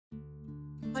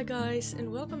Hi guys,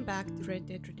 and welcome back to Red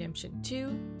Dead Redemption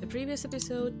 2. The previous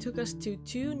episode took us to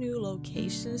two new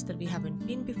locations that we haven't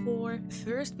been before.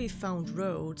 First we found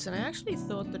Rhodes, and I actually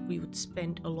thought that we would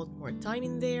spend a lot more time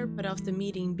in there, but after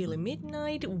meeting Billy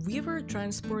Midnight, we were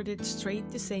transported straight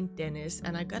to St. Denis,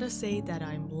 and I gotta say that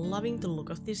I'm loving the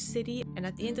look of this city. And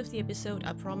at the end of the episode,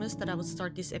 I promised that I would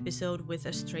start this episode with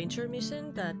a stranger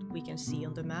mission that we can see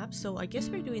on the map, so I guess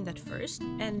we're doing that first.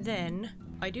 And then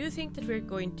I do think that we're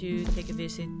going to take a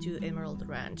visit to Emerald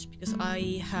Ranch because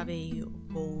I have a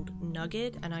gold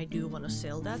nugget and I do want to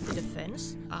sell that to the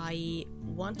fence. I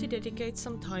want to dedicate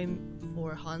some time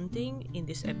for hunting in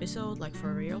this episode, like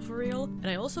for real. And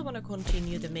I also want to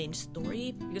continue the main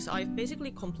story because I've basically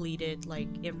completed like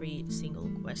every single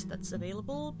quest that's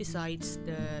available besides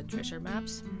the treasure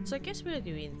maps. So I guess we're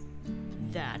doing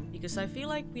that because I feel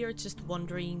like we are just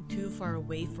wandering too far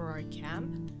away from our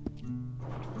camp.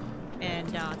 And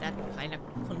that kind of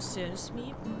concerns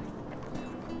me.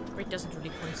 Or it doesn't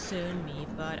really concern me,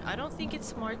 but I don't think it's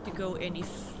smart to go any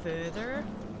further.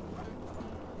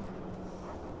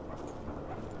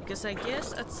 Because I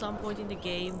guess at some point in the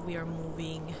game we are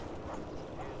moving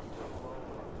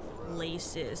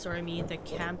places, or I mean the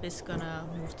camp is gonna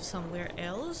move to somewhere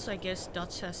else. I guess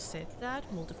Dutch has said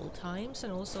that multiple times,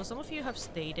 and also some of you have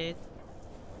stated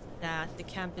that the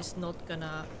camp is not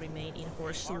gonna remain in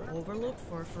Horseshoe Overlook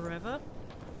for forever.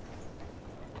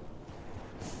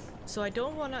 So I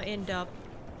don't want to end up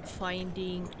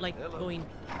finding, like, going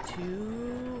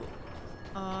too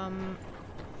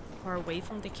far away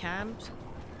from the camp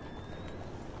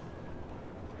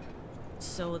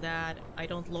so that I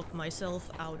don't lock myself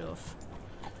out of,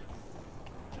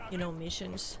 you know,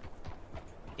 missions.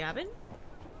 Gavin?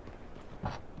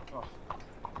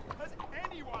 Has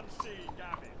anyone seen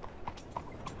Gavin?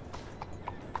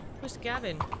 Who's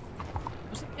Gavin?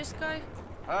 Was it this guy?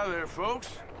 Hi there,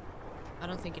 folks. I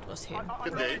don't think it was him.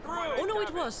 Good day. Oh no,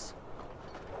 it was!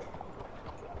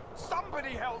 Somebody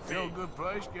help me! Feel a good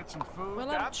place, get some food.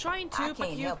 Well, I'm trying to,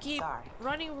 but you keep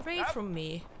running away from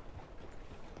me.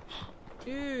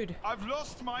 Dude. I've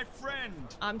lost my friend.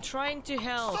 I'm trying to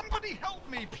help. Somebody help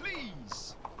me,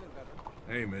 please!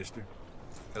 Hey, mister.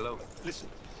 Hello. Listen,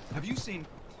 have you seen...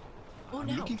 Oh I'm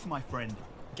no. looking for my friend,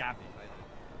 Gavin.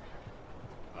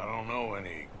 I don't know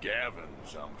any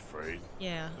Gavins, I'm afraid.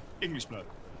 Yeah. English bloke.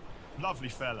 Lovely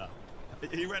fella.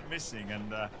 He went missing and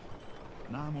now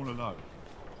I'm all alone.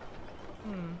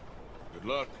 Good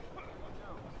luck.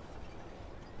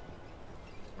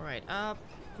 Alright,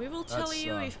 we will tell That's,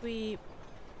 you if we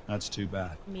That's too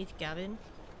bad. meet Gavin.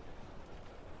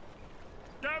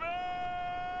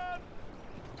 Gavin!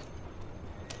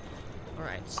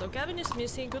 Alright, so Gavin is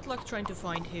missing. Good luck trying to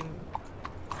find him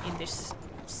in this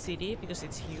city because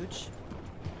it's huge.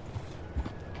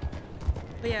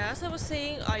 But yeah, as I was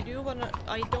saying, I don't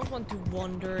want to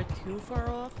wander too far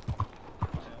off.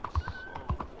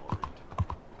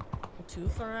 Too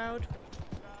far out.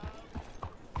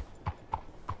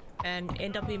 And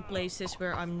end up in places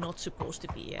where I'm not supposed to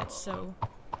be yet, so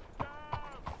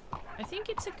I think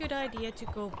it's a good idea to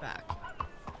go back.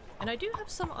 And I do have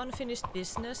some unfinished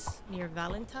business near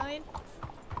Valentine.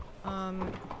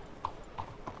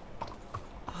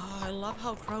 Oh, I love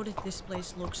how crowded this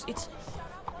place looks. It's...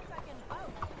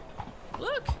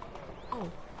 Look! Oh.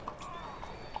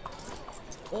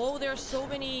 Oh, there are so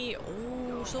many...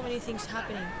 Oh, so many things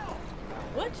happening.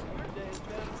 What?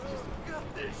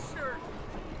 Got this shirt.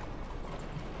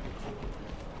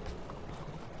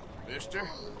 Mister?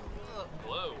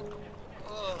 Whoa.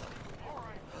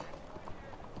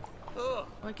 Oh,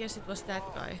 I guess it was that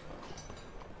guy.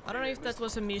 I don't know if that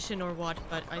was a mission or what,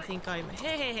 but I think I'm...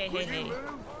 Hey.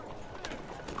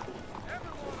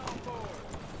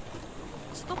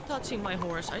 Stop touching my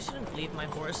horse. I shouldn't leave my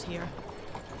horse here.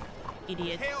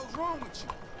 Idiot. What the hell's wrong with you?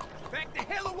 Back the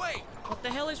hell away! What the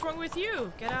hell is wrong with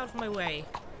you? Get out of my way.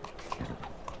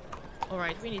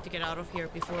 Alright, we need to get out of here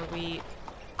before we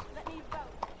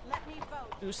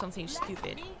do something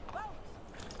stupid.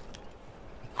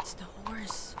 It's the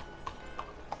horse.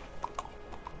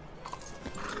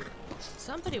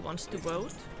 Somebody wants to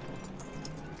vote.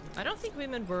 I don't think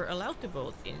women were allowed to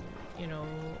vote in, you know,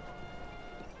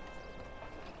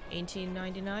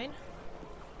 1899.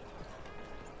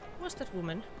 Who was that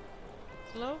woman?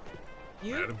 Hello?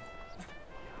 You? Madam?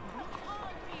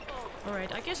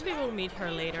 Alright, I guess we will meet her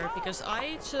later, because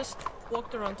I just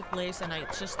walked around the place and I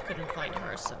just couldn't find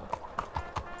her, so...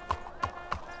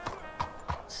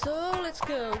 So, let's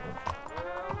go!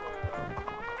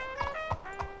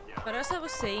 But as I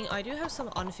was saying, I do have some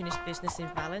unfinished business in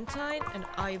Valentine, and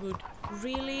I would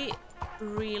really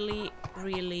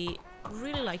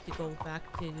like to go back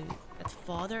to that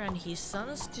father and his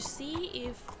sons to see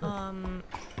if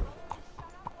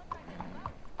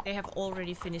they have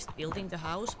already finished building the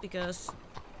house, because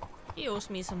he owes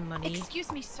me some money.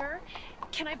 Excuse me, sir.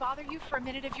 Can I bother you for a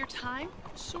minute of your time?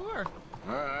 Sure.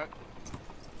 All right.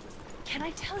 Can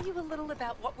I tell you a little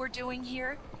about what we're doing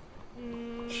here?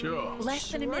 Sure.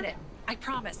 Less than a Sure. minute, I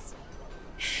promise.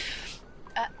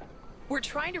 We're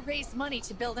trying to raise money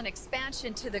to build an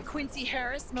expansion to the Quincy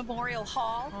Harris Memorial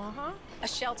Hall. Uh-huh. A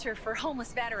shelter for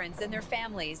homeless veterans and their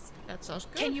families. That sounds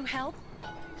good. Can you help?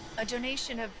 A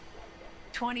donation of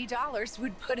 $20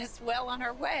 would put us well on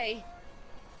our way.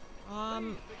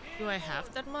 Do I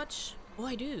have that much? Oh,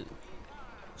 I do.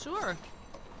 Sure.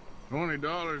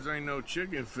 $20 ain't no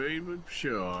chicken feed, but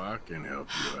sure, I can help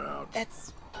you out.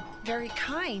 That's very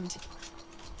kind.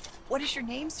 What is your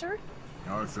name, sir?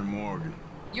 Arthur Morgan.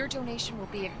 Your donation will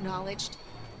be acknowledged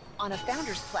on a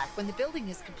founder's plaque when the building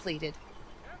is completed.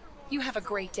 You have a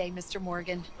great day, Mr.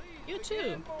 Morgan. You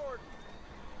too.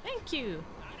 Thank you.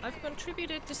 I've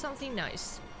contributed to something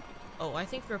nice. Oh, I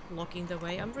think we're blocking the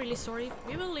way. I'm really sorry.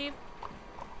 We will leave.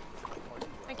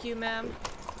 Thank you, ma'am.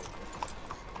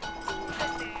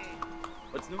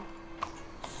 What's new?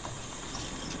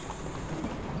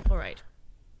 Alright.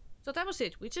 So that was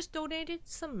it. We just donated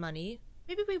some money.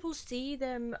 Maybe we will see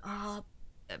them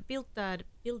build that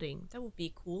building. That would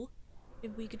be cool.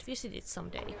 Maybe we could visit it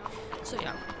someday. So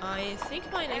yeah, I think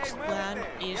my next plan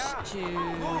is to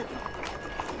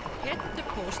hit the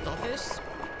post office.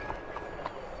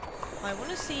 I want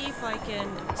to see if I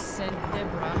can send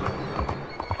Deborah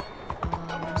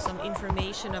some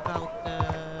information about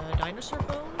the dinosaur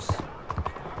bones.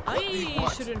 I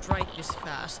shouldn't write this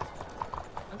fast.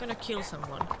 I'm gonna kill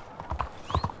someone.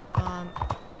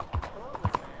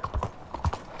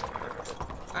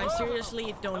 I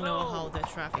seriously don't know how the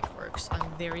traffic works.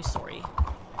 I'm very sorry.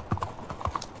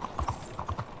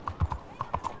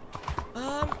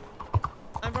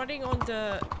 I'm running on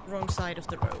the wrong side of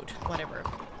the road. Whatever.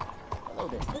 Hello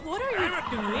there. What are you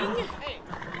doing? Hey,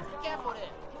 careful there.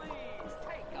 Please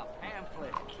take a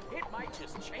pamphlet. It might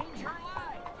just change your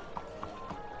life.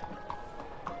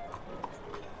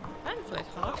 Pamphlet,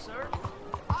 huh? Sir,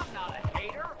 I'm not a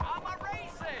hater. I'm a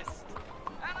racist.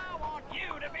 And I want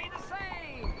you to be the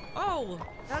same. Oh,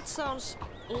 that sounds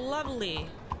lovely.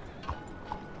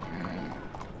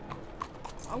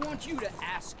 I want you to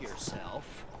ask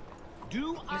yourself,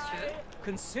 do I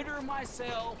consider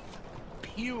myself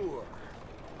pure?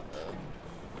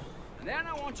 And then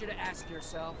I want you to ask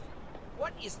yourself,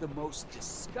 what is the most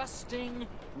disgusting,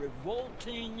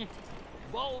 revolting,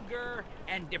 vulgar,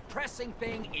 and depressing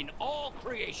thing in all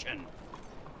creation?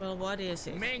 Well, what is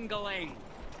it? Mingling.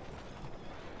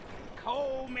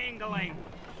 Co-mingling.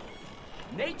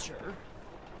 Nature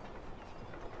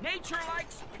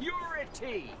likes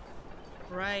purity.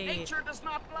 Right. Nature does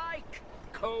not like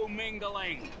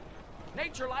co-mingling.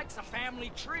 Nature likes a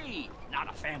family tree, not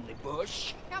a family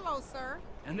bush. Hello, sir.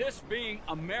 And this being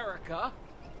America,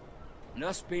 and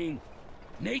us being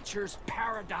nature's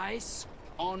paradise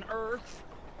on Earth,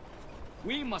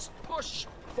 we must push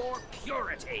for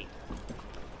purity.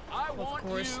 I want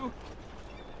course. you,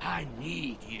 I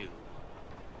need you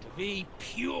to be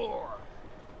pure.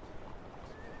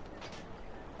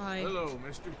 Hello,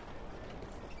 mister.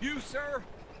 You, sir,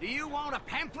 do you want a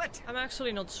pamphlet? I'm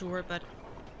actually not sure, but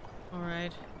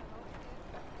alright.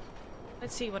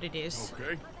 Let's see what it is.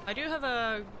 Okay. I do have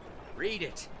a Read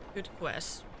it. good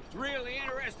quest. It's really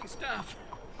interesting stuff.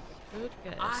 Good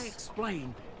guess. I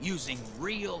explain, using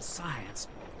real science,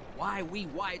 why we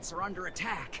whites are under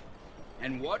attack,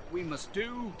 and what we must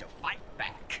do to fight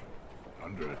back.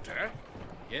 Under attack?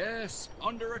 Yes,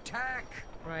 under attack.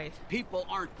 Right. People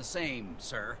aren't the same,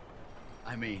 sir.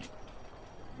 I mean,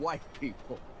 white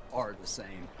people are the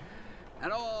same.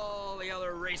 And all the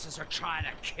other races are trying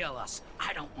to kill us.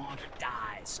 I don't want to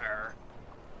die, sir.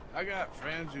 I got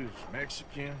friends who's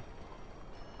Mexican,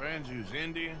 friends who's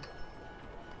Indian.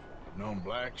 I've known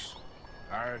blacks,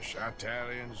 Irish,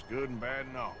 Italians, good and bad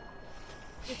and all.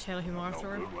 You tell him, No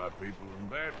Arthur. good white people and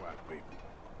bad white people.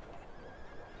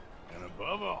 And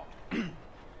above all,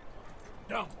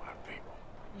 dumb white people.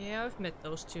 Yeah, I've met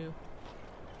those two.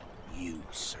 You,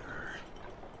 sir,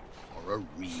 are a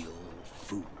real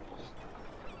fool.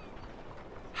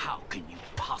 How can you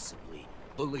possibly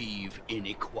believe in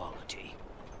equality?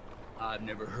 I've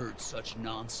never heard such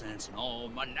nonsense in all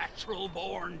my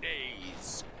natural-born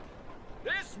days.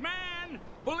 This man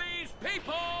believes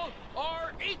people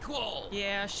are equal.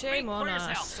 Yeah, shame Speak on for us.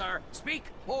 yourself, sir. Speak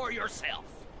for yourself.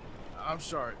 I'm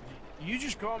sorry, you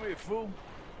just call me a fool?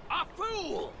 A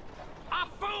fool! A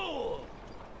fool!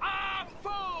 A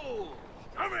fool!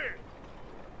 Come here!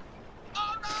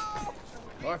 Oh no!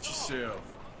 Watch yourself.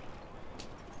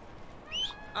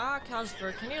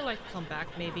 Calcifer, can you like come back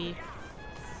maybe?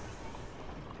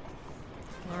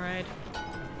 Alright.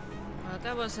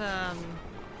 That was an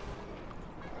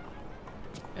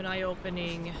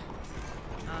eye-opening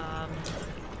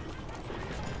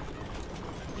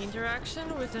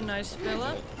interaction with a nice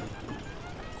fella.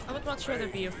 I would much rather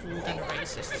be a fool than a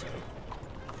racist.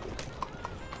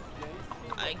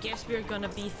 I guess we're gonna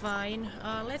be fine.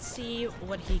 Let's see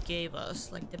what he gave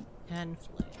us, like the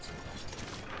pamphlet.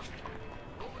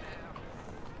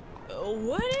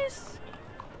 What is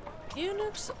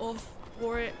eunuchs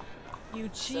for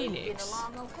eugenics? So you get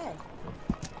along okay?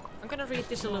 I'm gonna read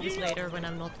this a little bit later when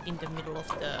I'm not in the middle of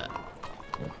the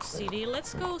city.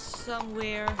 Let's go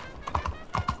somewhere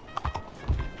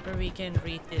where we can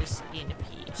read this in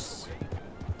peace.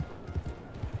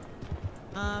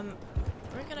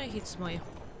 Where can I hitch my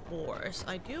horse?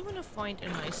 I do want to find a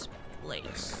nice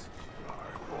place.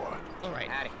 Alright.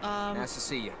 Howdy. Nice to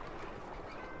see you.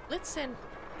 Let's send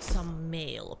some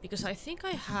mail, because I think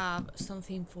I have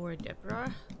something for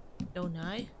Deborah, don't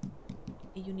I?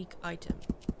 A unique item.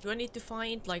 Do I need to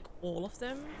find like all of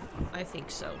them? I think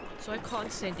so. So I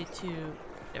can't send it to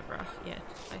Deborah yet,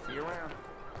 I think. See you around.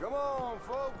 Come on,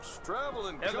 folks. Travel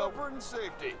in comfort and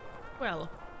safety. Well,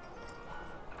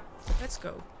 let's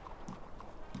go.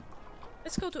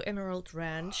 Let's go to Emerald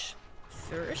Ranch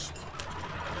first.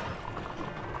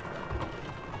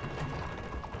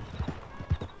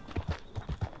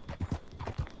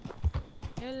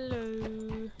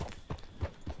 Hello.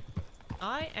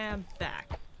 I am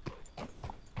back.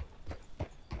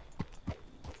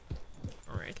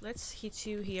 Alright, let's hit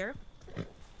you here.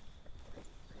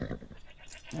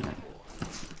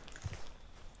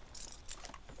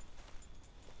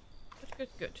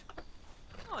 Good.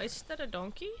 Oh, is that a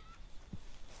donkey?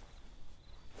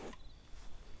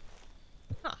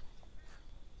 Huh.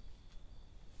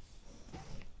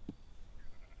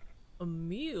 A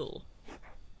mule.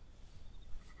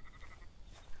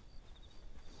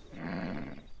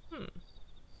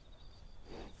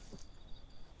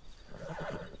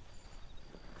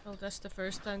 Well, that's the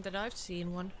first time that I've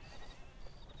seen one.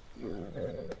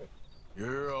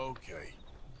 You're okay.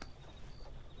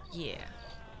 Yeah.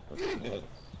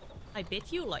 I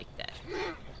bet you like that.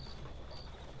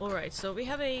 Alright, so we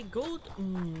have a gold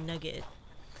nugget.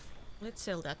 Let's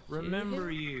sell that to Remember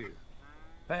him. you.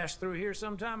 Passed through here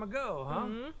some time ago, huh?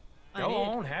 Mm-hmm. Go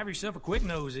on, have yourself a quick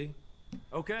nosy.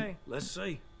 Okay, let's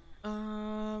see.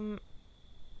 Alright,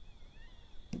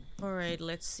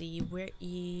 let's see. Where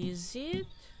is it?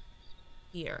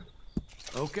 Here.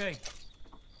 Okay.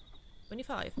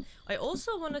 25. I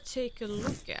also want to take a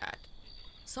look at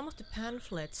some of the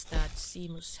pamphlets that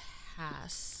Seamus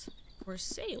has for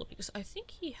sale, because I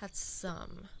think he had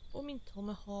some. Homing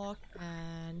Tomahawk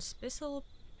and Special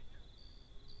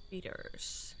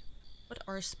Bitters. What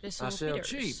are Special I sell Bitters?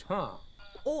 cheap, huh?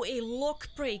 Oh, a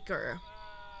lockbreaker!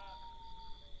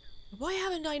 Why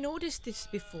haven't I noticed this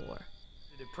before?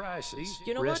 The pricey,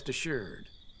 You know rest what? assured.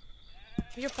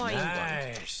 We're buying one.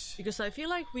 Nice. Because I feel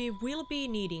like we will be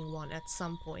needing one at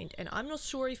some point, and I'm not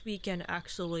sure if we can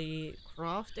actually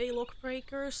craft a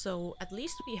lockbreaker, so at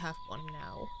least we have one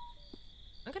now.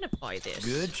 I'm gonna buy this.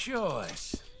 Good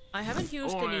choice. I haven't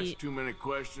used Don't any... ask too many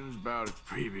questions about its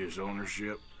previous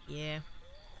ownership. Yeah.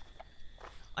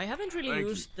 I haven't really Thank you.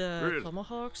 used the Really?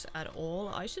 tomahawks at all.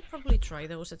 I should probably try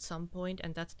those at some point,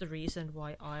 and that's the reason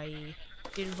why I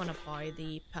didn't want to buy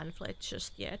the pamphlet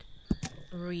just yet.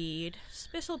 Read.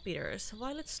 Special bitters.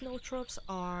 Violet snowdrops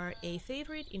are a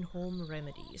favorite in home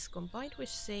remedies, combined with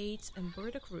sage and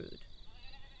burdock root.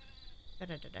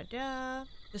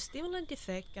 The stimulant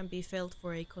effect can be felt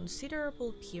for a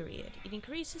considerable period. It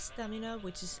increases stamina,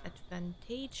 which is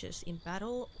advantageous in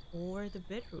battle or the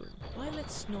bedroom. Violet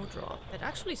snowdrop. That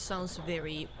actually sounds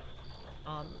very,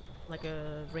 like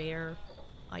a rare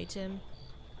item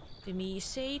to me.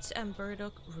 Sage and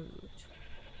burdock root.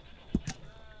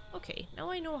 Okay,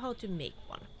 now I know how to make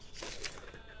one.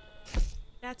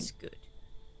 That's good.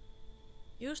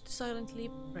 Use to silently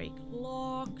break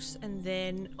locks, and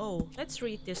then... Oh, let's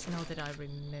read this now that I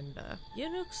remember.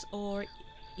 Eunuchs or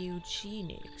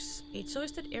eugenics. A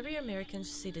choice that every American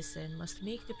citizen must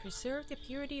make to preserve the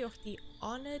purity of the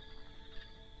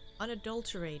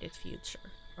unadulterated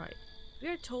future. Right. We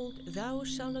are told, thou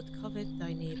shalt not covet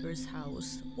thy neighbor's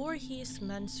house, or his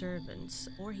manservants,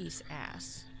 or his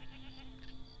ass.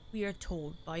 We are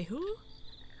told by who?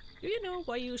 Do you know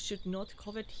why you should not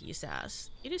covet his ass?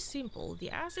 It is simple.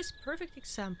 The ass is a perfect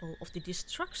example of the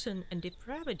destruction and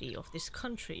depravity of this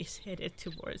country is headed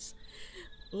towards.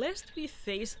 Lest we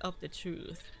face up the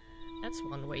truth. That's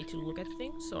one way to look at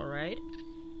things, alright.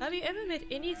 Have you ever met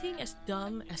anything as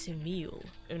dumb as a mule?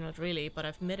 Not really, but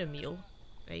I've met a mule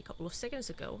a couple of seconds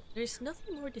ago. There's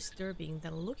nothing more disturbing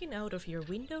than looking out of your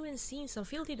window and seeing some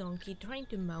filthy donkey trying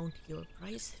to mount your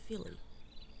prize filly.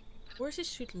 Horses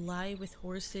should lie with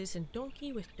horses and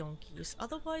donkey with donkeys,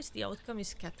 otherwise the outcome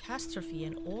is catastrophe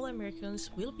and all Americans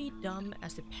will be dumb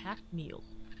as a packed mule.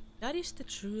 That is the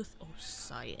truth of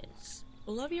science.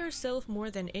 Love yourself more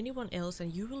than anyone else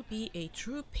and you will be a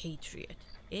true patriot.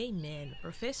 Amen.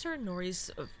 Professor Norris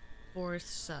of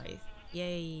Forsyth.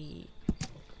 Yay.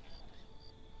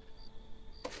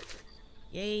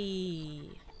 Yay.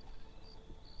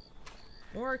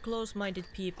 More close-minded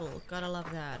people. Gotta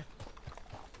love that.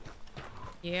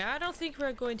 Yeah, I don't think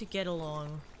we're going to get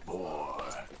along. Boy.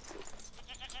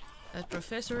 That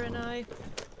professor and I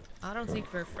don't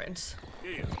think we're friends.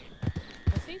 Yeah.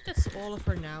 I think that's all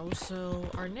for now, so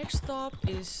our next stop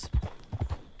is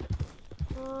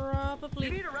probably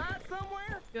You need a ride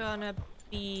somewhere? gonna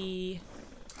be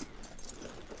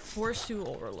Horseshoe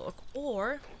Overlook.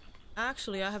 Or,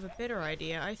 actually, I have a better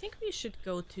idea. I think we should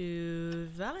go to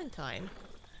Valentine.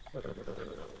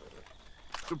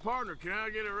 So, partner, can I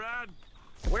get a ride?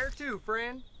 Where to,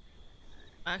 friend?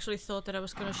 I actually thought that I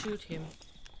was gonna shoot him.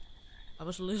 I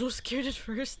was a little scared at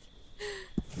first.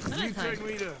 Can you Valentine. take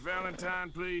me to Valentine,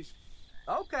 please?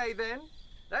 Okay, then.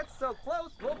 That's so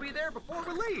close, we'll be there before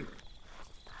we leave.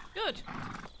 Good.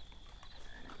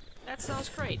 That sounds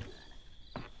great.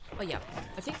 Oh yeah,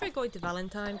 I think we're going to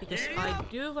Valentine because I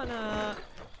do wanna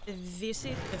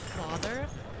visit the father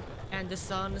and the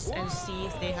sons and see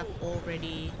if they have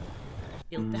already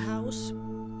built the house.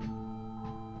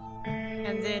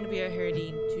 And then we are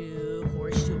heading to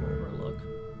Horseshoe Overlook.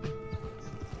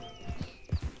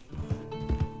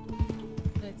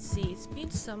 Let's see, it's been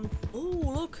some... Oh,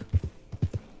 look!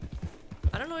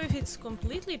 I don't know if it's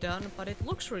completely done, but it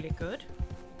looks really good.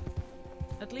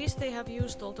 At least they have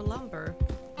used all the lumber.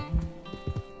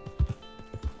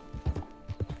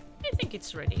 I think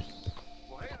it's ready.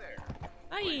 Well, hey there.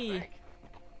 Hi!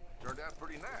 Turned out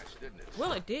pretty nice, didn't it?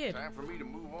 Well, it did. Time for me to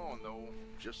move on, though.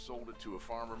 Just sold it to a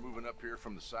farmer moving up here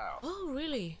from the south. Oh,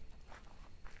 really?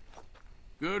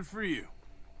 Good for you.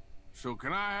 So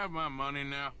can I have my money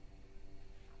now?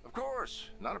 Of course,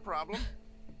 not a problem.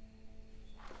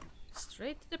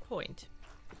 Straight to the point.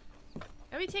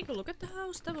 Can we take a look at the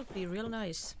house? That would be real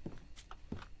nice.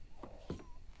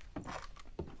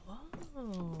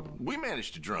 Oh. We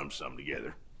managed to drum some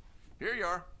together. Here you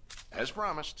are, as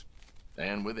promised,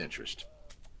 and with interest.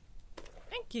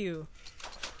 Thank you.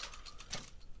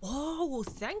 Oh,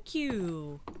 thank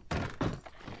you.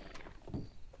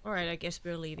 Alright, I guess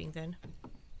we're leaving then.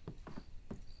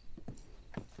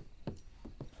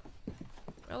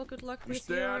 Well, good luck with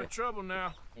Stay out your of trouble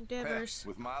now. endeavors.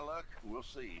 With my luck, we'll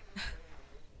see.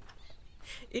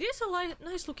 It is a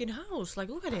nice looking house, like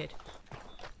look at it.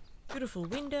 Beautiful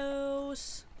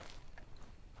windows.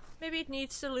 Maybe it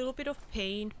needs a little bit of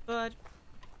paint, but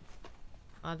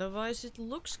otherwise it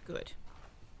looks good.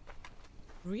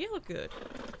 Real good.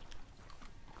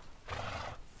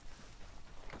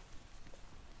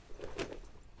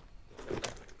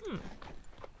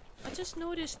 I just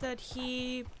noticed that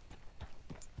he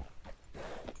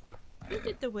did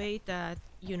it the way that,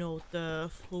 you know, the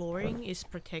flooring is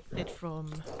protected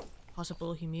from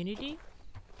possible humidity.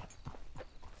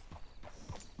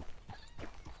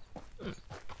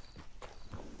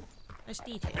 Nice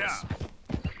details. Yeah.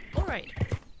 Alright.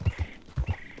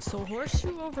 So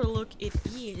Horseshoe Overlook it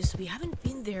is. We haven't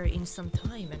been there in some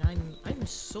time and I'm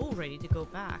so ready to go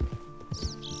back.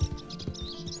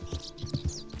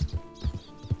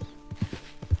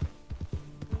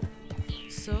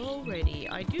 So ready.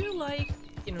 I do like,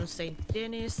 you know, St.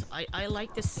 Denis. I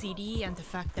like the city and the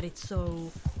fact that it's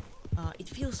so it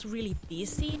feels really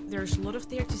busy. There's a lot of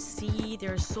there to see.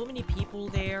 There's so many people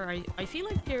there. I feel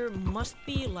like there must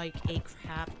be like a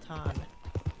crap ton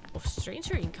of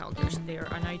stranger encounters there,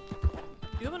 and I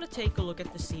do want to take a look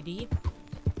at the city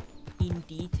in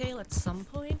detail at some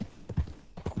point.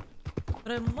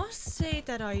 But I must say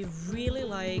that I really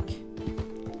like,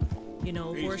 you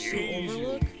know, Horseshoe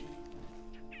Overlook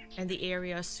and the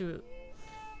areas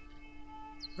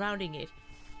surrounding it.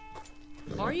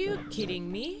 Are you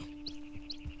kidding me?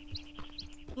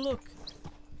 Look.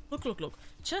 Look, look, look.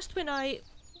 Just when I'm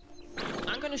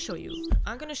gonna show you.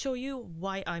 I'm gonna show you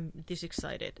why I'm this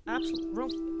excited. Absolutely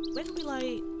wrong. When will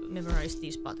I memorize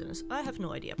these buttons? I have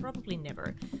no idea. Probably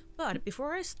never. But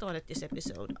before I started this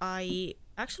episode, I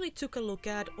actually took a look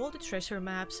at all the treasure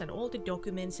maps and all the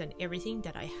documents and everything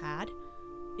that I had.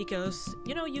 Because,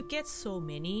 you know, you get so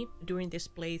many during this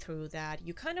playthrough that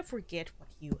you kind of forget what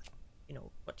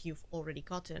what you've already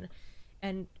gotten.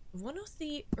 And one of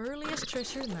the earliest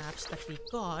treasure maps that we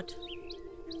got,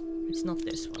 it's not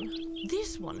this one.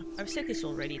 This one! I've said this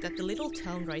already, that the little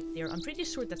town right there, I'm pretty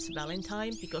sure that's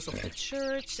Valentine because of the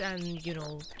church and, you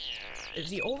know,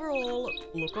 the overall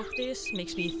look of this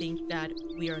makes me think that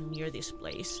we are near this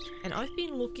place. And I've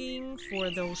been looking for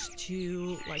those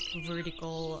two, like,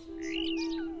 vertical,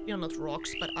 you know, not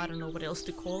rocks, but I don't know what else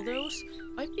to call those.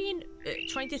 I've been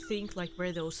trying to think, like,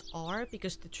 where those are,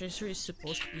 because the treasure is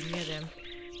supposed to be near them.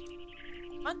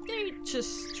 Aren't they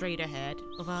just straight ahead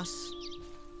of us?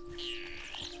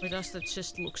 Or does that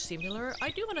just look similar?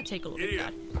 I do want to take a look at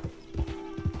that.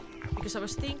 Because I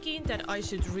was thinking that I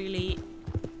should really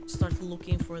start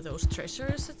looking for those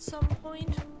treasures at some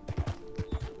point.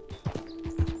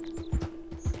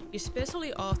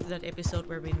 Especially after that episode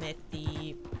where we met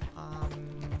the,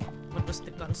 what was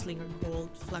the gunslinger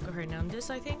called? Flaco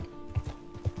Hernandez, I think?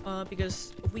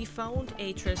 Because we found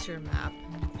a treasure map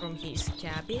from his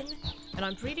cabin, and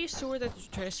I'm pretty sure that the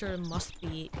treasure must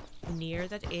be near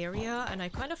that area, and I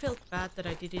kind of felt bad that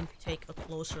I didn't take a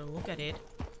closer look at it.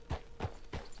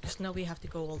 Because now we have to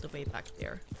go all the way back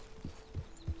there.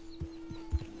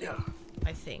 Yeah.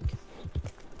 I think.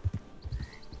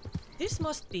 This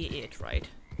must be it, right?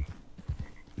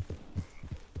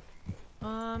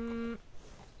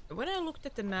 When I looked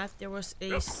at the map, there was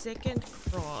a second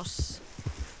cross.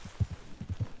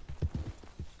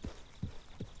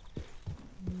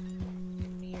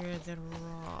 Near the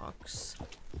rocks.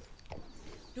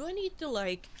 Do I need to,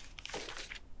 like...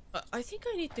 I think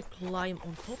I need to climb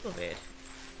on top of it.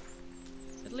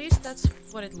 At least that's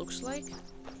what it looks like.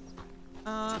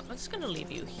 I'm just gonna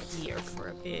leave you here for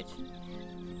a bit.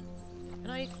 Can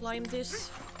I climb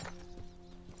this?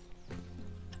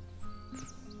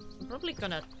 I'm probably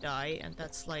gonna die, and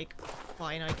that's like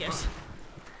fine, I guess.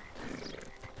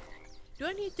 Do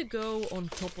I need to go on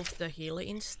top of the hill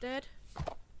instead?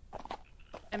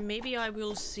 And maybe I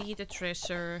will see the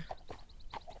treasure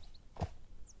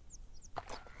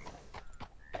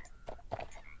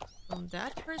from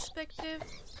that perspective?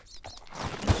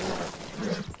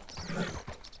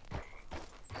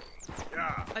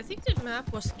 I think the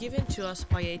map was given to us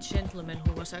by a gentleman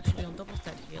who was actually on top of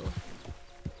that hill.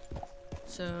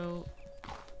 So...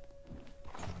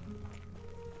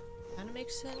 kinda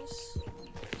makes sense?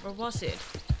 Or was it?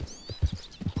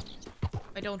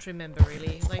 I don't remember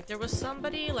really. Like, there was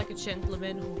somebody, like a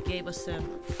gentleman, who gave us a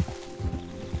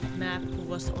map who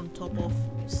was on top of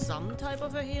some type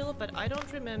of a hill, but I don't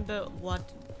remember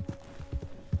what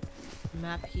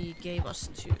map he gave us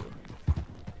to.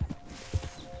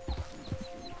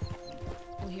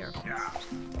 Oh, here.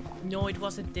 No, it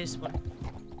wasn't this one.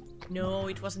 No,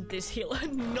 it wasn't this hill.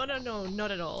 No, no, no,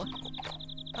 not at all.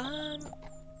 How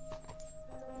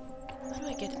do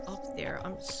I get up there?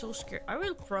 I'm so scared. I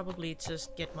will probably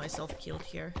just get myself killed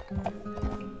here.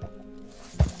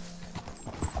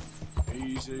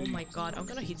 Easy. Oh my god, I'm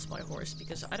gonna hit my horse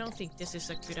because I don't think this is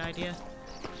a good idea.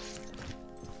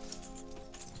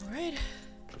 Alright.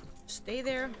 Stay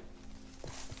there.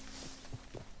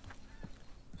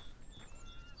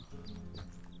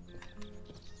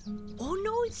 Oh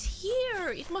no, it's here!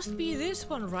 It must be this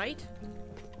one, right?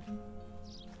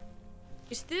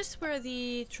 Is this where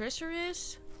the treasure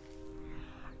is?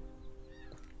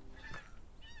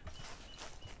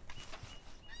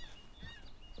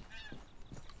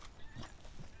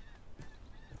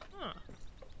 Huh.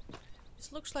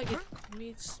 This looks like it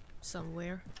leads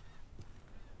somewhere.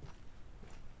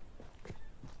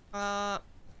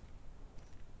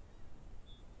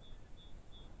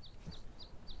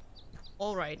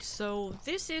 Alright, so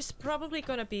this is probably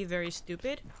gonna be very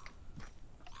stupid.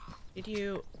 Did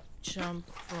you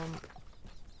jump from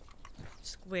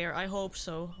square? I hope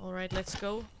so. Alright, let's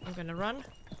go. I'm gonna run.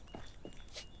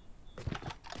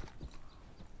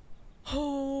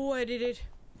 Oh, I did it.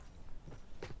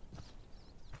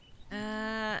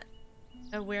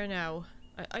 Where now?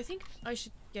 I think I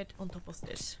should get on top of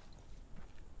this.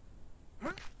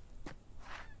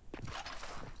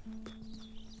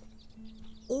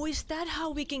 Oh, is that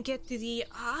how we can get to the...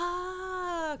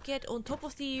 get on top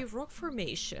of the rock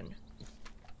formation?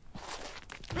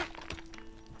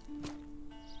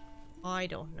 I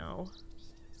don't know.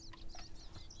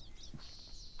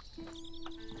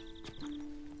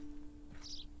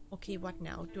 Okay, what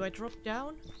now? Do I drop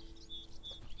down?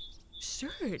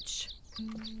 Search!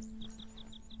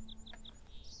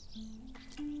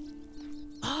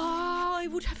 I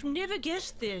would have never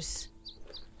guessed this!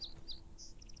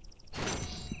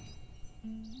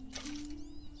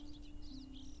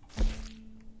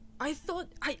 I thought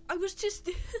I was just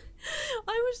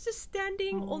I was just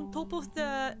standing on top of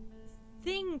the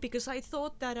thing because I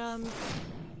thought that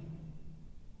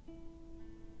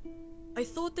I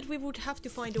thought that we would have to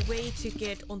find a way to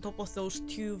get on top of those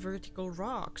 2 vertical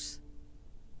rocks.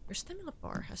 Your stamina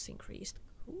bar has increased.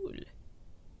 Cool.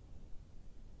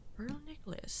 Pearl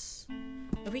necklace.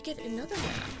 And we get another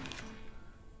one.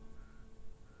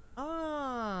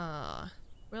 Ah.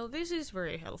 Well, this is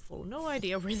very helpful. No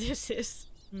idea where this is.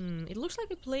 It looks like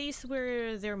a place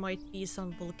where there might be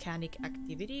some volcanic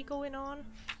activity going on.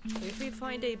 So if we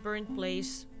find a burnt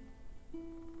place,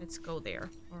 let's go there.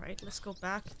 Alright, let's go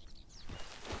back.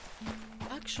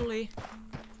 Actually,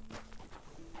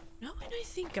 now when I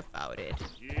think about it...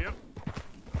 Yep.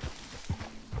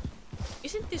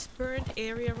 Isn't this burnt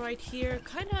area right here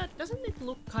kinda... Doesn't it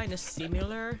look kinda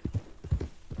similar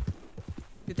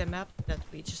to the map that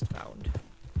we just found?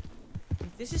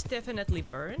 This is definitely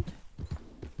burnt.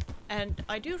 And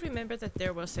I do remember that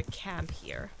there was a camp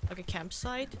here, like a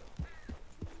campsite.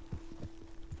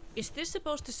 Is this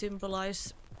supposed to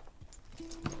symbolize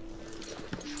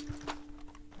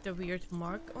the weird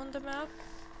mark on the map?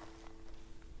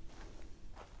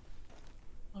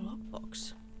 A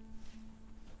lockbox.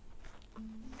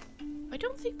 I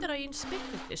don't think that I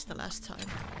inspected this the last time.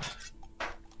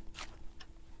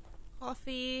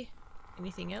 Coffee.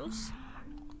 Anything else?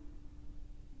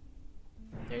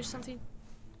 There's something...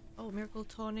 Oh, miracle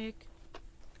tonic.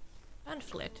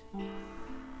 Pamphlet.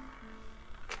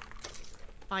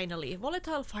 Finally,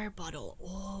 volatile fire bottle.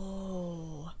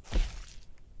 Oh.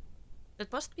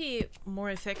 That must be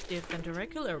more effective than the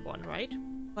regular one, right?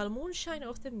 While moonshine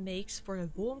often makes for a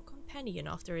warm companion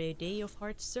after a day of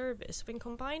hard service, when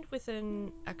combined with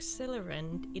an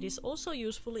accelerant, it is also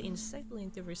useful in settling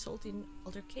the resulting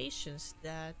altercations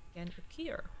that can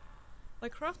occur. By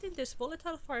crafting this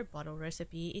volatile fire bottle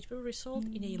recipe, it will result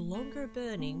in a longer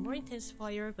burning, more intense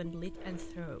fire when lit and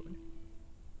thrown.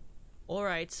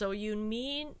 Alright, so you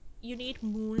need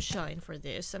moonshine for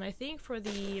this, and I think for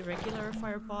the regular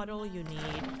fire bottle you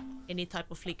need any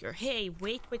type of liquor. Hey,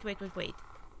 wait.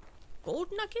 Gold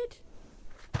nugget?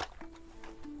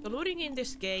 The looting in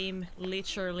this game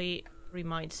literally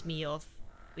reminds me of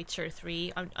Witcher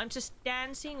 3. I'm just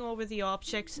dancing over the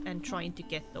objects and trying to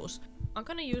get those. I'm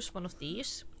gonna use one of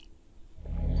these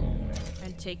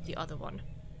and take the other one.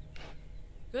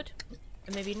 Good.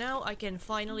 And maybe now I can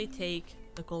finally take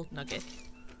the gold nugget.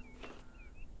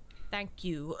 Thank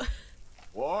you.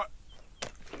 What?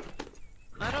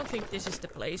 I don't think this is the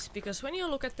place, because when you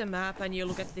look at the map and you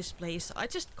look at this place, I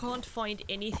just can't find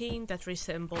anything that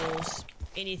resembles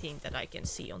anything that I can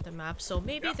see on the map. So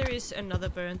maybe there is another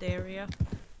burnt area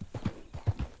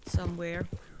somewhere.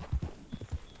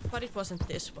 But it wasn't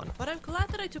this one. But I'm glad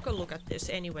that I took a look at this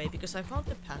anyway, because I found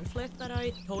the pamphlet that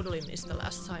I totally missed the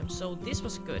last time, so this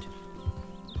was good.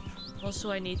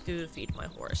 Also, I need to feed my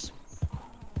horse.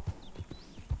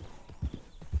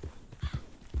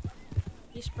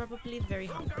 He's probably very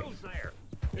hungry.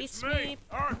 It's me!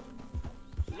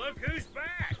 Look who's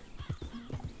back!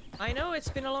 I know, it's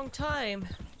been a long time.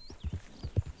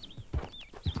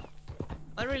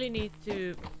 I really need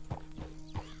to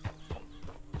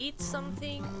eat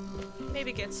something,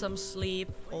 maybe get some sleep.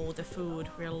 Oh, the food,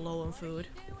 we're low on food.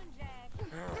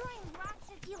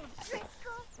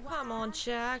 Come on,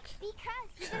 Jack. Because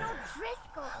he's an old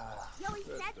Driscoll. He always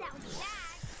said that was bad.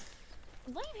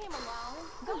 Leave him alone.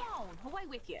 Go on, away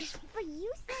with you. But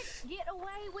you said... Get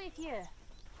away with you.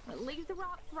 Leave the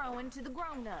rock throwing to the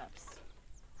grown-ups.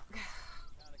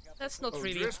 That's not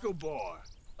really... Driscoll boy.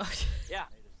 Yeah,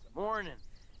 morning.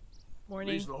 Morning.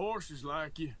 At least the horses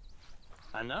like you.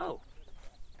 I know.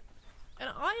 And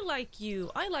I like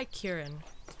you. I like Kieran.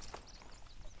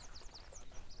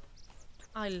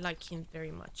 I like him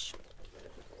very much.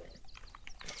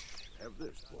 Have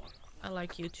this, boy. I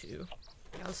like you too,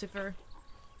 Calcifer.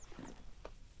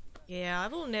 Yeah, I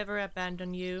will never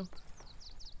abandon you.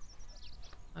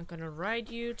 I'm gonna ride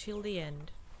you till the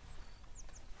end.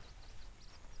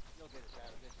 You'll get us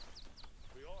out of this.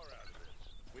 We are out of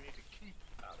this. We need to keep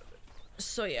out of it.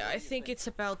 So yeah, I think it's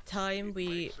about time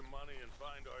we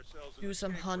do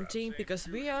some hunting, because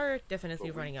we are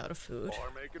definitely running out of food.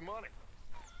 Are making money.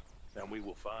 Then we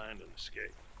will find an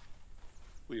escape.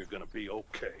 We are gonna be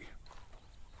okay.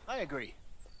 I agree.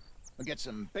 We'll get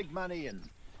some big money and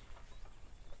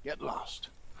get lost.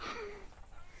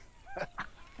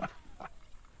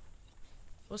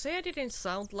 Hosea didn't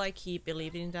sound like he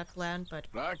believed in that plan, but...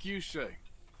 Like you say,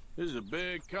 this is a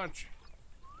big country.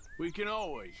 We can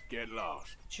always get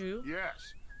lost. True.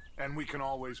 Yes, and we can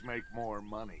always make more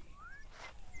money.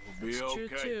 We'll be That's okay.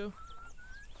 true too.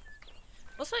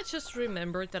 Also, I just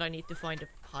remembered that I need to find a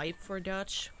pipe for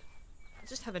Dutch. I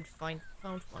just haven't found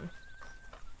one.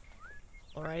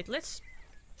 Alright, let's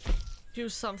do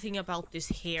something about this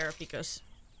hair, because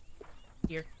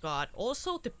Dear God.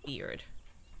 Also the beard.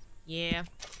 Yeah.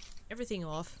 Everything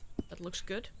off. That looks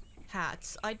good.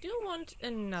 Hats. I do want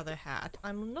another hat.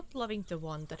 I'm not loving the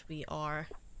one that we are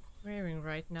wearing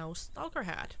right now. Stalker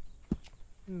hat.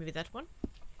 Maybe that one.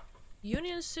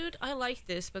 Union suit. I like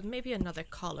this, but maybe another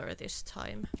color this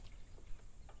time.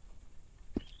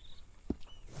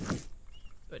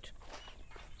 Good.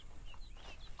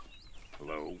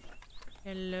 Hello.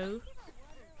 Hello.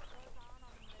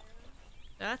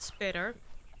 That's better.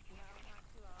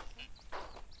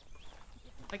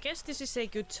 I guess this is a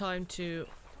good time to...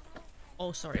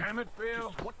 Oh, sorry. Damn it,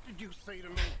 Bill. What did you say to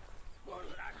me? Well,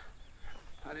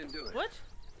 I didn't do it. What?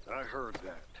 I heard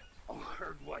that. Oh,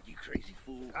 heard what, you crazy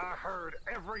fool? I heard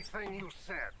everything you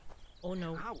said. Oh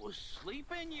no. I was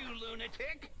sleeping, you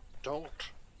lunatic. Don't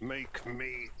make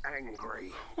me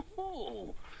angry.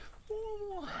 Oh,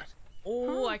 what?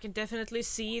 Oh, I can definitely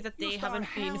see that they haven't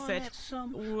been fed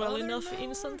well enough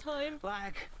in some time.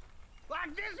 Like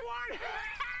this one?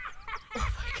 Oh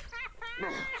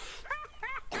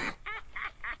my God.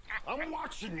 I'm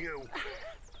watching you.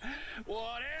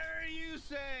 Whatever you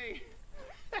say.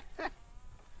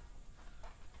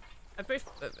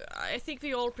 I think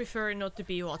we all prefer not to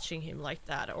be watching him like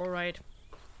that, alright?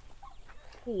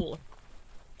 Cool.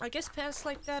 I guess pants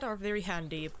like that are very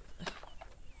handy.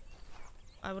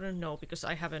 I wouldn't know because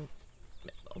I haven't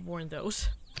worn those.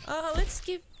 Let's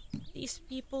give these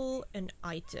people an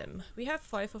item. We have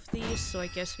 5 of these, so I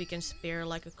guess we can spare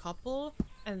like a couple.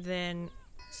 And then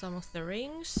some of the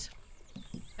rings.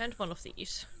 And one of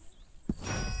these.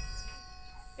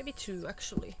 Maybe 2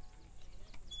 actually.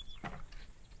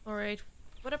 Alright,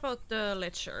 what about the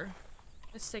ledger?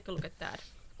 Let's take a look at that.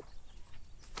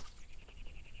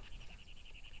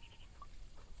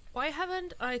 Why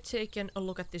haven't I taken a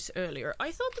look at this earlier?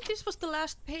 I thought that this was the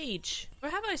last page. Or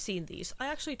have I seen these? I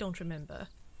actually don't remember.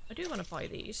 I do want to buy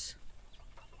these.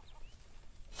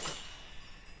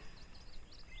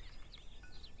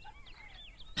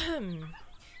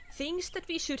 Things that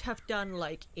we should have done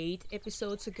like 8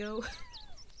 episodes ago.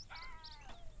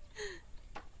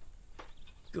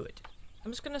 Good.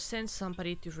 I'm just gonna send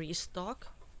somebody to restock.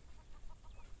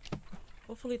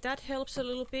 Hopefully that helps a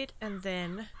little bit, and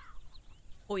then...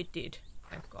 Oh, it did.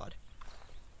 Thank God.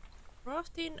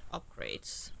 Crafting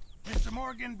upgrades. Mr.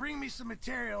 Morgan, bring me some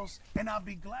materials, and I'll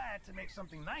be glad to make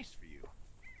something nice for you.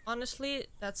 Honestly,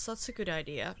 that's such a good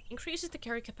idea. Increases the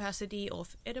carry capacity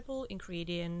of edible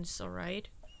ingredients, alright.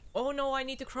 Oh no, I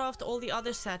need to craft all the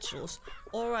other satchels.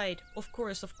 Alright, of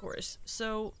course, of course.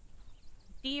 So...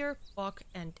 deer, buck,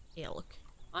 and elk.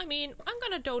 I mean, I'm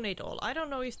gonna donate all. I don't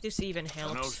know if this even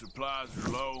helps. I know supplies are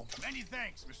low. Many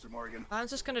thanks, Mr. Morgan. I'm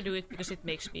just gonna do it because it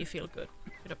makes me feel good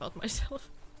about myself.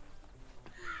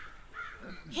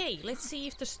 Hey, let's see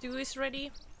if the stew is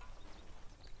ready.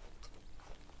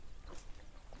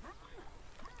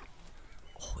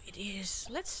 Oh, it is.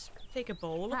 Let's take a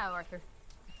bowl. Hi, Arthur.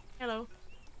 Hello.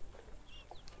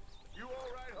 You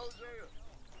all right, Hosea?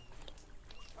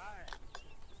 Fine.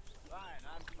 Fine,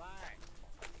 I'm fine.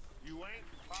 You ain't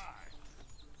fine.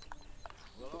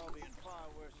 We'll all be in far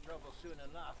worse trouble soon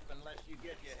enough unless you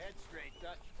get your head straight,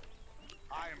 Dutch.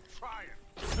 I am trying.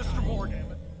 Mr.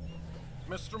 Morgan.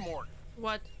 Mr. Morgan.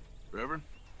 What? Reverend?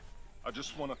 I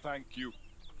just want to thank you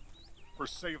for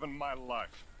saving my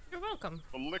life. You're welcome.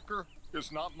 The liquor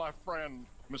is not my friend,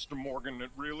 Mr. Morgan.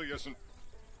 It really isn't.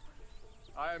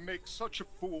 I make such a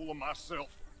fool of myself.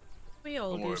 We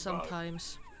all Don't do worry about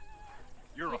sometimes.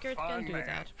 You're Rickard a fine can do man.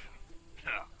 that.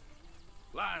 Now,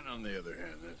 lying on the other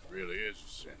hand, that really is a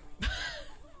sin.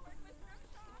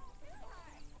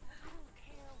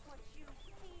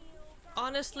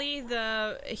 Honestly,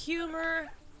 the humor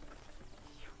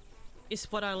is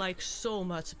what I like so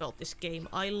much about this game.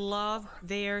 I love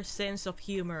their sense of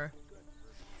humor.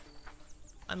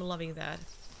 I'm loving that.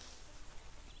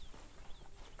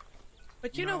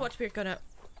 But you know what we're gonna...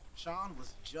 Sean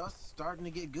was just starting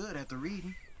to get good at the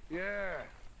reading. Yeah,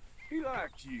 he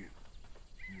liked you.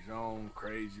 In his own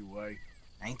crazy way.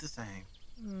 Ain't the same.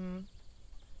 Hmm.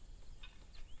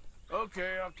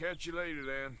 Okay, I'll catch you later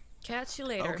then. Catch you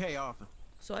later. Okay, Arthur.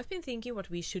 So I've been thinking what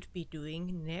we should be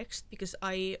doing next, because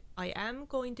I am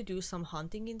going to do some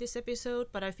hunting in this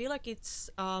episode, but I feel like it's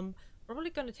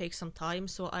probably gonna take some time,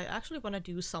 so I actually want to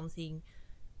do something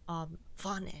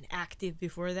fun and active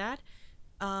before that.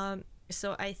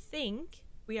 So I think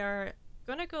we are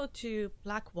gonna go to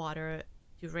Blackwater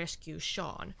to rescue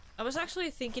Sean. I was actually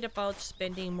thinking about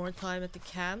spending more time at the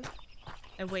camp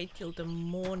and wait till the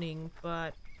morning,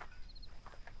 but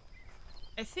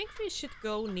I think we should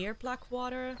go near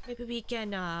Blackwater. Maybe we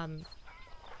can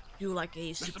do like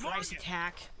a surprise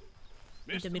attack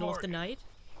in the middle of the night.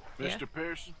 Mr.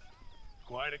 Pearson,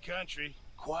 quite a country.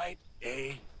 Quite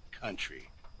a country.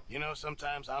 You know,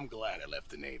 sometimes I'm glad I left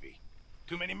the Navy.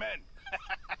 Too many men.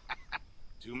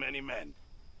 Too many men.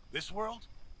 This world,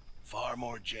 far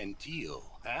more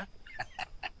genteel, huh?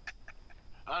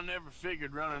 I never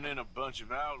figured running in a bunch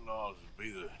of outlaws would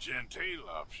be the genteel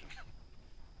option.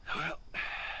 Well,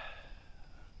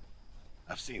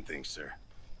 I've seen things, sir.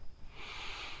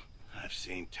 I've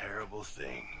seen terrible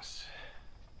things.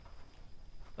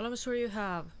 Well, I'm sure you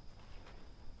have.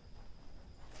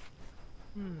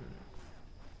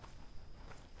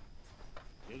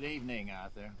 Good evening,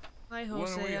 Arthur. Hi, When are we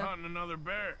Hosea. hunting another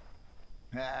bear?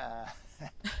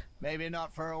 Maybe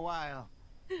not for a while.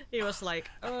 He was like,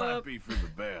 Might be for the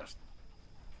best.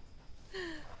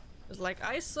 was like,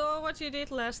 I saw what you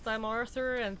did last time,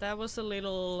 Arthur, and that was a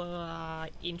little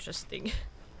interesting.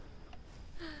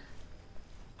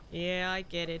 Yeah, I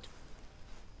get it.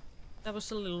 That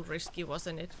was a little risky,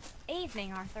 wasn't it?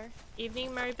 Evening, Arthur.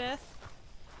 Evening, Mary Beth.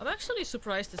 I'm actually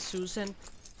surprised that Susan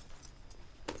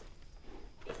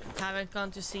haven't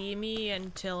come to see me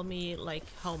and tell me like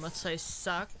how much I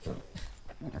suck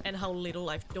and how little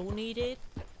I've donated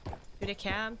to the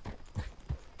camp.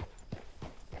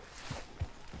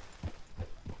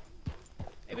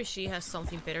 Maybe she has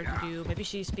something better to do. Maybe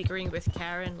she's bickering with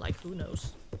Karen, like who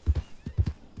knows.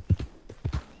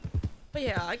 But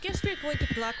yeah, I guess we're going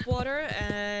to Blackwater,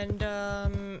 and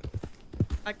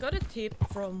I got a tip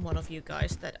from one of you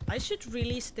guys that I should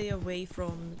really stay away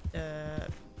from the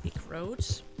big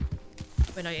roads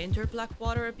when I enter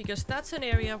Blackwater, because that's an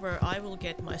area where I will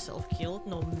get myself killed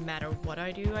no matter what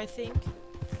I do, I think.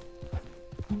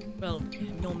 Well,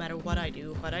 no matter what I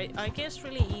do, but I guess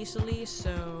really easily,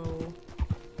 so...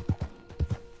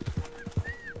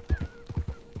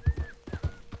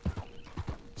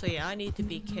 So yeah, I need to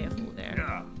be careful there.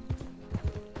 Yeah.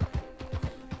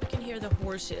 I can hear the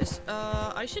horses.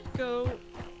 I should go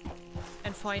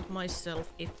and find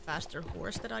myself a faster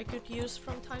horse that I could use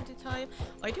from time to time.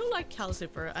 I do like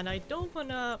Calcifer, and I don't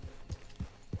wanna...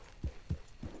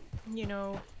 You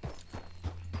know...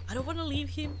 I don't wanna leave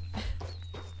him.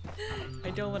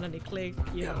 I don't wanna neglect,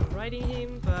 you know, riding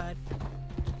him, but...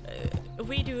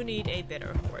 we do need a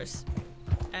better horse.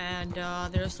 And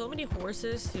there are so many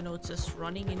horses, you know, just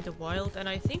running in the wild, and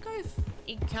I think I've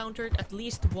encountered at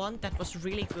least one that was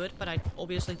really good, but I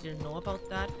obviously didn't know about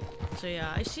that. So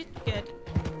yeah, I should get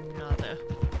another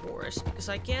horse, because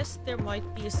I guess there might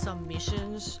be some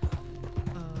missions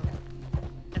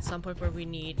at some point where we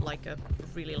need like a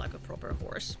really like a proper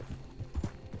horse.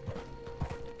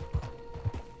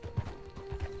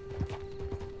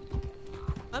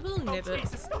 I will never...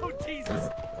 Jesus! Oh, Jesus!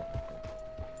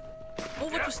 Oh,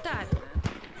 what was that?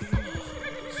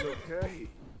 It's okay.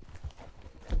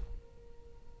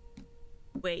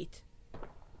 Wait.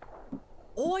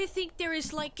 Oh, I think there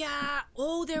is like a...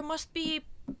 Oh, there must be...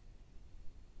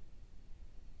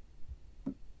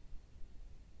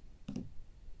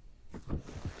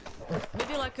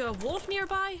 Maybe like a wolf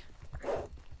nearby?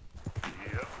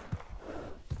 Yep.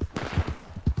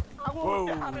 I won't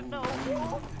have it, no.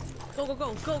 Go, go,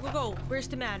 go, go, go, go. Where's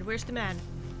the man? Where's the man?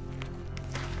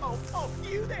 Oh,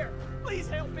 you there! Please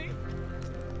help me!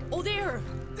 Oh, there!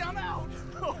 I'm out!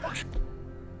 I'm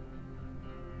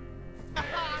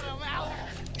out!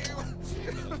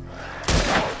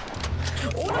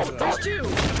 Oh no, there's two!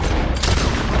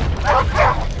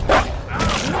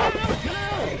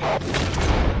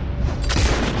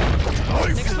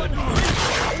 Next one!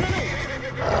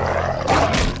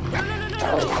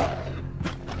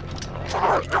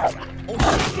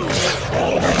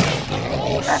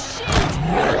 Oh shit!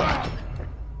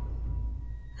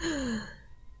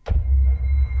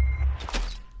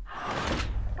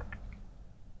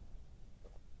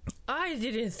 I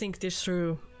didn't think this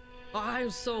through. Oh, I'm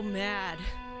so mad.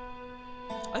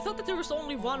 I thought that there was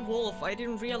only one wolf. I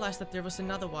didn't realize that there was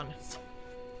another one.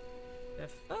 The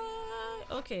fuck?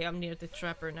 Okay, I'm near the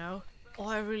trapper now. Oh,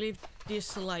 I really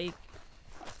dislike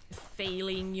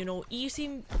failing, you know,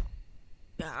 easy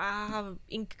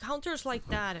encounters like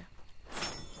that.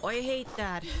 Oh, I hate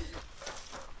that.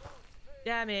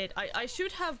 Damn it. I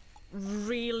should have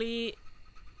really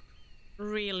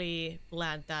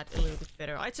planned that a little bit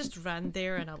better. I just ran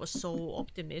there and I was so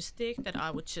optimistic that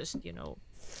I would just, you know...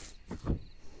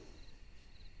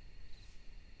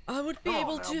 I would be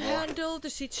able to handle the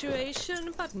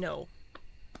situation, but no.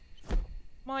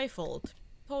 My fault.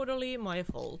 Totally my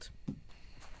fault.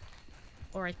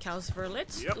 Alright, Calcifer,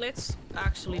 let's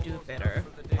actually do better.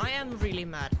 I am really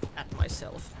mad at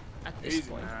myself at this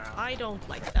point. I don't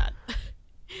like that.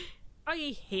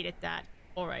 I hated that.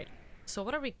 Alright, so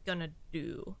what are we gonna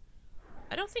do?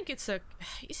 I don't think it's a...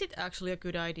 Is it actually a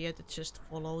good idea to just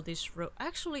follow this road?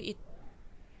 Actually,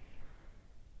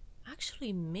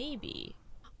 maybe.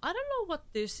 I don't know what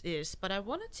this is, but I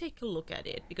want to take a look at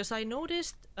it. Because I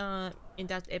noticed in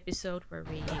that episode where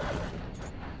we...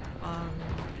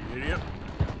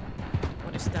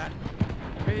 What is that?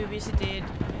 Where we visited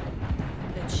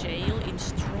the jail in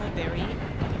Strawberry.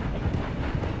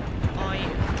 I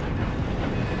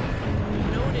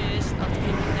noticed after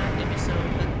filming that episode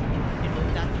that, you know,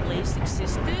 that place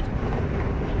existed.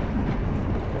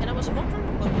 And I was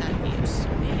wondering what that is. So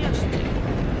maybe I should take a look.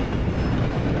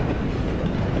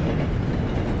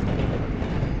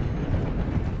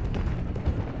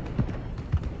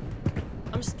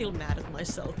 I'm still mad at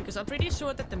myself because I'm pretty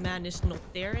sure that the man is not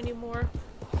there anymore.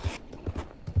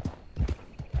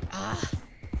 Ah.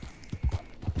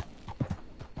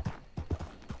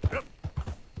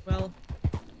 Well.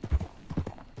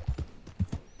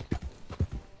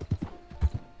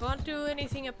 Can't do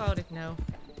anything about it now.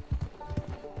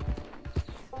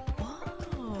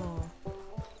 Oh.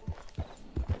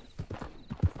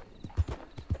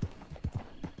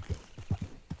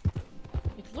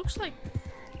 It looks like...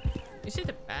 Is it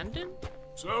abandoned?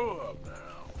 So up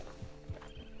now.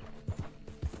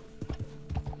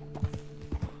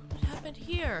 What happened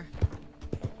here?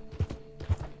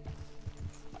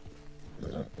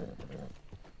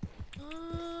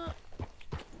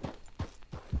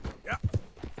 Yeah.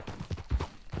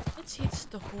 Let's hitch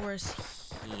the horse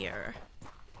here.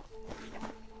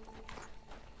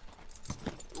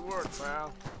 Good work,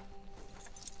 pal.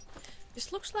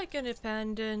 This looks like an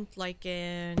abandoned, like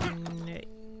an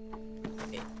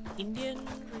Indian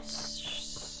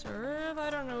reserve? I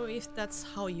don't know if that's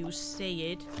how you say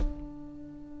it.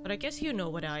 But I guess you know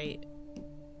what I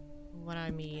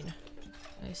mean.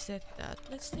 I said that.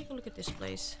 Let's take a look at this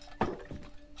place.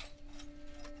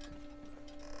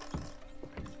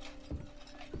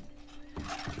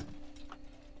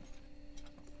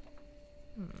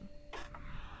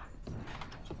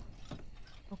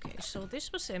 Okay, so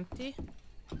this was empty.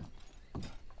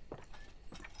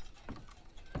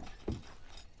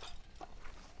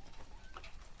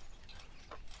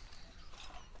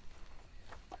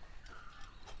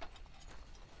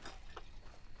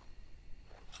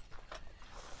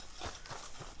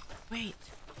 Wait.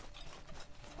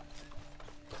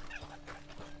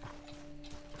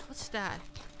 What's that?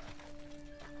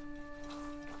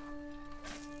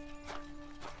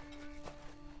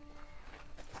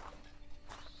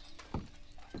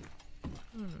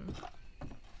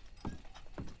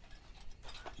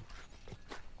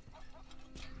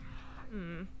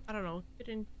 I don't know.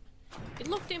 It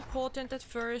looked important at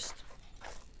first.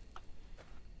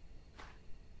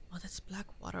 Oh, that's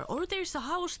Blackwater. Oh, there's a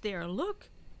house there. Look.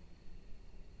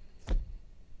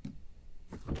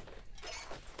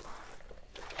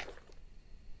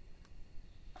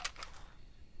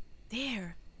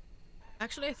 There.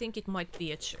 Actually, I think it might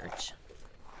be a church.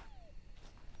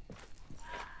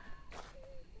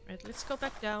 Right, let's go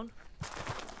back down.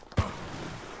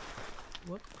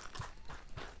 Whoop.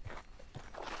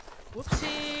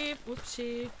 Whoopsie,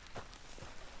 whoopsie.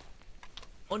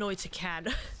 Oh no, it's a cat.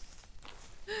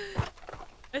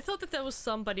 I thought that was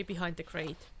somebody behind the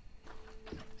crate.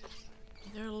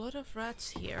 There are a lot of rats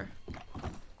here.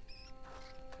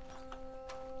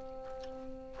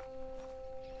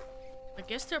 I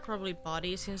guess there are probably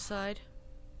bodies inside.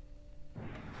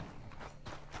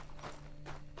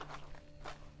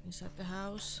 Inside the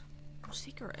house. No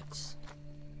cigarettes.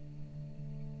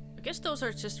 I guess those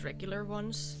are just regular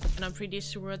ones, and I'm pretty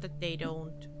sure that they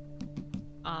don't,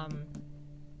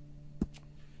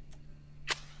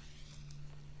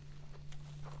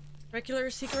 regular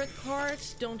cigarette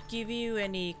cards don't give you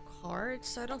any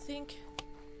cards, I don't think.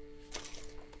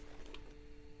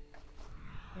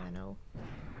 Yeah, no.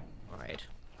 Alright.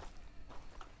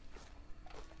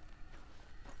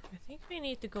 I think we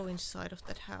need to go inside of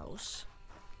that house.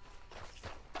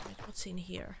 Right, what's in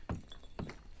here?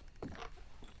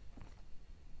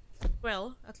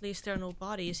 Well, at least there are no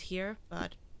bodies here,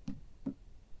 but...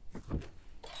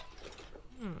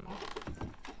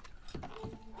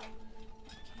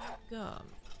 Gum.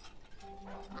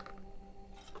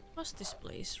 What's this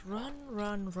place? Run,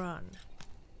 run, run.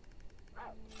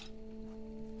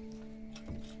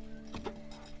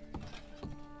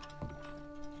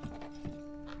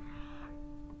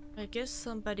 I guess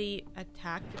somebody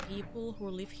attacked the people who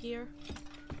live here.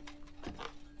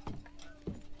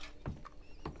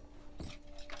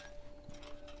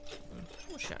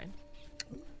 Shine.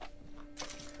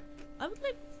 I would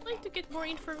like to get more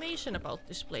information about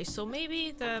this place, so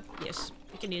maybe yes,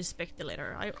 we can inspect the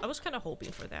letter. I was kind of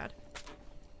hoping for that.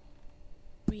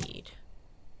 Read.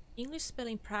 English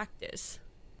spelling practice.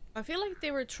 I feel like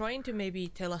they were trying to maybe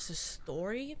tell us a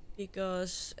story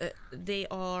because they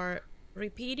are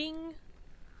repeating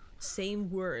same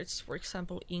words. For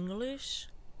example, English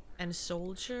and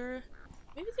soldier.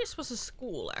 Maybe this was a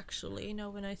school actually, now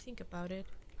when I think about it.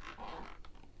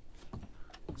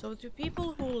 So the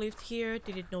people who lived here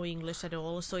didn't know English at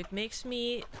all, so it makes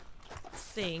me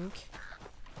think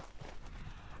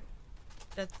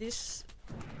that this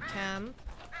camp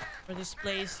or this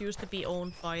place used to be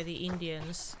owned by the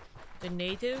Indians, the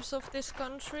natives of this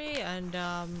country, and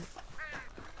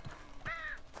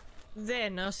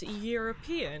then us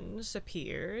Europeans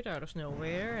appeared out of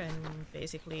nowhere and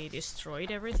basically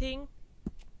destroyed everything.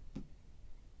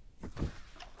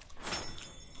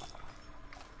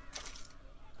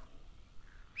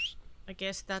 I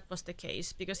guess that was the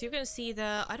case, because you can see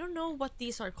the... I don't know what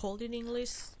these are called in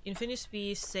English. In Finnish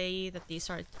we say that these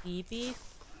are tipi.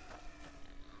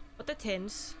 But the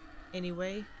tents,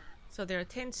 anyway. So there are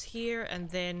tents here, and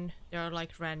then there are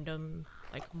like random,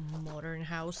 like modern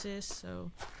houses, so...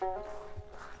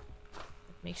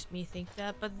 That makes me think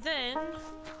that. But then...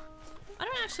 I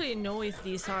don't actually know if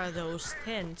these are those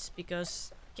tents,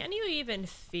 because... Can you even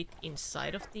fit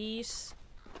inside of these?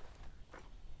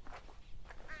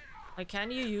 Like,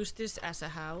 can you use this as a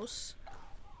house?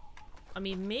 I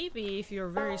mean, maybe if you're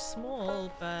very small,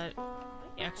 but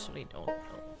I actually don't know.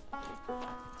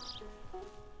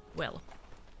 Well.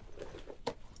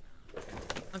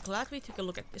 I'm glad we took a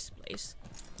look at this place.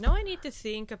 Now I need to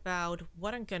think about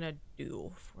what I'm gonna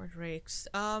do for Drake's.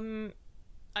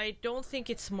 I don't think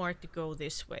it's smart to go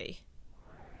this way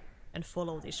and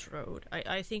follow this road.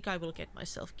 I think I will get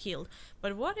myself killed.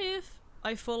 But what if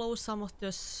I follow some of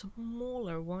the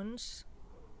smaller ones?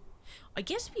 I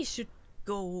guess we should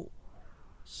go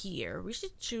here. We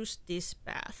should choose this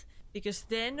path, because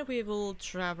then we will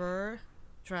travel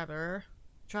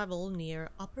near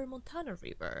Upper Montana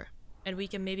River, and we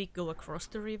can maybe go across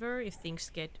the river if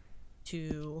things get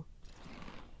too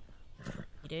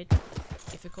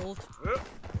difficult.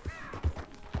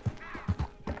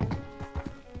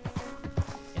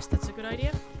 Yes, that's a good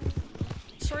idea.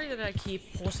 Sorry that I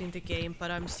keep pausing the game, but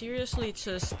I'm seriously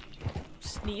just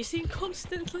sneezing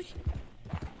constantly.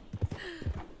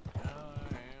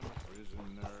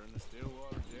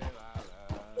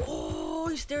 Oh,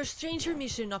 is there a stranger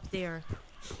mission up there?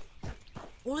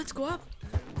 Oh, let's go up.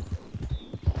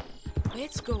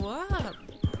 Let's go up.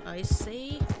 I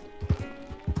say.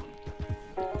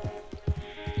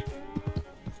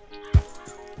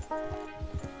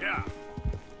 Yeah.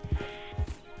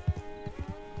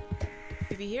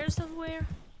 Maybe here somewhere?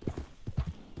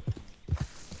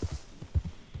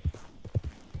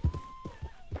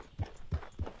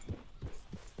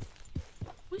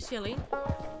 Who's yelling?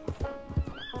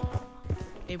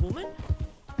 A woman?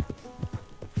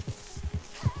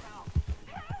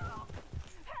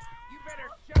 You better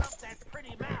shut up that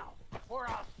pretty mouth, or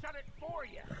I'll shut it for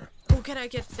you. Oh, can I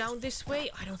get down this way?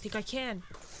 I don't think I can.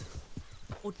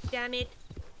 Oh, damn it.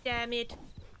 Damn it.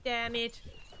 Damn it.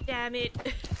 Damn it.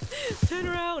 Turn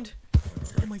around.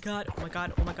 Oh my god. Oh my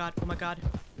god. Oh my god. Oh my god.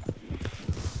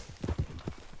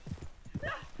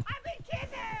 I've been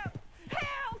kidnapped!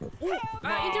 Help! Oh, Help!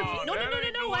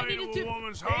 no, I needed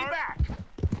to... Stay back!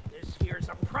 This here's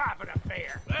a private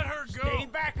affair. Let her go! Stay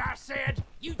back, I said!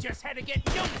 You just had to get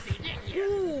nosy, didn't you?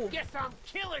 Ooh. Guess I'm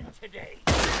killing today.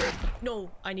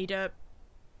 No, I need a...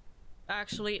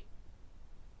 Actually...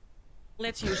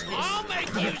 Let's use this. I'll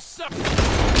make you suffer!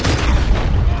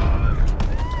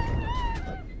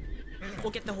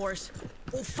 We'll get the horse.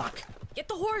 Oh, fuck! Get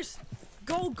the horse!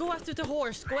 Go after the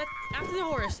horse! After the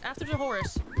horse! After the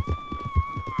horse!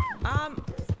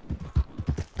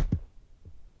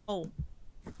 Oh.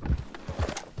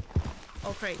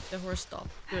 Oh, great. The horse stopped.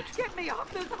 Good. Get me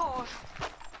off this horse!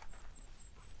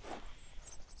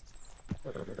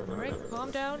 Alright,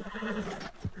 calm down.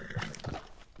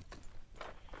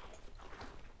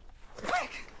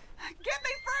 Quick! Get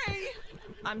me free!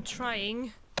 I'm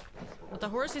trying. But the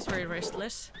horse is very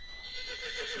restless.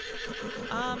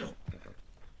 I'm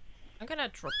gonna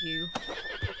drop you.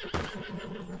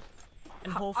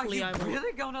 And hopefully I will... Are you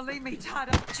really gonna leave me tied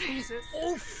up? Jesus! Oh,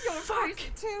 You're fuck! crazy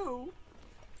too!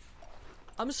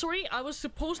 I'm sorry, I was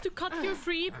supposed to cut you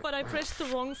free, but I pressed the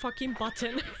wrong fucking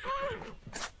button.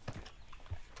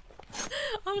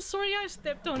 I'm sorry I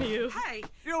stepped on you. Hey!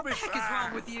 What the heck is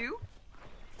wrong with you?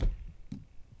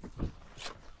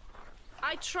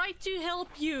 I tried to help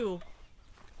you.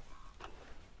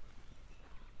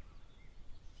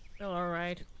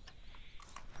 Alright.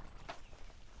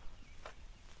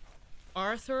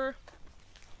 Arthur.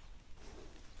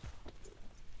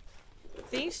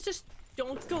 Things just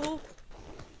don't go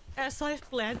as I've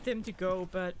planned them to go,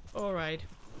 but alright.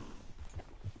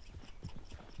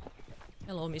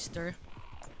 Hello, mister.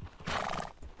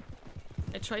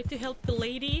 I tried to help the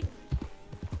lady,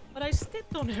 but I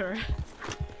stepped on her.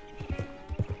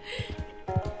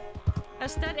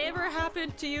 Has that ever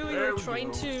happened to you? You're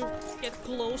trying to get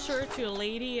closer to a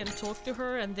lady and talk to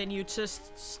her, and then you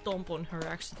just stomp on her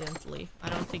accidentally. I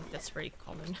don't think that's very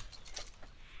common.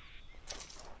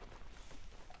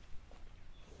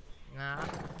 Nah.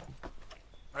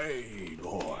 Hey,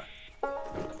 boy.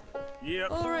 Yep.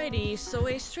 Alrighty, so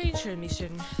a stranger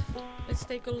mission. Let's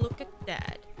take a look at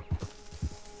that.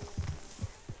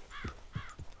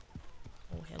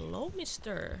 Oh, hello,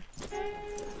 mister.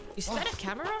 Is that a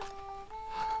camera?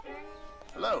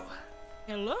 Hello.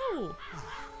 Hello.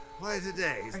 Why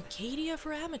today? Arcadia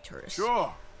for amateurs.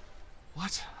 Sure.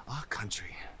 What a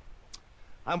country.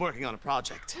 I'm working on a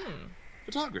project.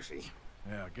 Photography.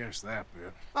 Yeah, I guess that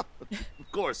bit.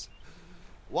 Of course.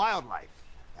 Wildlife.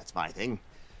 That's my thing.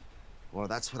 Or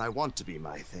that's what I want to be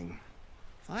my thing.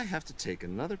 If I have to take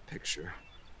another picture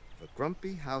of a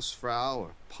grumpy housefrau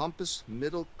or pompous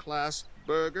middle-class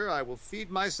burger, I will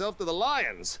feed myself to the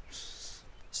lions.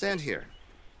 Stand here.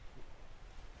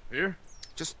 Here?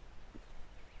 Just...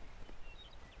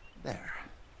 there.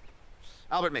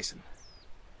 Albert Mason.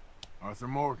 Arthur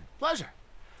Morgan. Pleasure.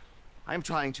 I am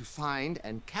trying to find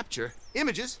and capture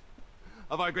images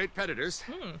of our great predators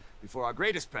before our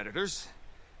greatest predators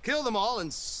kill them all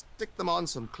and stick them on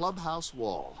some clubhouse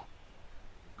wall.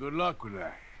 Good luck with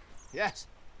that. Yes,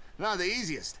 not the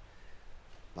easiest.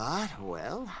 But,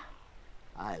 well,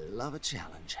 I love a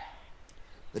challenge.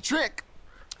 The trick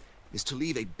is to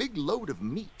leave a big load of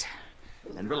meat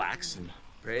and relax and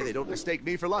pray they don't mistake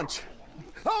me for lunch.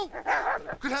 Oh!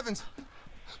 Good heavens!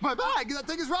 My bag! That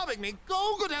thing is robbing me!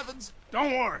 Oh, good heavens!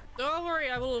 Don't worry. Don't worry,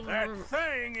 I will... That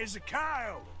thing is a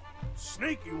coyote.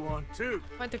 Sneaky one, too.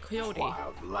 Find the coyote.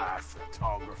 Wildlife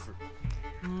photographer.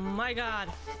 My god.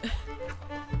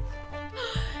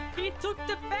 He took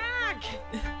the bag!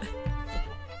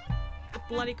 The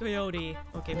bloody coyote.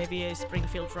 Okay, maybe a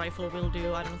Springfield rifle will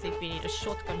do. I don't think we need a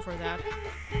shotgun for that.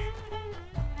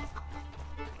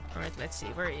 Alright, let's see.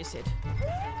 Where is it?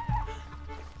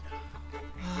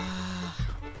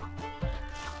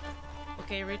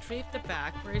 Okay, retrieve the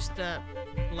bag. Where's the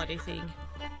bloody thing?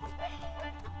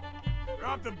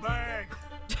 Drop the bag.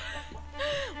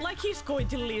 Like he's going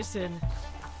to listen.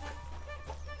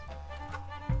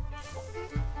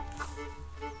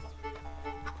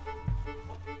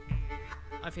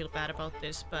 I feel bad about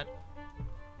this, but...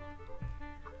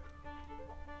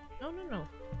 No, no, no.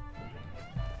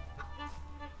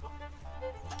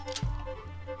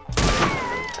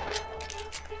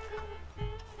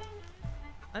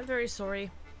 I'm very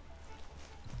sorry.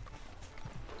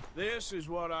 This is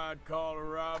what I'd call a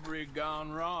robbery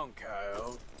gone wrong,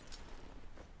 coyote.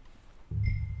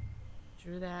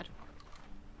 True that.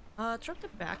 Drop the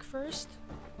bag first.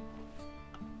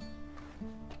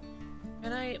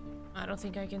 And I don't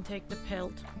think I can take the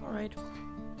pelt. Alright.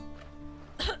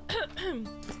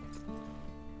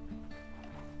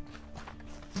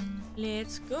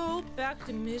 Let's go back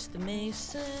to Mr.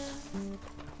 Mason.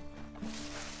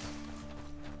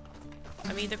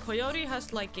 I mean, the coyote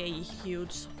has like a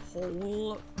huge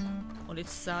hole on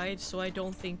its side, so I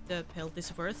don't think the pelt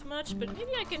is worth much, but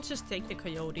maybe I can just take the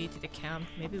coyote to the camp.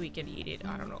 Maybe we can eat it,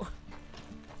 I don't know.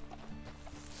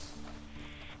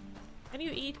 Can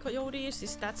you eat coyotes?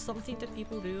 Is that something that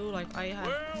people do? Like, I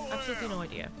have absolutely no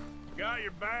idea. Got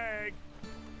your bag.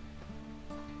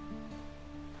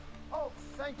 Oh,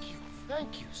 thank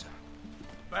you, sir.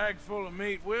 Bag full of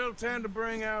meat will tend to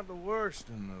bring out the worst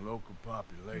in the local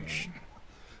population.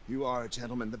 You are a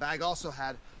gentleman. The bag also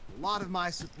had a lot of my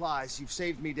supplies. You've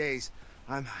saved me days.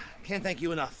 Can't thank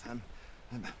you enough.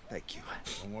 Thank you.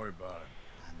 Don't worry about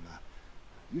it.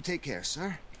 You take care,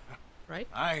 sir. Right?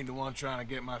 I ain't the one trying to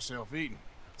get myself eaten.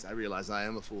 I realize I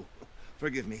am a fool.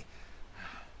 Forgive me.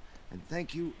 And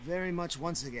thank you very much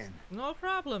once again. No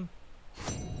problem.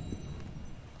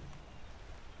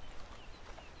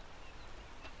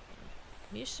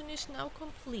 Mission is now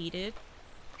completed.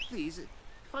 Please, if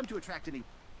I'm to attract any...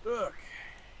 Look,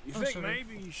 you think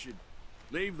maybe you should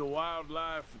leave the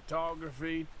wildlife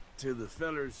photography to the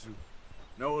fellers who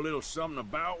know a little something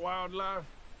about wildlife?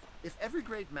 If every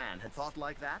great man had thought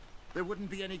like that, there wouldn't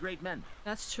be any great men.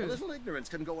 That's true. A little ignorance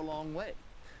can go a long way.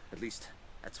 At least,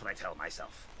 that's what I tell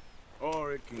myself.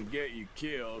 Or it can get you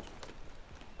killed.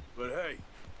 But hey,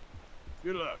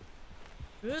 good luck.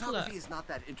 Good Photography luck. is not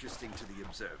that interesting to the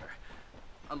observer.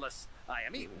 Unless I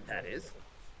am eaten, that is.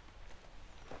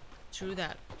 True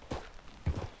that.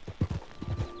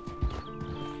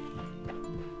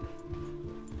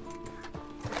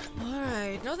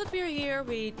 Now that we're here,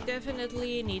 we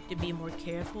definitely need to be more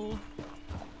careful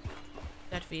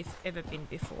than we've ever been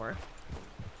before.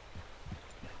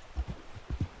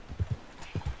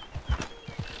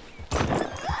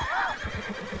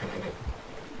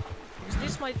 Because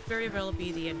this might very well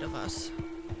be the end of us.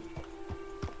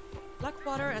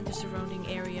 Blackwater and the surrounding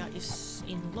area is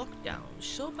in lockdown.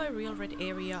 Show by real red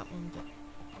area on the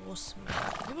boss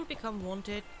map. You will become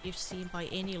wanted if seen by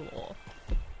any law.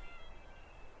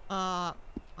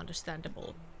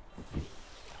 Understandable.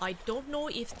 I don't know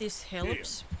if this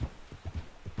helps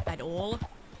at all,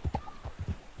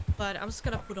 but I'm just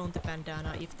gonna put on the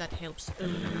bandana if that helps a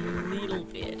little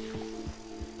bit.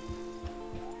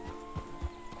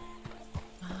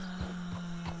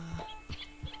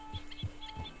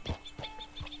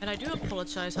 And I do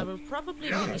apologize, I will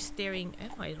probably be staring.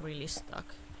 Am I really stuck?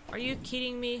 Are you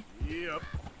kidding me? Yep.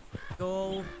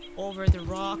 Go over the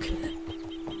rock.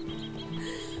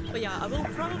 But yeah, I will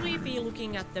probably be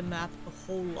looking at the map a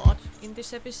whole lot in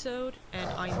this episode, and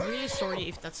I'm really sorry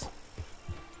if that's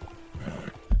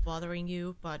bothering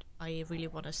you, but I really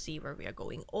want to see where we are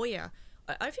going. Oh yeah,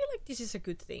 I feel like this is a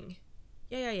good thing.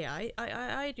 Yeah,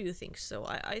 I do think so.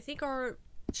 I think our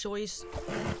choice,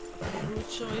 route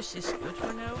choice, is good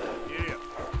for now. Yeah.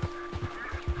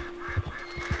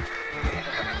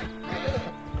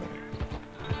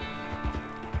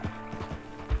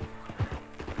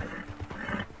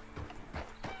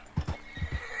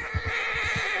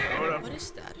 What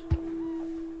is that?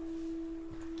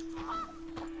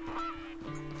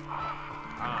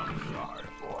 I'm sorry,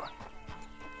 boy.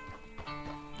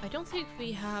 I don't think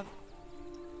we have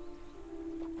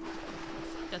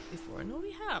seen that before. No,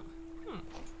 we have.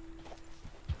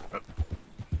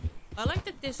 I like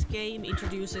that this game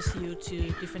introduces you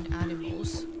to different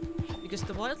animals, because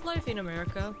the wildlife in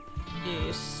America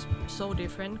is so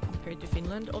different compared to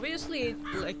Finland. Obviously, it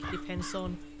like depends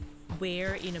on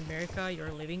where in America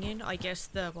you're living in. I guess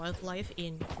the wildlife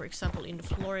in, for example, in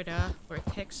Florida or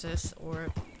Texas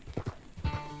or,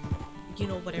 you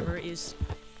know, whatever, is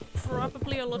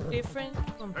probably a lot different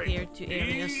compared to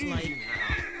areas like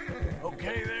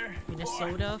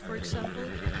Minnesota, for example.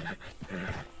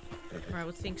 Or I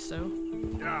would think so.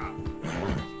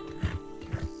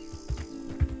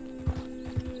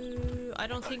 I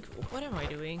don't think... What am I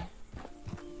doing?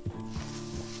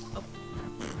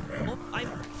 Oh, I'm...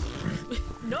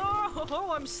 No!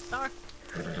 I'm stuck!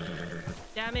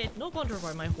 Damn it! No wonder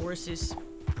why my horse is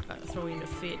throwing a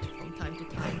fit from time to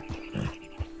time.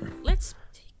 Let's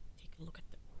take a look at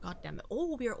the... God damn it.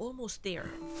 Oh, we are almost there.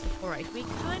 Alright, we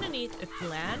kind of need a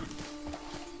plan.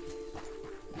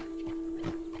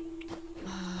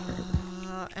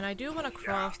 And I do want to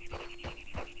craft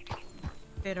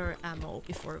better ammo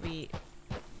before we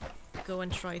go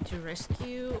and try to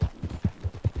rescue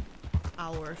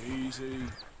our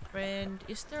friend.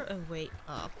 Is there a way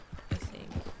up? I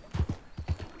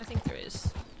think there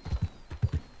is.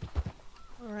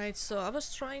 Alright, so I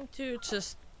was trying to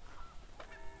just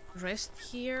rest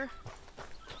here,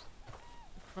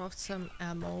 craft some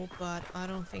ammo, but I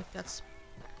don't think that's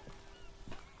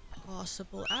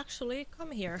possible. Actually,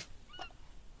 come here.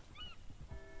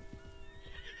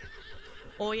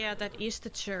 Oh yeah, that is the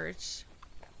church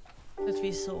that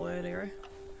we saw earlier.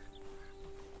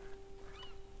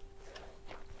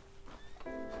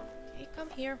 Okay, come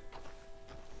here.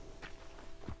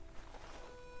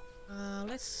 I'm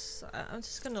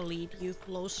just gonna lead you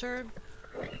closer.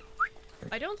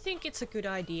 I don't think it's a good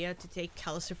idea to take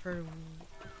Calcifer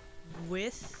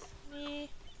with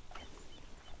me.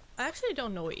 I actually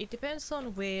don't know. It depends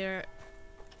on where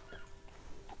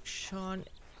Sean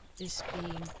is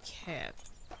being kept.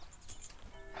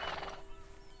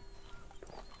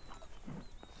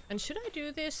 And should I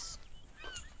do this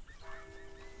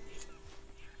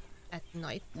at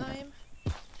night time?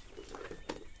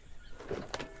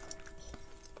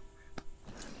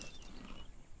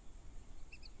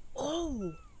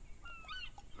 Oh!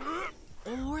 Oh,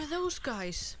 who are those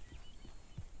guys?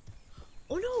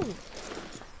 Oh no!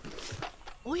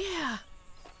 Oh yeah!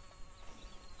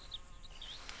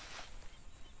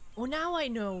 Oh, now I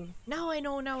know! Now I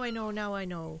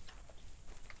know!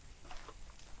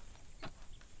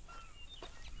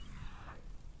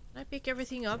 Can I pick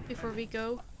everything up before we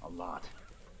go? A lot.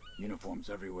 Uniforms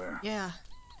everywhere. Yeah.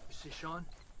 You see Sean?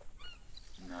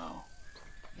 No.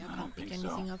 Yeah, I can't pick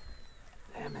anything up.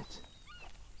 Damn it.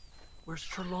 Where's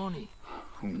Trelawney?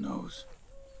 Who knows?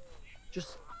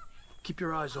 Just keep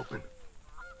your eyes open.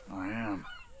 I am.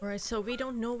 Alright, so we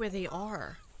don't know where they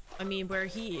are. I mean, where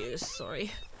he is,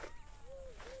 sorry.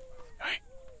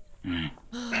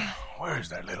 Where's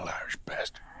that little Irish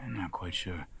bastard? I'm not quite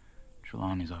sure.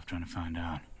 Trelawney's off trying to find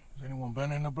out. Has anyone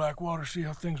been in the Blackwater, see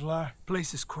how things lie?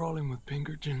 Place is crawling with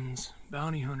Pinkertons,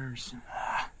 bounty hunters,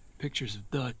 pictures of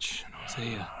Dutch and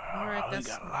Hosea. All right, They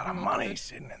got a lot of money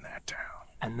sitting in that town.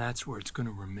 And that's where it's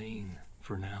gonna remain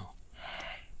for now.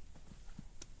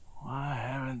 Why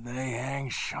haven't they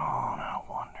hanged Sean, I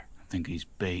wonder? I think he's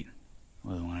bait.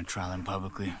 Well, they want to trial him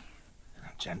publicly.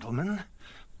 Gentlemen,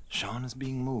 Sean is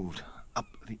being moved up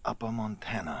the upper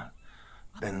Montana,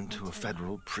 then to a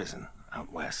federal prison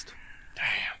out west.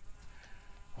 Damn.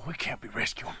 Well, we can't be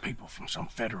rescuing people from some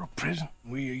federal prison.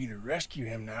 We either rescue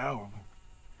him now or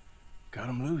cut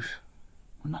him loose.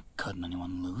 We're not cutting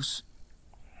anyone loose.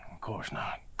 Of course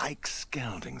not. Ike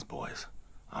Skelding's boys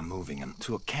are moving him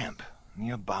to a camp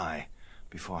nearby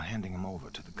before handing him over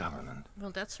to the government.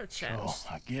 Well, that's our chance.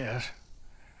 I guess.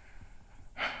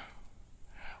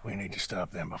 We need to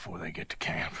stop them before they get to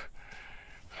camp.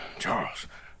 Charles,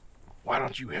 why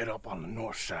don't you head up on the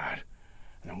north side,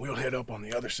 and then we'll head up on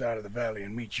the other side of the valley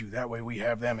and meet you. That way we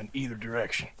have them in either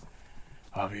direction.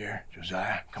 Javier,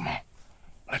 Josiah, come on.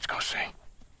 Let's go see.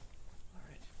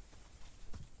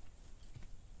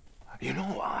 You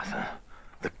know, Arthur,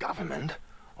 the government,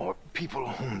 or people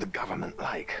whom the government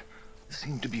like,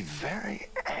 seem to be very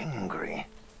angry.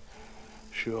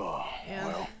 Sure. Yeah.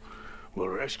 Well, we'll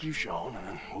rescue Sean, and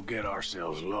then we'll get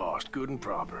ourselves lost, good and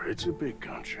proper. It's a big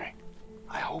country.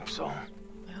 I hope so.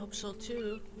 I hope so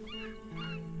too.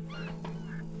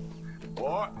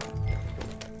 What?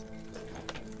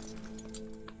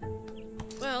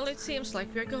 Well, it seems like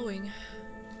we're going.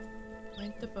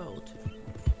 Find the boat.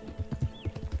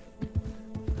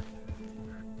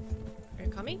 We're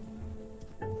coming?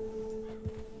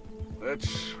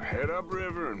 Let's head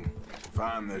upriver and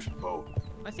find this boat.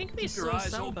 I think we Keep your saw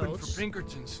eyes some open boats. for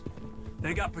Pinkertons.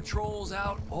 They got patrols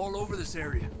out all over this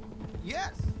area.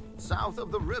 Yes. South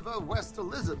of the river, West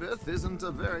Elizabeth isn't a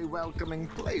very welcoming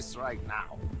place right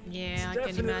now. Yeah, I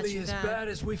It's can definitely imagine as that. bad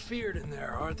as we feared in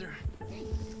there, Arthur.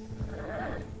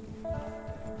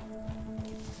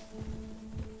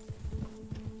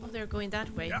 Oh, they're going that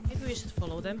way. Maybe we should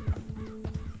follow them.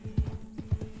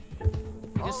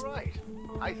 All right.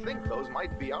 I think those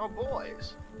might be our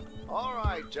boys. All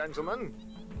right, gentlemen.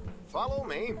 Follow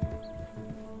me.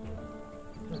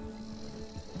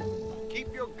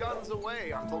 Keep your guns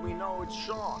away until we know it's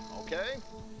Sean, okay?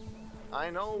 I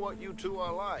know what you two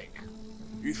are like.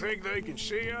 You think they can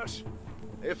see us?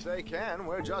 If they can,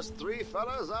 we're just three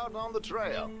fellas out on the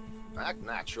trail. Act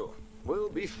natural. We'll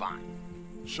be fine.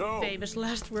 So, Famous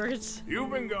last words.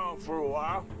 you've been gone for a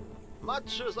while.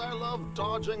 Much as I love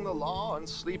dodging the law and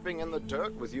sleeping in the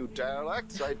dirt with you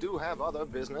derelicts, I do have other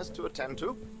business to attend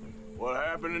to. What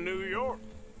happened in New York?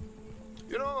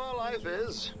 You know how life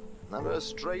is. Never a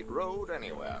straight road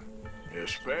anywhere.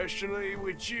 Especially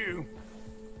with you.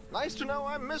 Nice to know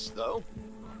I'm missed, though.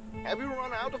 Have you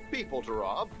run out of people to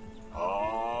rob?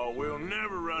 Oh, we'll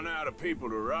never run out of people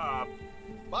to rob.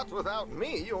 But without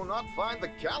me, you'll not find the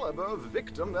caliber of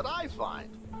victim that I find.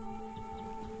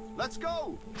 Let's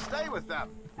go! Stay with them!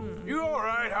 You all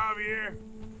right, Javier?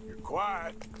 You're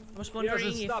quiet. I was He wondering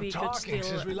hasn't if stopped we could talking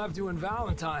still... since we left you in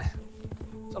Valentine.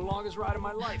 It's the longest ride of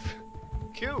my life.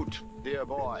 Cute, dear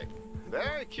boy.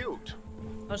 Very cute.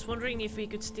 I was wondering if we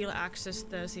could still access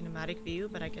the cinematic view,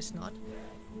 but I guess not.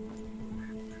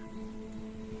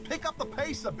 Pick up the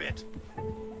pace a bit.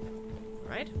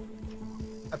 Right?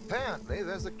 Apparently,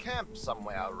 there's a camp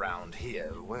somewhere around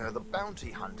here where the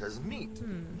bounty hunters meet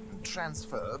and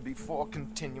transfer before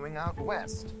continuing out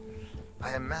west.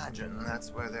 I imagine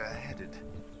that's where they're headed.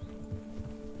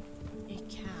 A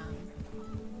camp.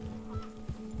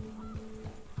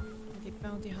 Where the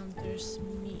bounty hunters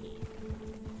meet.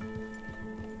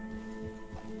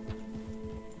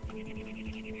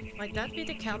 Might that be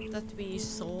the camp that we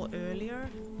saw earlier?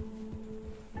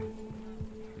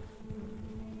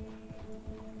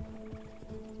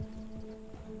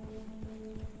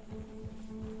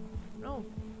 No.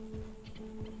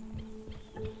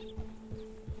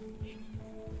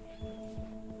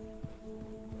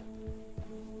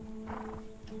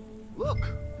 Look,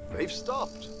 they've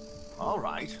stopped. All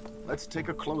right, let's take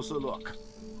a closer look.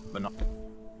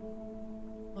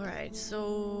 Alright,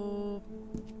 so...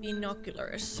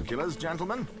 binoculars. Killers,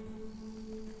 gentlemen.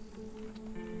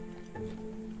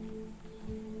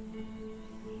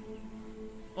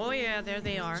 Oh yeah, there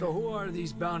they are. So who are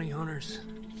these bounty hunters?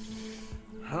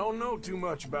 I don't know too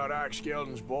much about Ike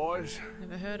Skelding's boys.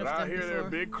 Never heard But of I them hear they're a before.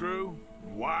 big crew,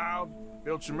 wild,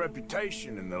 built some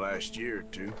reputation in the last year or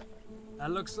two.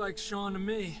 That looks like Sean to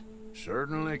me.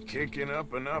 Certainly kicking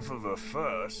up enough of a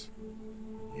fuss.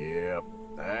 Yep,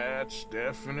 that's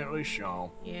definitely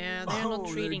Sean. Yeah, they're not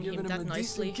treating him giving that a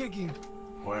nicely. decent kicking.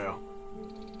 Well,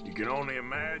 You can only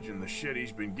imagine the shit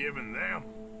he's been giving them.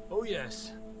 Oh,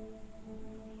 yes.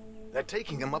 They're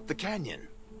taking him up the canyon.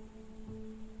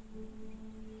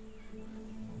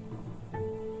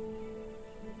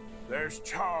 There's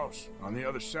Charles on the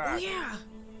other side. Oh, yeah.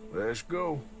 Let's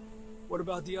go. What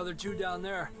about the other two down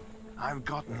there? I've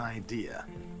got an idea.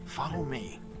 Follow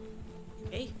me.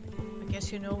 Okay, I guess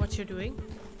you know what you're doing.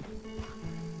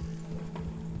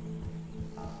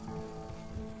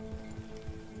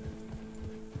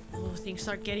 Oh, things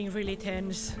start getting really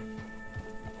tense.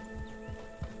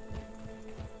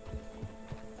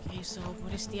 Okay, so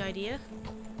what is the idea?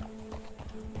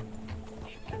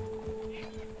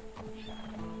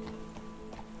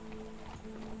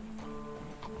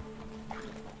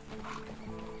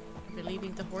 Are they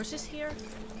leaving the horses here?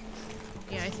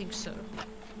 Yeah, I think so.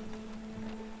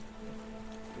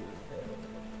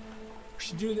 We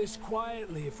should do this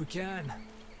quietly if we can.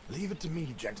 Leave it to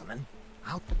me, gentlemen.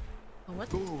 I'll what?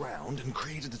 go around and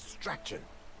create a distraction.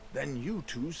 Then you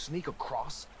two sneak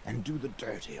across and do the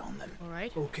dirty on them.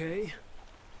 Alright. Okay.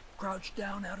 Crouch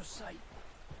down out of sight.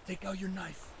 Take out your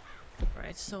knife.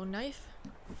 Alright, so knife.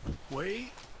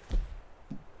 Wait.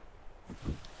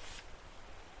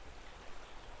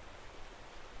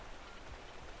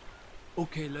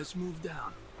 Okay, let's move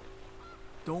down.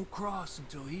 Don't cross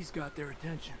until he's got their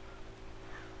attention.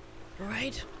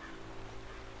 Alright.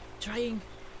 Trying.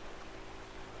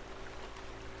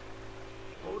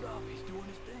 Hold up, he's doing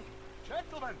his thing.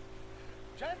 Gentlemen!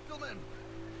 Gentlemen!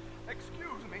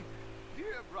 Excuse me,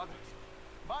 dear brothers.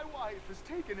 My wife is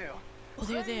taken ill. Oh,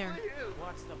 they're there. Gravely ill.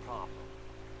 What's the problem?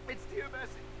 It's dear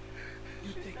Bessie.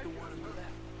 You take the one on the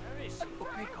left. Where is she?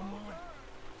 Okay, come on.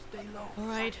 Stay low.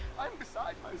 Alright. I'm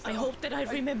beside myself. I hope that I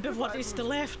remember what is the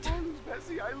left. I lose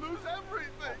Bessie, I lose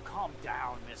everything. Oh, calm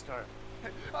down, mister.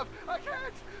 I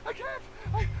can't.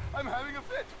 I'm having a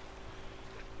fit.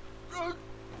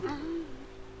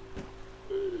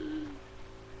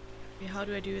 Okay, how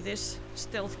do I do this?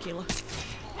 Stealth kill.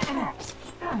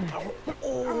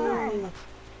 Oh!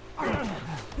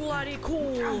 Bloody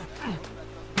cool!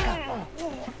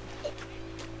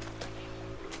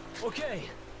 Okay,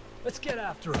 let's get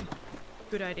after him.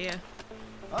 Good idea.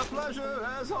 A pleasure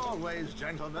as always,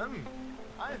 gentlemen.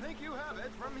 I think you have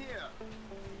it from here.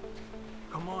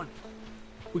 Come on.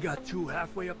 We got two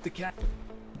halfway up the cat.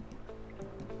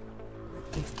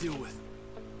 Let's deal with.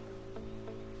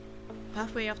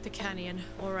 Halfway up the canyon.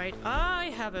 Alright,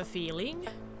 I have a feeling.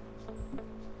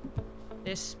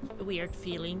 This weird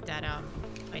feeling that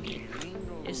I need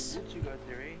is. What you got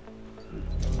there, eh?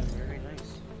 Very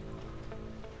nice.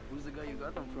 Who's the guy you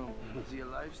got them from? Is he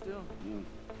alive still?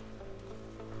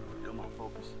 Come on,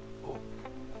 focus. Oh.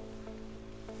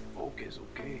 Focus,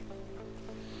 okay.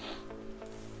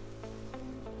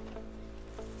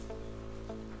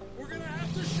 We're gonna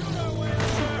have to shoot our way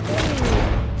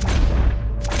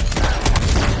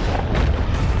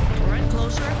Alright,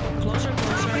 closer. Closer.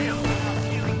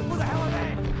 Who the hell are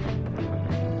they?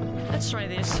 Let's try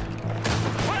this.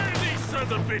 Where are these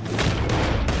sons of bitches?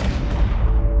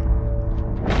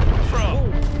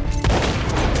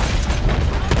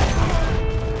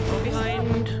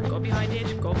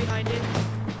 Go behind it.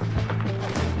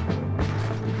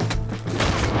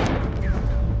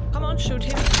 Come on, shoot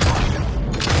him.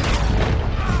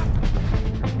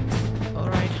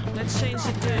 Alright, let's change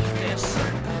it to this.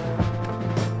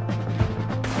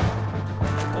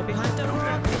 Go behind the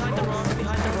rock.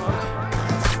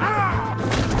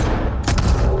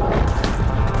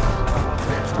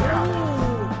 Ooh.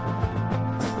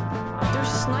 There's a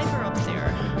sniper up there.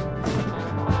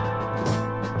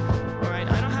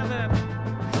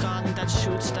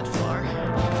 Shoots that far.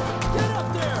 Get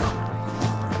up there!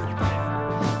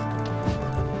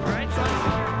 Alright, run.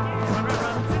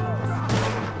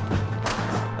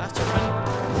 Have to run.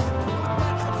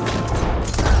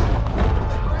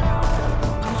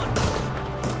 Come on.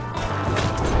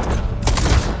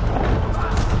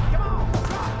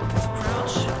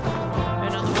 Crouch.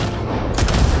 Another one.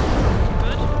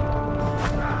 Good.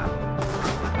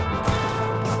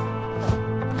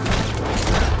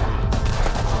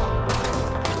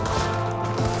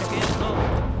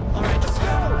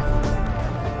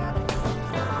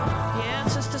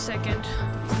 Second,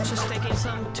 just taking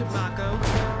some tobacco.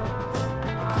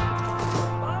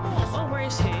 Oh, where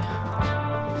is he?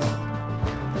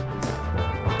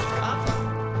 Up.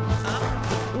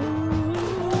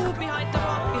 Ooh, behind the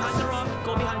rock,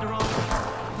 go behind the rock.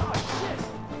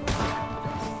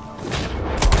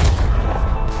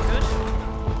 Good.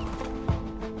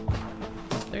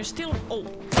 There's still,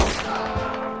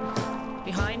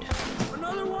 behind.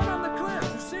 Another one on the cliff,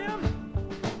 you see him?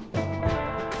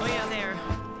 Oh yeah, there.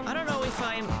 I don't know if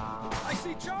I'm... I see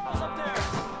see Charles up there.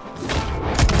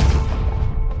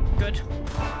 Good.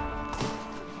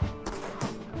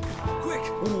 Quick!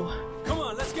 Ooh. Come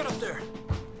on, let's get up there.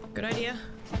 Good idea.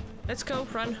 Let's go,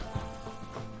 run.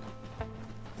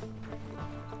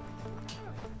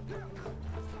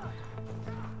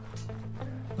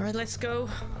 Alright, let's go.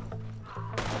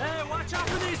 Hey, watch out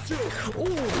for these two!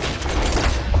 Ooh!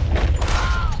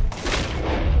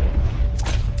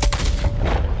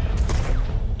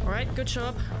 Alright, good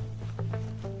job.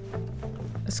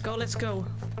 Let's go, let's go.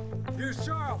 Here's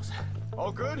Charles.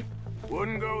 All good?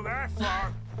 Wouldn't go that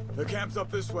far. The camp's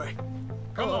up this way.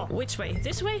 Come on. Which way?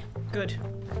 This way? Good.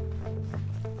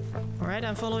 Alright,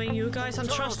 I'm following you guys. I'm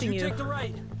Charles, trusting you. Take the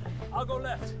right. I'll go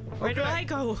left. Where do I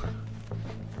go?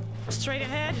 Straight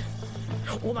ahead.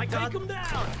 Oh my god. Take him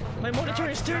down. My monitor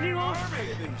is turning off.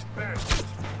 Army of these bastards.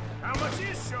 How much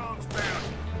is Sean's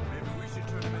bounty? Maybe we should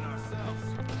turn him in ourselves.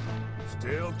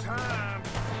 Still time.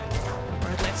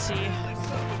 Alright, let's see.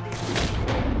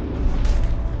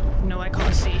 No, I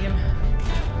can't see him.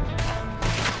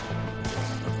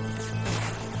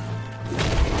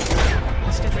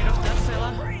 Let's get rid of that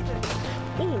fella.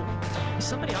 Ooh, is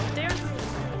somebody up there?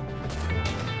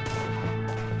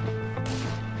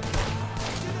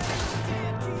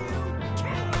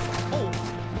 Oh.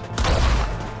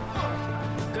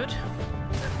 Good.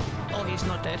 Oh, he's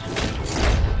not dead.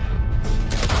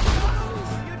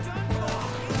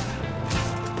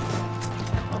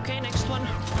 Okay, next one.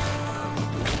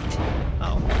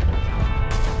 Oh.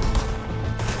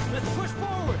 Let's push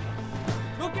forward.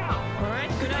 Look out. All right,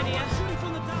 good idea. Shooting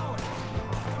from the tower.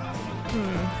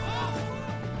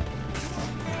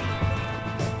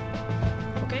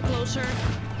 Okay, closer.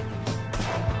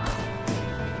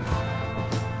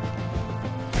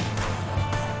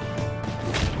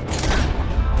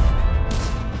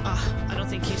 Ah, I don't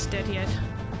think he's dead yet.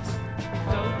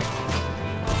 Go.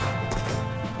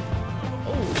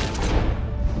 Oh.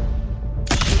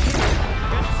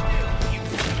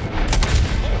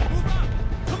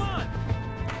 Come on.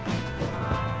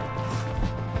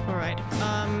 All right.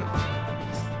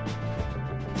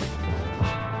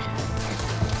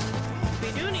 We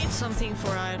do need something for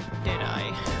our dead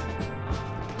eye.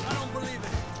 I don't believe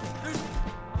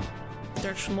it.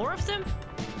 There's more of them?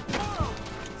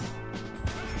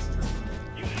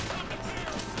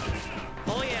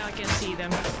 Oh yeah, I can see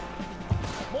them.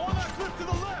 More on that cliff to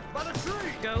the left, by the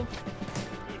tree. Go.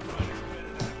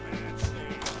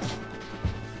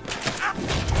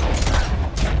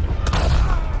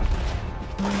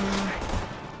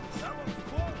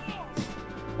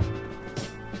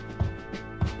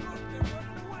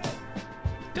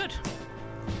 Good.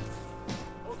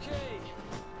 Okay.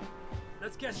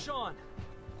 Let's get Sean.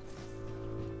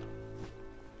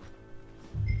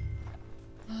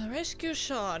 Rescue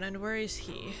Sean, and where is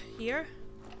he? Here?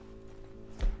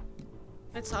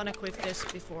 Let's unequip this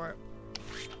before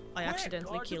I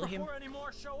accidentally kill him. Before any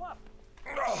more show up.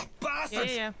 Oh,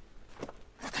 bastards! Yeah.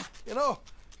 You know,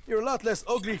 you're a lot less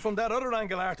ugly from that other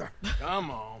angle, Arthur.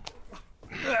 Come on.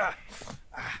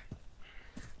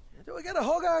 Do I get a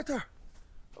hug, Arthur?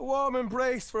 A warm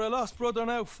embrace for a lost brother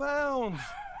now found.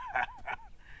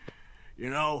 You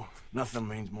know, nothing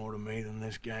means more to me than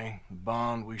this gang. The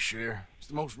bond we share. It's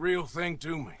the most real thing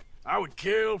to me. I would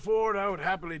kill for it, I would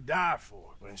happily die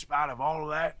for it. But in spite of all of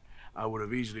that, I would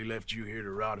have easily left you here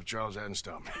to rot if Charles hadn't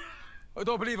stopped me. I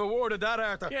don't believe a word of that,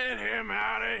 Arthur. Get him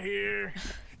out of here.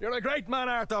 You're a great man,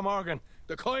 Arthur Morgan.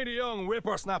 The kind of young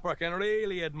whippersnapper I can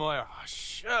really admire. Oh,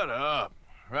 shut up.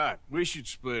 Right, we should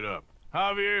split up.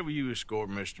 Javier, will you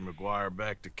escort Mr. McGuire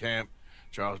back to camp?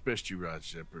 Charles, best you ride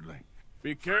separately.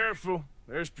 Be careful.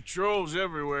 There's patrols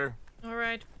everywhere. All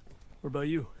right. What about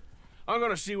you? I'm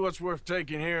gonna see what's worth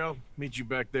taking here. I'll meet you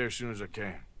back there as soon as I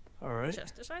can. All right.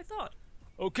 Just as I thought.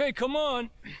 Okay, come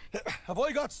on. Have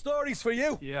I got stories for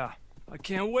you? Yeah, I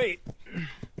can't wait.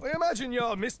 I imagine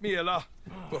y'all missed me a lot,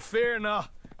 but fear not.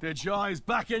 The joy's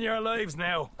back in your lives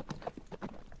now.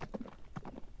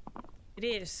 It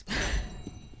is.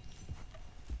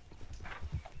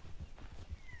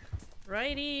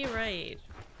 Righty, right.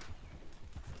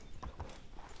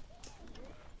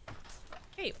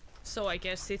 Okay, so I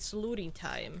guess it's looting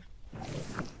time.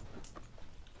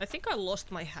 I think I lost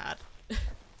my hat.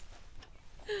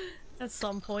 At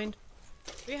some point.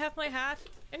 Do you have my hat?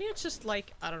 Can you just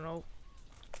like, I don't know,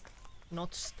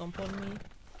 not stomp on me?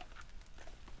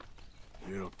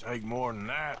 It'll take more than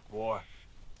that, boy.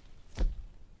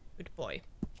 Good boy.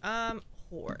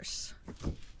 Horse.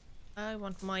 I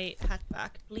want my hat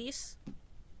back, please.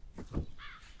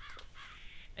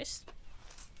 Nice.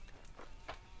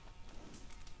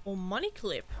 Oh, money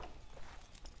clip.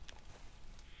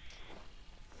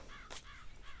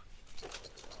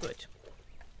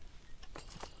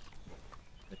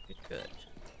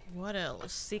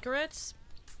 else? Cigarettes?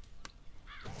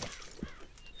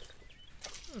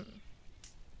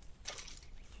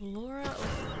 Flora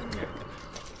of America.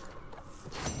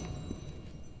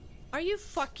 Are you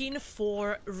fucking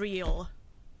for real?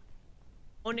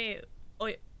 Oh no.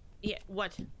 Oh yeah,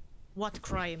 what? What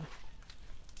crime?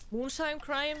 Moonshine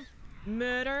crime?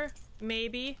 Murder?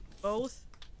 Maybe? Both?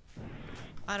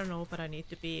 I don't know, but I need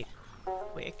to be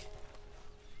quick.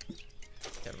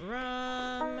 The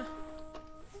rum.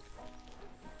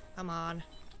 Come on.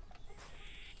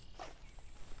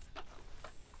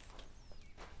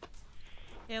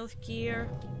 Health gear.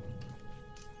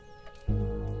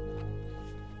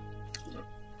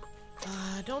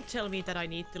 Don't tell me that I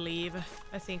need to leave.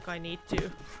 I think I need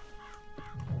to.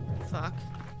 Fuck.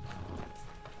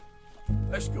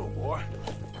 Let's go, boy.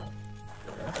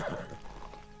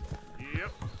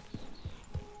 Yep.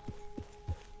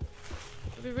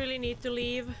 Do we really need to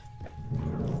leave?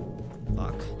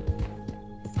 Fuck.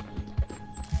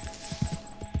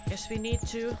 Guess we need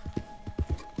to.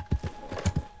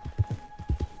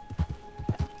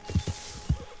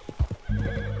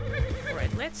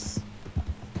 Alright, let's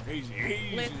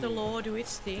easy. Let the law do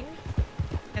its thing.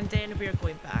 And then we're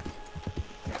going back.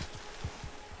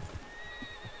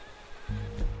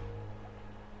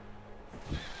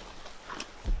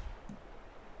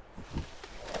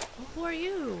 Oh, who are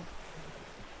you?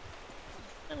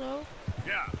 Hello.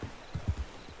 Yeah.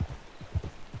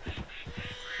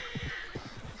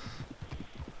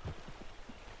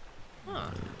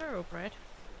 Huh, thoroughbred.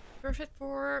 Perfect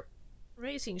for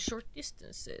racing short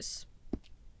distances.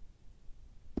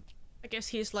 I guess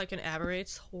he's like an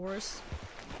average horse.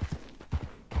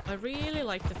 I really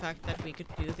like the fact that we could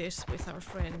do this with our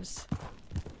friends.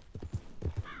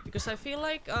 Because I feel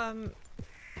like,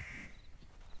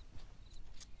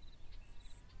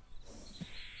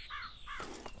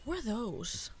 what are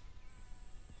those?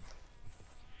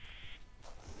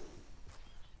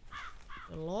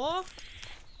 The law?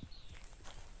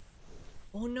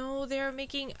 Oh no, they're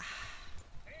making...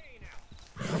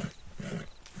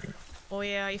 Oh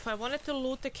yeah, if I wanted to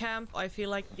loot the camp, I feel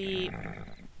like the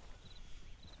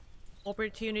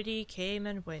opportunity came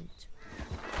and went.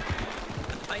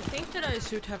 I think that I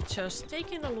should have just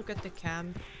taken a look at the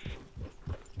camp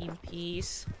in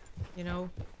peace, you know.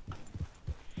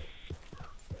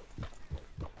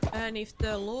 And if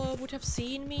the law would have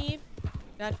seen me,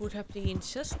 that would have been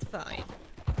just fine.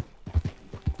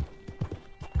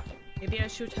 Maybe I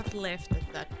should have left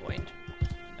at that point.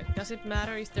 Like, does it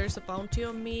matter if there's a bounty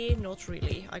on me? Not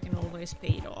really. I can always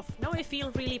pay it off. Now I feel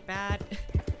really bad.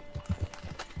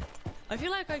 I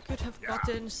feel like I could have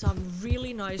gotten some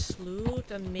really nice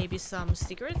loot and maybe some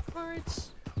cigarette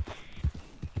cards.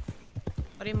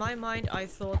 But in my mind I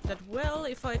thought that, well,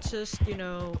 if I just, you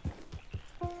know...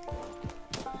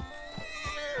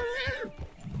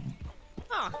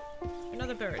 Ah!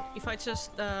 Another bird. If I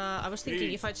just, I was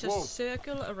thinking if I just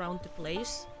circle around the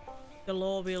place, the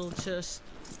law will just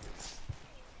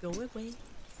go away.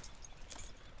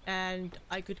 And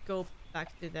I could go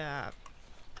back to the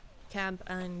camp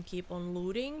and keep on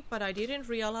looting, but I didn't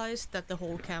realize that the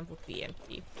whole camp would be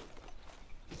empty.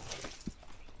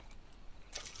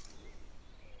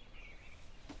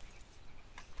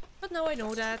 But now I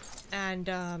know that, and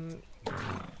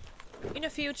in the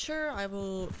future I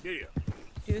will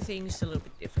do things a little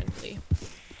bit differently.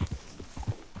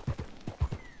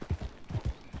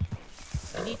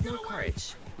 I need more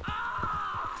courage.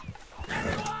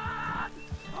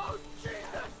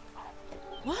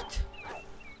 What?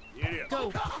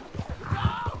 Go!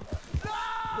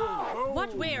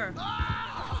 What? Where?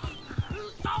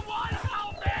 Someone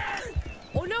help me!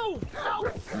 Oh no! Help!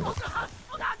 Oh God!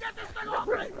 Oh God! Get this thing off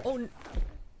me! Oh.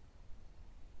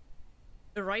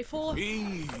 The rifle?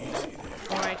 Easy.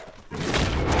 Alright.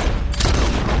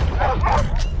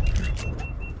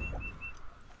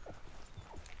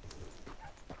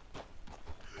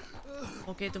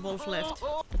 Okay, the wolf left.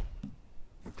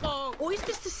 Oh, is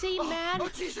this the same man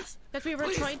that we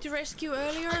were trying to rescue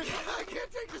earlier? I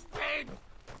can't take this pain.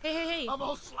 Hey. I'm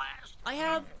all slashed. I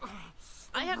have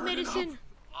medicine.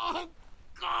 Oh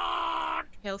God.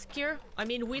 Healthcare? I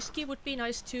mean, whiskey would be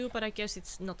nice too, but I guess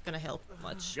it's not gonna help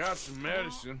much. Got some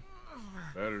medicine.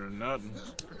 Better than nothing.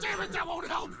 Damn it, that won't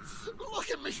help. Look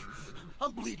at me.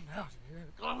 I'm bleeding out.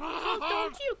 Oh,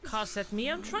 don't you cuss at me.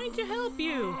 I'm trying to help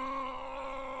you.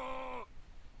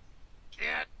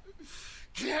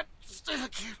 Can't stay. I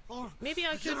can't. Maybe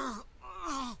I could.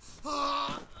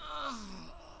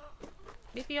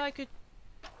 Maybe I could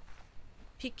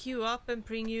pick you up and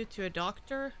bring you to a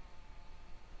doctor.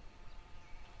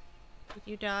 Would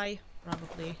you die?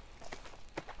 Probably.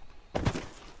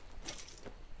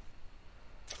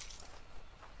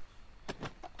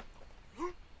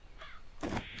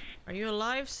 Are you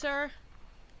alive, sir?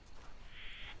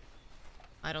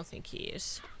 I don't think he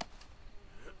is.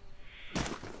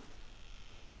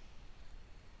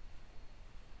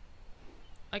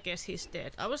 I guess he's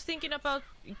dead. I was thinking about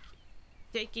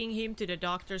taking him to the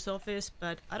doctor's office,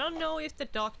 but I don't know if the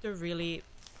doctor really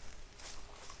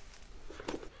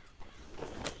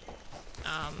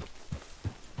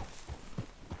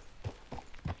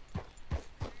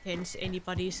tends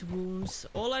anybody's wounds.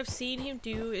 All I've seen him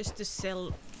do is to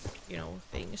sell, you know,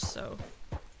 things, so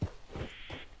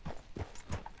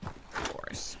of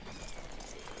course.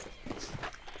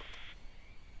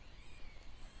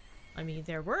 I mean,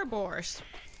 there were boars,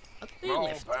 but they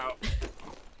left.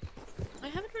 I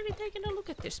haven't really taken a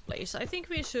look at this place. I think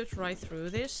we should ride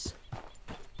through this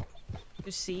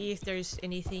to see if there's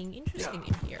anything interesting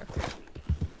in here.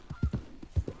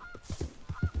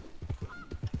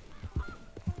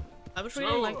 I would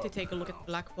really like to take a look at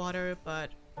Blackwater,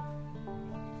 but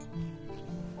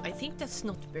I think that's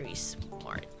not very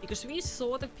smart, because we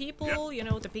saw the people, you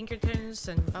know, the Pinkertons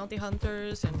and bounty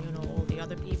hunters and, you know, all the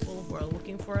other people who are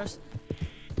looking for us.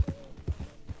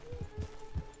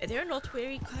 They're not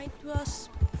very kind to us.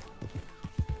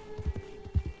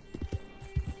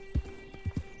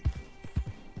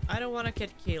 I don't want to get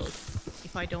killed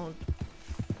if I don't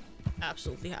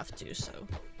absolutely have to, so.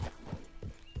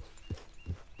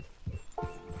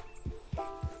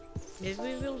 Maybe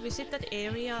we will visit that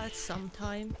area at some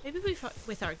time. Maybe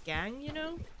with our gang, you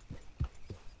know?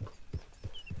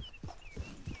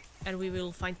 And we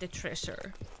will find the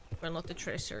treasure. Well, not the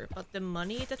treasure, but the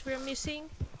money that we're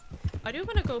missing. I do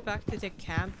want to go back to the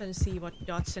camp and see what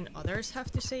Dots and others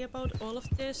have to say about all of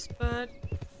this, but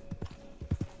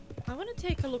I want to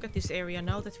take a look at this area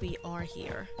now that we are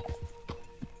here.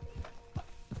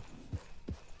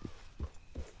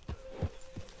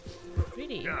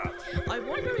 Pretty. I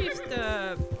wonder if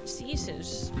the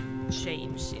seasons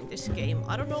change in this game.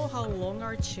 I don't know how long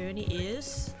our journey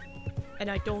is, and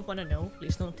I don't want to know.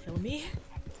 Please don't tell me.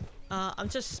 I'm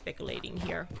just speculating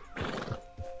here.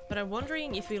 But I'm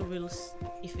wondering if we will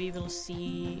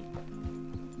see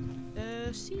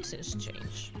the seasons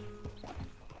change.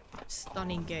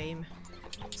 Stunning game.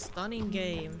 Stunning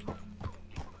game.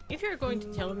 If you're going to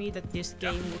tell me that this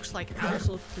game looks like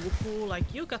absolute poo-poo, like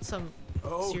you got some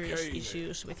serious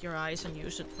issues with your eyes and you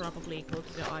should probably go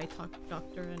to the eye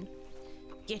doctor and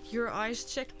get your eyes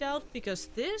checked out, because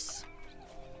this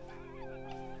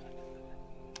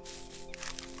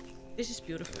is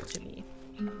beautiful to me.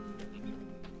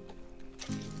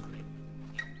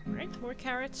 Alright, more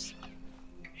carrots.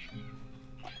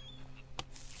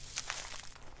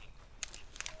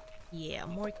 Yeah,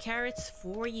 more carrots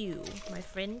for you, my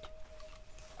friend.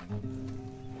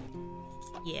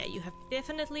 Yeah, you have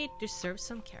definitely deserved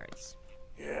some carrots.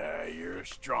 Yeah, you're a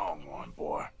strong one,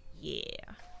 boy. Yeah.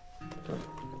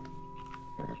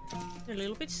 They're a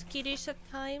little bit skittish at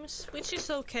times, which is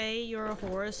okay. You're a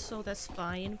horse, so that's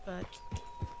fine, but...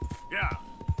 Yeah.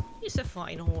 He's a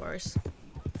fine horse.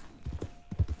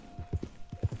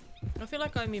 I feel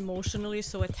like I'm emotionally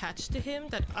so attached to him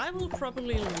that I will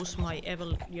probably lose my I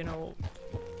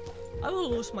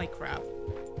will lose my crap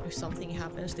if something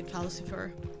happens to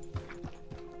Calcifer.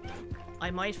 I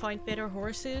might find better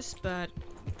horses, but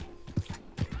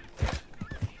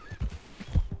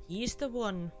he's the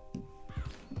one.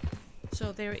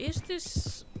 So there is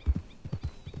this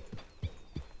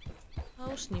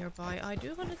house nearby. I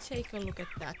do want to take a look at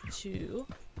that too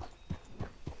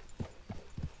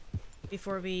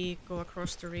before we go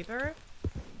across the river.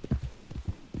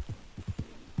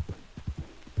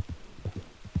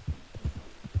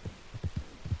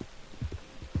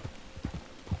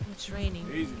 It's raining.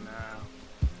 Easy now.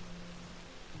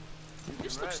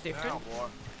 This looks different. Now, boy.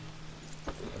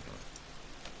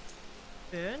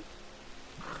 Burnt.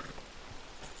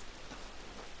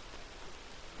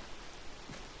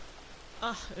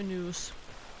 Ah, a noose.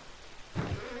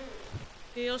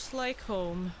 Feels like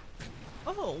home.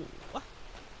 Oh!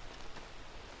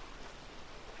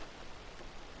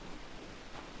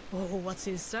 Oh, what's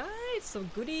inside?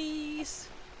 Some goodies!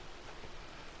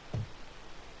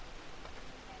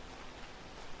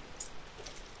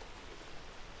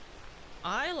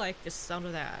 I like the sound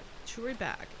of that. Jewelry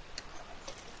bag.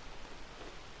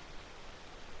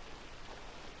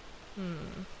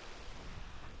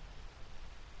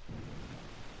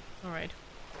 Alright.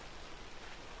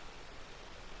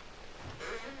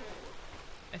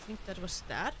 I think that was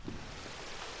that.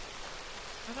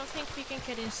 I don't think we can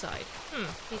get inside.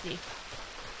 Pity.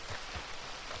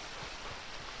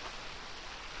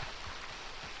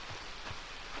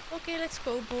 Okay, let's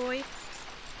go, boy.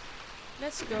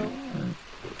 Let's go.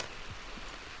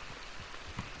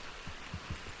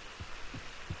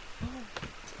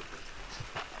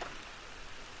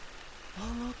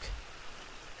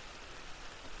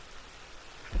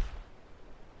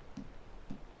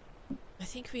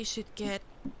 think we should get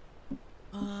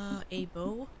a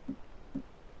bow.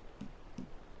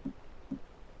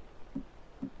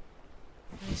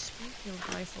 A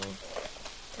Springfield rifle.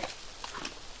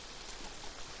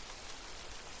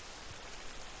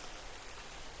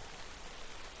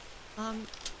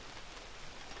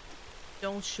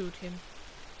 Don't shoot him.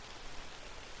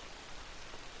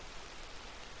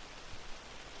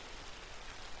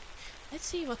 Let's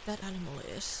see what that animal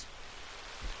is.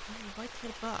 Oh,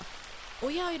 white-tailed buck. Oh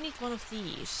yeah, I need one of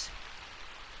these.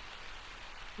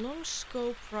 Long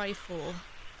scope rifle.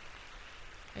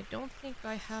 I don't think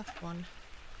I have one.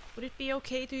 Would it be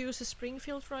okay to use a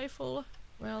Springfield rifle?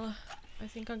 Well, I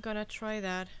think I'm gonna try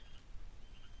that.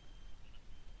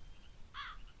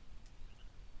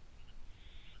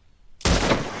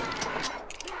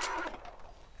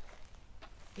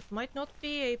 It might not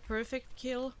be a perfect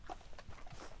kill,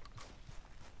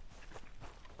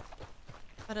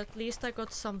 but at least I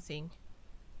got something.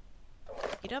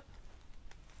 Get up.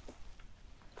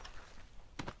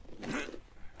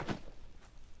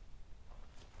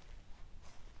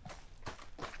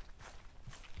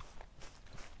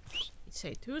 It's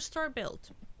a 2-star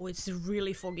belt. Oh, it's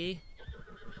really foggy.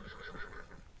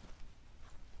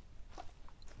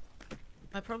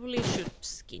 I probably should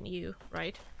skin you,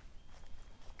 right?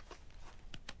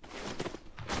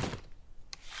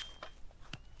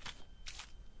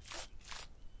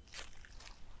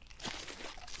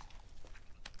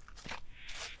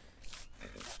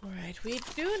 Alright, we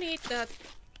do need that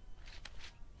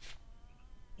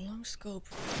long scope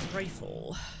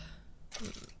rifle.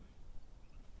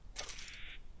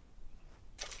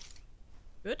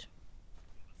 Good.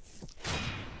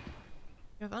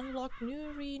 You have unlocked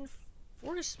new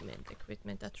reinforcement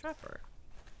equipment at Trapper.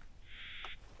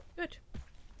 Good.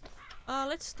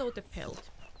 Let's stow the pelt.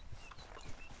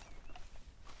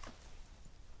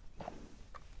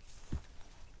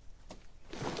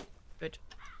 Good.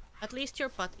 At least your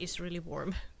butt is really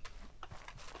warm.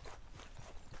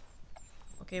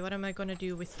 Okay, what am I gonna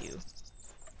do with you?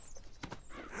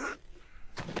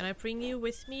 Can I bring you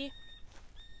with me?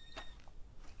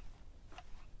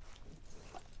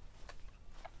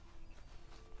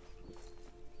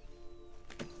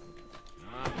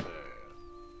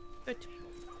 Good.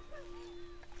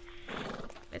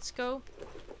 Let's go.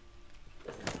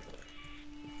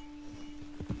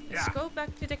 Let's go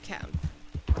back to the camp.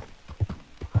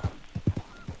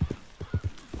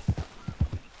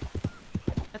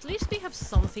 At least we have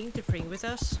something to bring with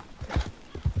us.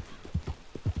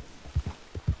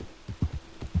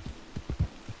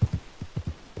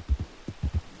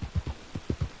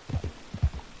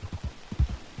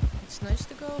 It's nice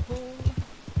to go home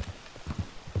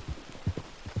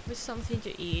with something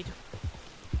to eat.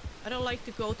 I don't like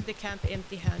to go to the camp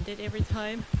empty-handed every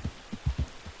time.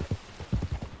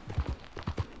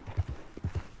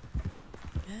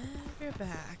 And we're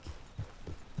back.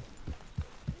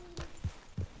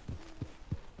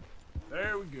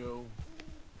 There we go.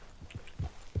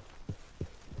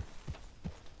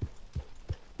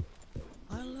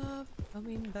 I love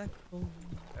coming back home.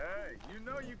 Hey, you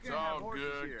know you It's can have all horses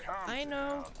good. here. Calm I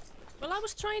know. down. Well, I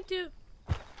was trying to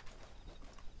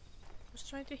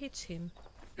hit him.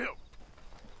 Yo.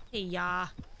 Hey, yeah.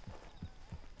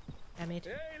 Damn it.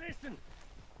 Hey, listen.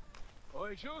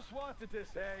 I just wanted to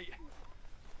say,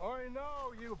 I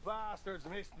know you bastards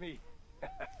missed me.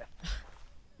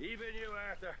 Even you,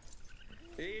 Arthur.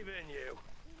 Even you.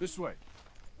 This way.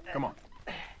 Come on.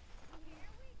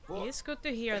 It's good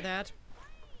to hear that.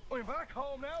 I'm back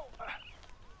home now,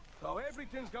 so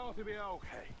everything's going to be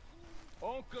okay.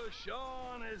 Uncle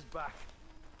Sean is back.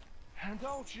 And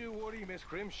don't you worry, Miss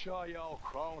Grimshaw, you old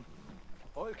crone.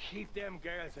 I'll keep them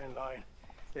girls in line.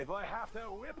 If I have to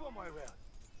whip them, I will.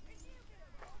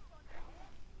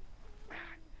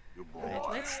 Good boy. Right,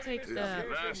 let's take Mr. the...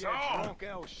 Pearson, you drunk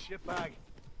old shitbag.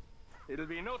 It'll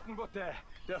be nothing but the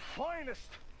finest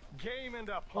game in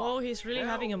the pot. Oh, he's really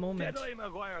having a moment. Deadeye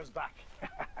Maguire's back.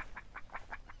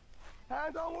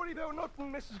 And don't worry about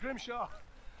nothing, Mrs. Grimshaw.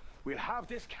 We'll have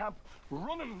this camp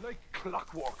running like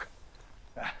clockwork.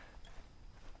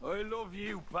 I love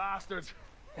you, bastards.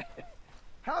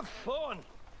 Have fun.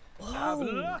 Have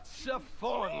lots of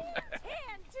fun.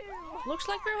 Looks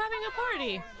like we're having a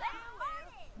party.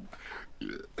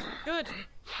 Good.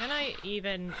 Can I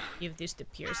even give this to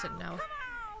Pearson now?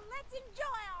 Let's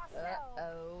enjoy ourselves.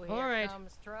 Uh-oh, All here right.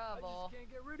 comes trouble. I just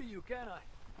can't get rid of you, can I?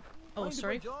 Oh, Mind if I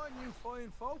sorry. join you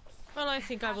fine folks? Well, I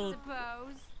think I will...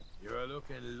 Suppose. You're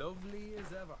looking lovely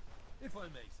as ever, if I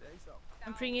may say so.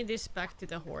 I'm bringing this back to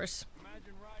the horse,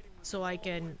 so I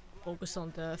can focus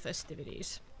on the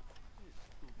festivities.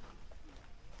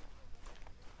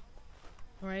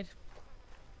 Alright.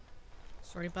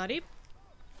 Sorry, buddy.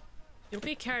 You'll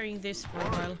be carrying this for a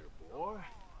while. Boy.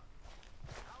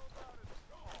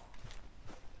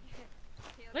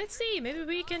 Let's see, maybe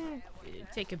we can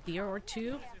take a beer or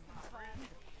two.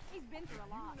 He's been through a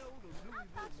lot. I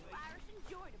thought you Irish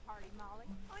enjoyed a party, Molly.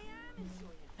 Oh yeah, I'm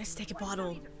enjoying it. Let's take a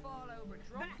bottle.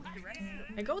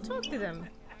 And go talk to them.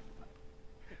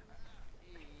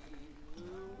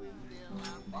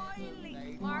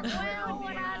 Mark well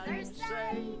what others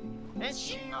say. And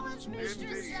she was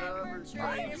mistress of her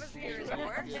trade.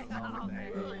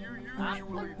 I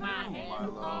put my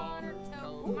hand on her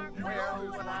toe. Mark well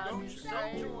what others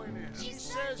say. She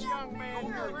says, young man,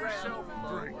 you're a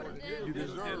self-drink. You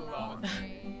deserve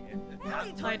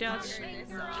it. Hi, Dutch.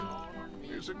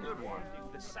 Here's a good one.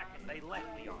 The second they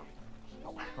left the army.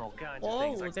 All kinds of Oh,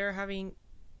 things like they're having...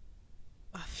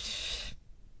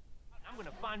 I'm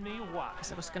gonna find me a wife.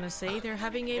 As I was gonna say, they're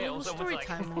having a Hell, little someone's story like,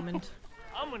 time moment.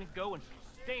 I'm gonna go and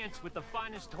dance with the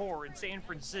finest whore in San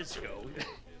Francisco.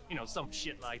 You know, some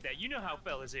shit like that. You know how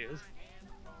fellas is.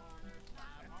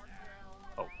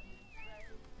 Oh.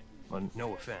 Well,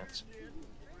 no offense.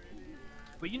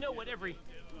 But you know what every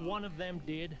one of them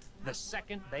did the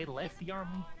second they left the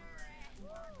army?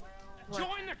 What?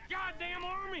 Join the goddamn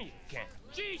army again.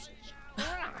 Jesus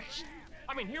Christ.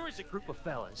 I mean, here is a group of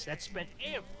fellas that spent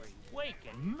every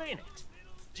waking minute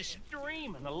just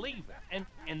dreaming of leaving, and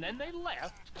then they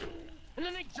left, and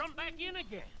then they jumped back in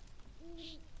again.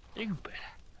 Stupid.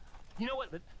 You know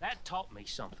what? That taught me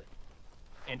something,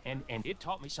 and it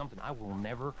taught me something I will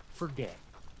never forget.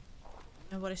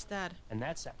 And what is that? And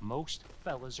that's that most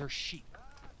fellas are sheep.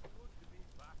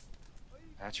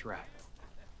 That's right.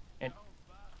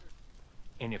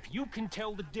 And if you can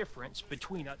tell the difference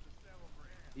between a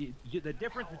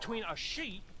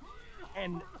sheep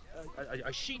and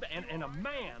a sheep and a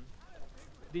man,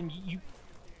 then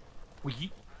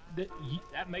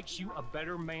that makes you a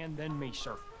better man than me,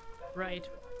 sir. Right.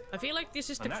 I feel like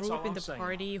this is the And that's group all in I'm the saying.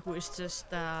 party who is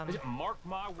just Mark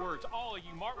my words, all of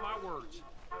you, mark my words.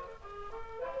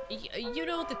 you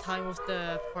know the time of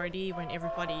the party when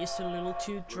everybody is a little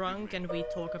too drunk and we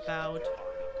talk about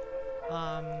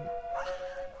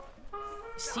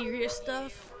serious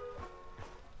stuff.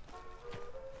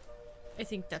 I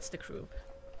think that's the group.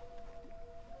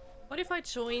 What if I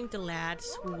join the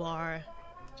lads who are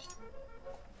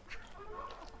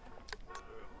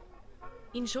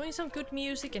enjoying some good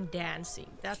music and dancing?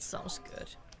 That sounds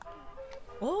good.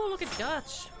 Oh, look at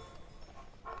Dutch.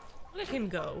 Let him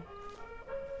go.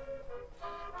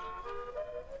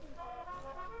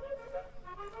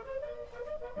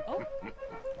 Oh.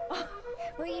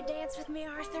 Will you dance with me,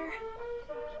 Arthur?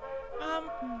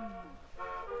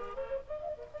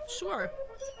 Sure.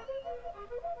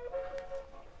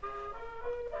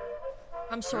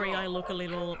 I'm sorry, I look a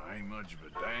little I ain't much of a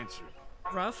dancer.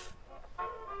 rough.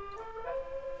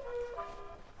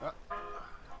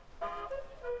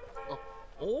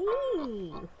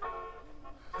 Oh,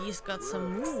 he's got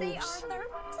some moves. See, Arthur,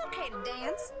 it's okay to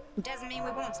dance. Doesn't mean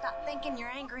we won't stop thinking you're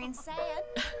angry and sad.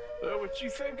 That what you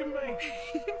think of me?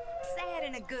 Sad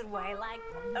in a good way, like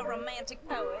a romantic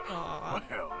poet. Aww.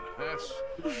 Well, that's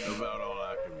about all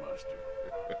I can muster.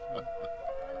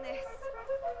 Goodness.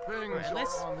 Things Alright,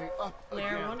 let's are on the up play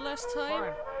again. one last time.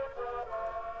 Fine.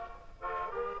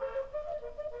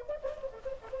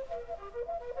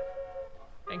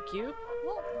 Thank you,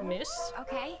 Whoa. miss.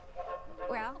 Okay.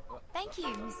 Well, thank you,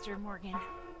 Mr. Morgan.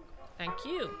 Thank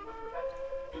you.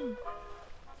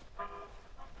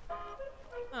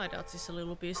 Oh, Dutch is a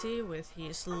little busy with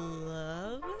his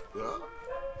love. Where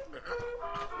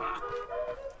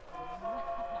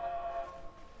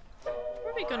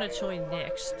are we gonna join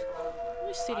next?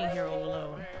 Who's sitting here all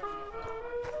alone?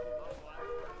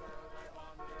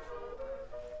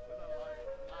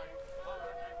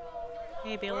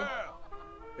 Hey, Bill. Well,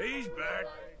 he's back.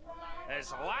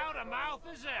 As loud a mouth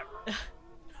as ever.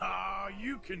 Ah,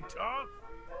 you can talk.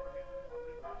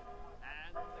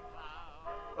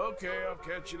 Okay, I'll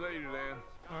catch you later then.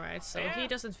 Alright, so he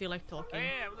doesn't feel like talking.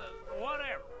 Yeah,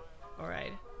 whatever.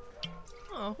 Alright.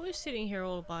 Oh, who is sitting here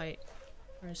all by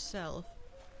herself?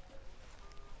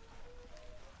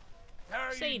 How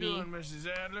are Sadie. you doing, Mrs.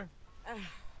 Adler?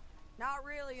 Not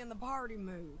really in the party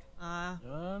mood. I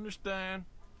understand.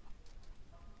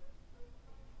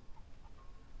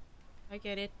 I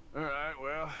get it. All right,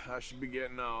 well, I should be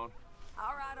getting on.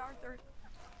 All right, Arthur.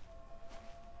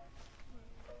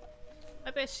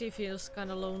 I bet she feels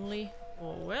kinda lonely.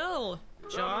 Oh well,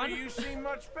 John. You seem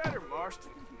much better,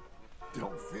 Marston.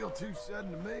 Don't feel too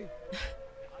sudden to me.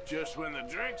 Just when the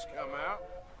drinks come out.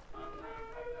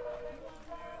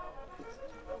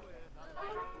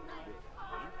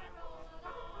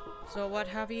 So what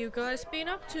have you guys been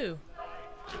up to?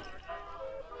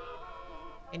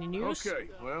 Any news? Okay,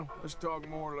 well, let's talk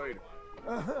more later.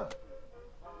 Uh-huh.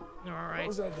 Alright. What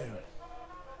was I doing?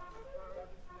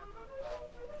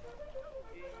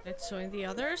 Let's join the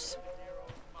others.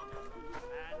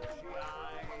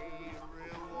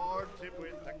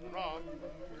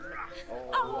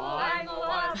 Oh, I'm a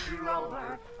wild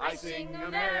rover. I sing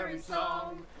a merry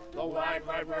song. The wide,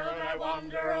 wide world I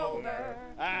wander over,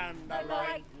 and a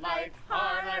light, light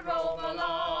heart I roam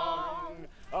along.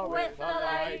 With a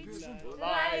light,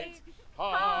 light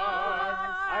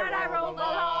heart I roam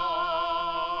along.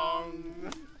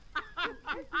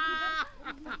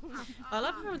 I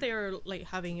love how they're like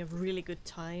having a really good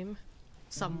time,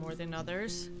 some more than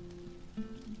others.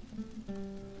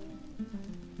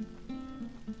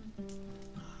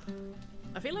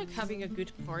 I feel like having a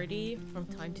good party from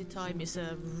time to time is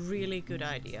a really good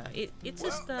idea. It's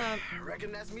just I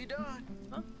reckon that's me done.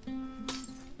 Huh?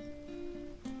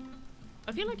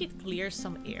 I feel like it clears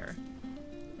some air.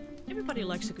 Everybody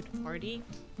likes a good party,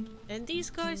 and these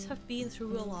guys have been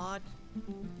through a lot.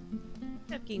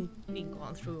 They've been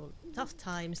gone through tough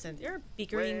times, and they're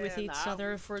bickering with each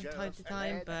other from time to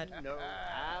time, but I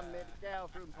met a gal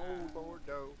from old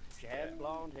Bordeaux. She had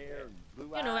blonde hair and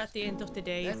blue eyes. you know, at the end of the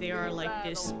day, they are like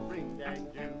this big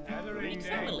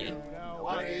family.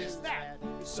 What is that?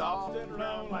 Soft and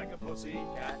round like a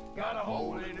pussycat. Got a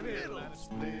hole in the middle and a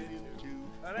split in two.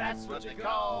 That's what you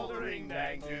call the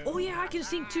ring-dang-doo. Oh yeah, I can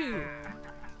sing too.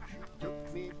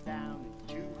 Took me down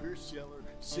into her cellar.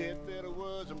 Said that it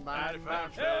was a mighty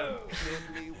fine fellow.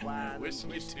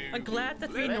 Whiskey too. I'm glad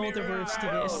that we know the words to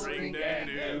this.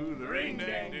 Ring-dang-doo, the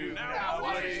ring-dang-doo. Now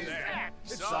what is that?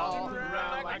 It's soft and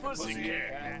round like a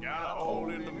pussycat. Got a hole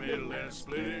in the middle and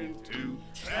split in two.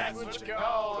 That's what you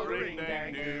call a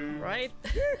ring-dang-doo. Right?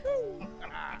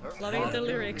 Loving the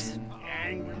lyrics.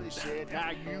 Angrily said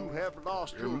how you have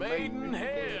lost your maiden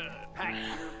head. Pack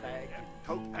your bag and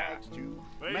coat bags too.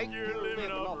 Make your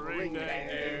living off a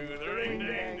ring-dang-doo. The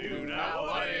ring-dang-doo. Now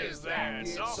what is that?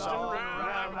 Soft and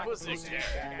round like a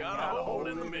pussycat. Got a hole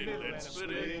in the middle and split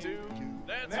in two.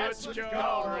 That's what you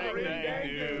call a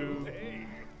ring-dang-doo.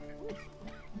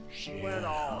 She went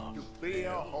off to be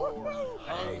a whore.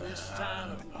 Hung this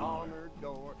sign upon her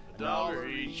door. $1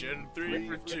 each and 3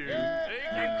 for 2.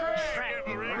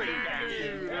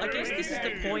 I guess this is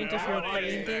the point if you're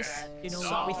playing this, you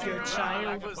know, with your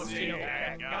child, you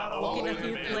know, looking at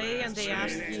you play and they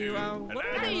ask you, what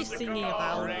are they singing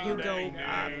about? You go,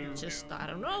 just, I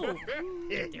don't know.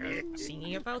 They're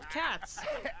singing about cats.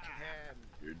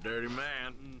 You're a dirty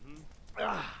man.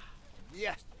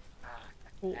 Yes.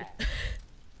 Cool.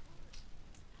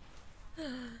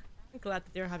 I'm glad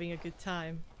that they're having a good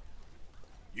time.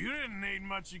 You didn't need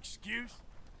much excuse.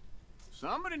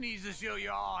 Somebody needs to show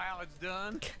you all how it's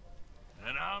done.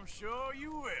 And I'm sure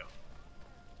you will.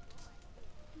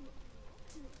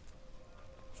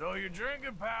 So your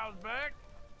drinking pal's back?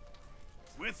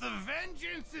 With a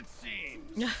vengeance, it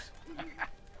seems.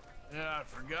 Yeah, I'd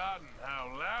forgotten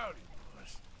how loud he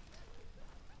was.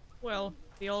 Well,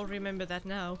 we all remember that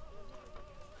now.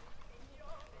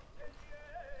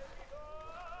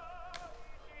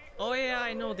 Oh yeah,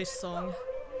 I know this song.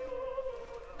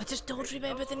 I just don't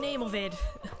remember the name of it.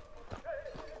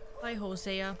 Hi,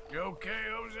 Hosea. You okay,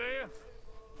 Hosea?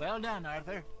 Well done,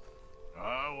 Arthur.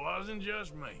 Oh, it wasn't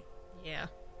just me. Yeah.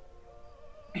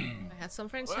 I had some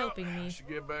friends helping me. I should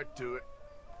get back to it.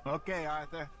 Okay,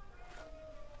 Arthur.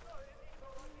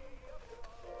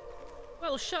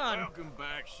 Well, Sean. Welcome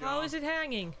back, Sean. How is it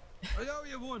hanging? I owe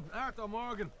you one, Arthur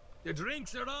Morgan. The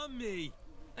drinks are on me.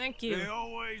 Thank you. They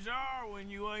always are when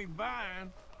you ain't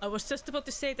buying. I was just about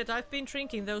to say that I've been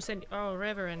drinking those and... Oh,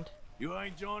 Reverend. You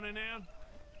ain't joining in?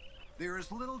 There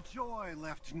is little joy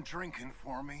left in drinking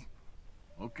for me.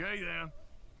 Okay,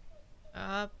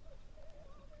 then.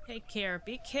 Take care.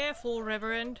 Be careful,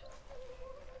 Reverend.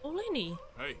 Oh, Lenny.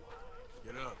 Hey,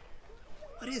 get up.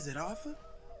 What is it, Arthur?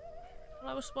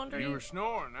 Well, I was wondering... You were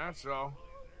snoring, that's all.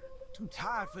 Too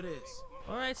tired for this.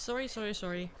 Alright, sorry.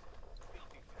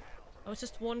 I was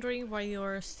just wondering why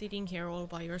you're sitting here all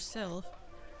by yourself.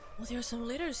 Oh, there are some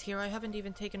letters here. I haven't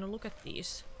even taken a look at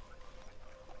these.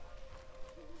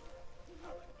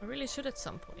 I really should at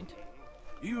some point.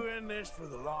 You in this for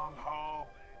the long haul?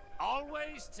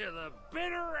 Always to the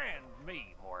bitter end,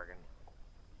 me, Morgan.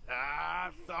 I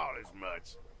thought as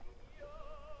much.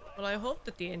 Well, I hope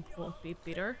that the end won't be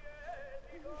bitter.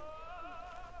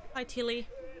 Hi, Tilly.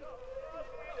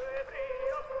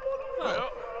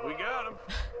 Well, we got him.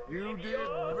 You did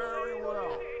very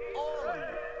well. All of you.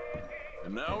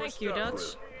 And now we're Thank you, stuck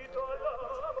Dutch.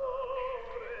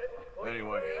 with it.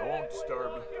 Anyway, I won't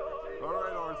disturb you. All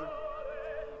right, Arthur.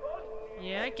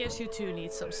 Yeah, I guess you two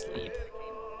need some sleep.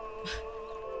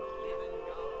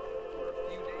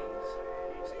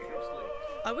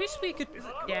 I wish we could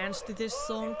dance to this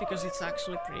song because it's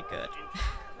actually pretty good.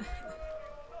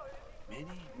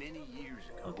 Many years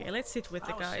ago. Okay, let's sit with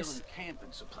the I was guys. selling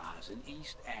camping supplies in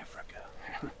East Africa.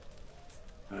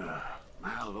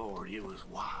 My lord, it was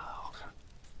wild.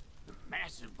 The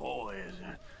massive boys,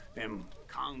 them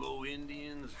Congo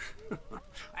Indians,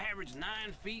 average 9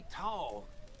 feet tall,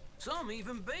 some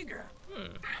even bigger.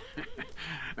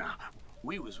 Now,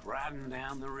 we was riding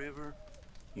down the river,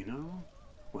 you know,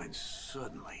 when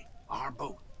suddenly our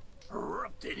boat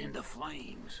erupted into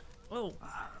flames. Oh.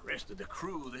 The rest of the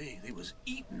crew, they was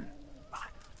eaten by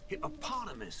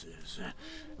hippopotamuses,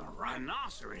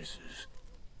 rhinoceroses.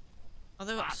 Are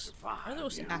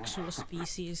those actual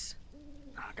species?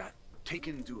 I got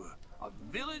taken to a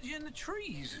village in the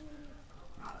trees.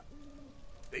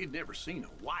 They'd never seen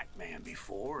a white man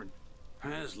before,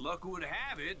 and as luck would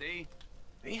have it,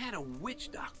 they had a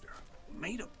witch doctor who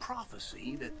made a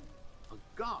prophecy that a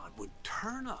god would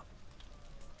turn up,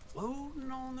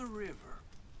 floating on the river.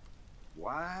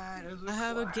 White as a I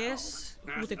have a cloud. guess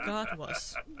who the god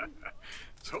was.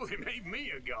 So they made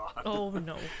me a god. Oh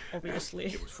no, obviously.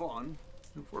 It was fun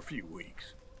for a few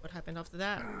weeks. What happened after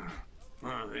that?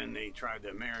 Then they tried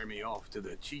to marry me off to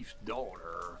the chief's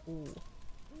daughter. Ooh.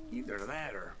 Either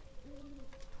that or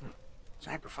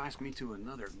sacrifice me to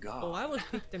another god. Oh, I would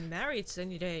pick the marriage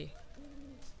any day.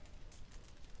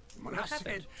 When What I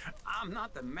happened? said I'm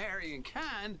not the marrying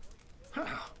kind,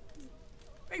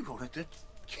 they wanted to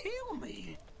kill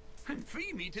me and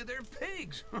feed me to their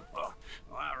pigs. Well,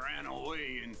 I ran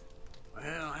away and,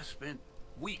 well, I spent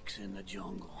weeks in the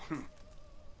jungle,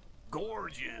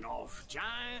 gorging off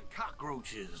giant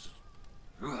cockroaches.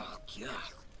 Oh,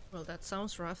 God. Well, that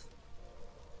sounds rough.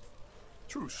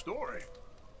 True story.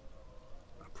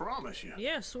 I promise you.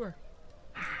 Yeah, sure.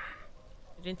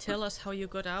 You didn't tell us how you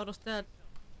got out of that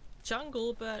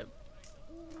jungle, but...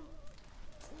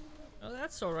 Oh,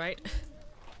 that's alright.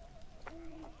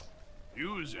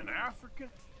 You was in Africa?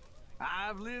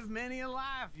 I've lived many a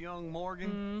life, young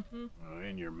Morgan.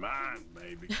 In your mind,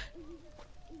 maybe.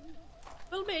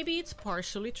 Well, maybe it's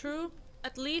partially true.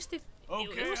 At least it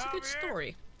was a good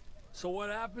story. So what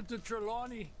happened to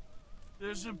Trelawney?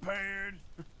 Disappeared,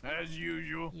 as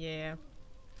usual. Yeah.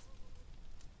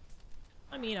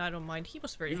 I mean, I don't mind. He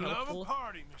was very You helpful. love a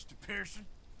party, Mr. Pearson.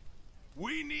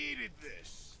 We needed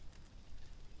this.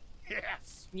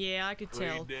 Yes. Yeah, I could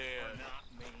tell. We did.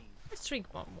 Let's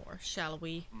drink one more, shall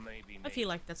we? Maybe. I feel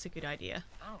like that's a good idea.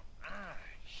 Oh,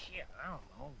 shit, I don't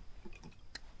know.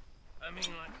 I mean,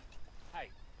 like,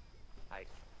 hey,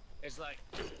 it's like,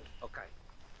 okay.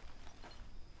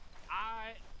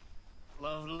 I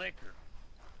love liquor.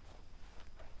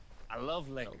 I love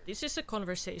liquor. Well, this is a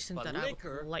conversation But that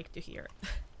liquor I would like to hear.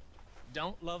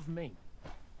 Don't love me.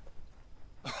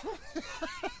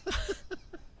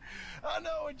 I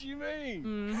know what you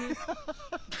mean.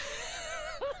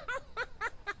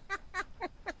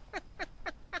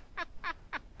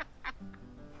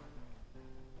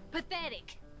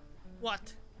 Pathetic.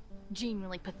 What?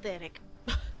 Genuinely pathetic.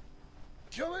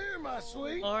 Come here, my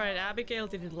sweet. Alright, Abigail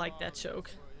didn't like that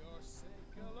joke.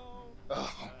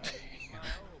 Oh,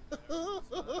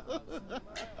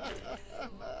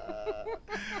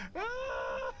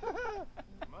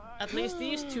 At least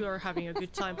these two are having a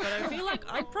good time, but I feel like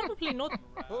I'm probably not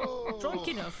drunk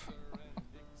enough.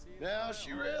 Now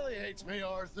she really hates me,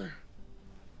 Arthur.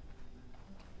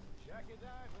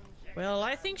 Well,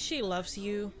 I think she loves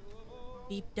you.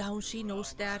 Deep down, she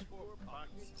knows that.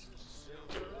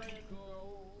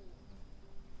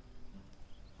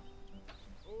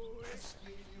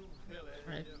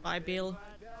 Alright, bye, Bill.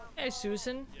 Hey,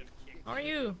 Susan. How are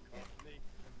you?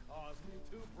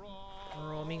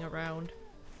 Roaming around.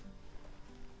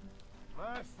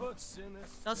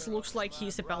 That looks like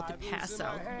he's about to pass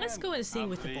out. Let's go and sing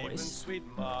with the boys. Sweet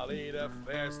Molly, the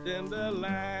fairest in the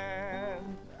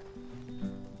land.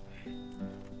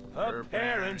 Her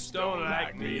parents don't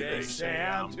like me, they say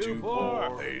I'm too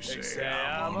poor. They say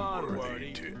I'm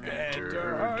unworthy to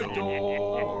enter her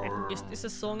door. Is this a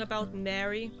song about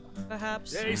Mary,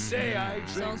 perhaps? They say I drink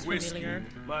Sounds whiskey, familiar.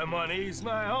 my money's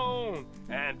my own,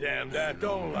 and them that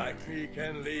don't like me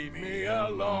can leave me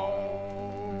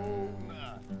alone.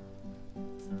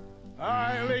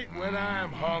 I'll eat when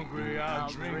I'm hungry, I'll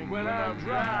drink when I'm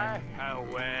dry,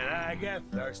 and when I get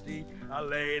thirsty, I'll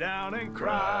lay down and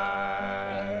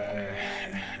cry.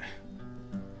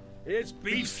 It's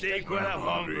beefsteak when I'm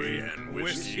hungry, and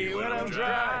whiskey when I'm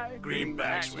dry,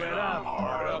 greenbacks when I'm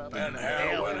hard up, and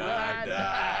hell when I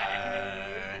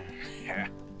die.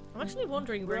 I'm actually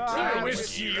wondering where Rye Kieran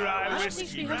whiskey, is. rye I whiskey,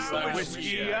 think we have rye someone.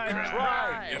 whiskey, I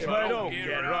try. If I don't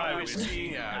get rye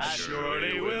whiskey, I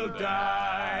surely will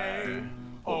die.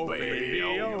 Oh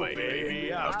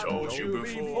baby, I've told you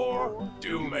before.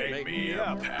 Do make me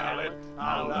a pallet,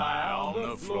 I'll lie on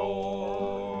the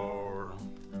floor.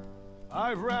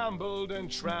 I've rambled and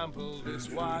trampled this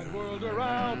wide world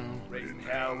around, raising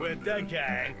hell with the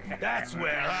gang, that's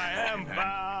where I am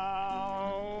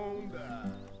bound.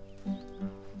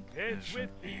 It's with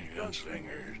these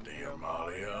gunslingers, dear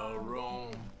Molly, I'll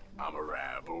roam. I'm a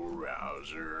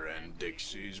rabble-rouser and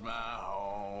Dixie's my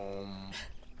home.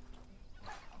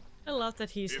 I love that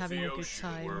he's If having the a good ocean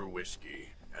time. were whiskey,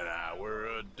 and I were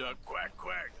a duck, quack,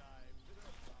 quack.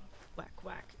 Quack,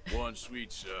 quack. One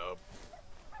sweet sub.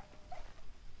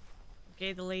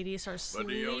 Okay, the ladies are But sleeping.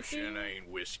 the ocean ain't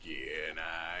whiskey, and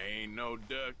I ain't no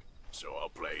duck. So I'll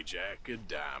play Jack of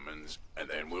Diamonds, and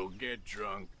then we'll get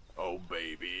drunk. Oh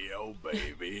baby,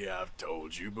 I've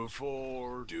told you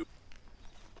before.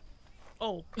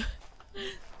 Oh,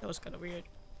 that was kind of weird.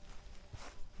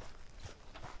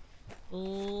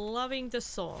 Loving the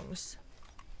songs.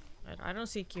 But I don't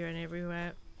see Kieran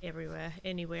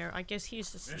anywhere. I guess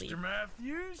he's asleep. Mr.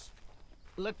 Matthews?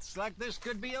 Looks like this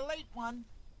could be a late one.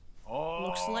 Oh,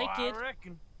 Looks like I it.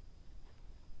 reckon.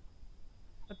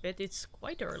 I bet it's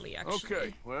quite early, actually.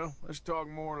 Okay, well, let's talk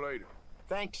more later.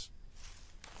 Thanks.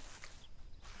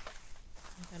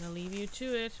 I'm gonna leave you to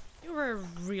it. You were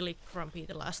really grumpy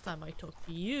the last time I talked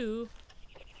to you.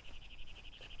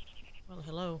 Well,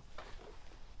 hello.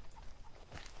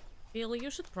 Bill,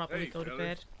 you should probably go to fellas.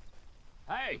 bed.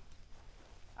 Hey!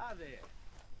 Hi there.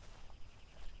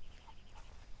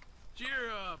 Cheer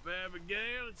up,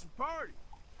 Abigail. It's a party.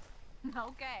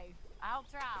 Okay, I'll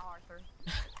try, Arthur.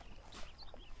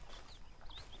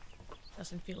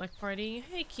 Doesn't feel like partying.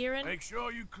 Hey, Kieran. Make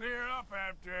sure you clear up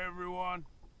after everyone,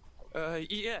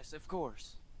 Yes, of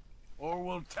course. or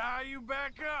we'll tie you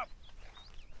back up.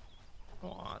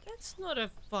 Aw, that's not a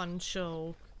fun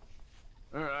joke.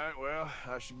 All right, well,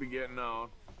 I should be getting on.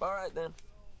 All right, then.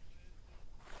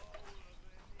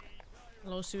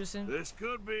 Hello, Susan. This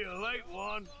could be a late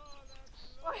one.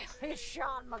 Well, it's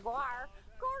Sean McGuire.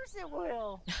 Of course it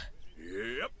will.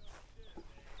 Yep.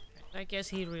 I guess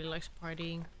he really likes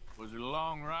partying. Was it a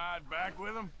long ride back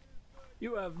with him?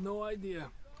 You have no idea.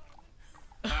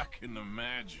 I can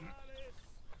imagine.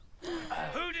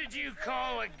 Who did you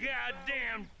call a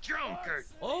goddamn drunkard?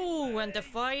 Oh, and the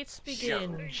fights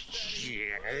begin.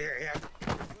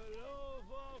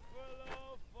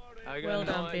 Well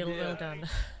done, Bill. Well done.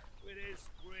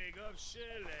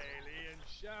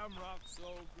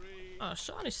 Oh,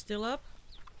 Sean is still up.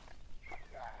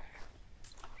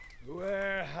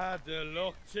 Where had the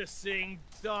luck to sing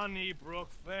Donnybrook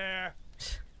Fair?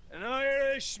 An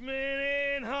Irishman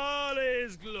in all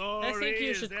his glory. I think you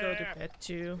is should go to there bed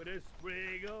too. with a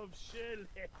sprig of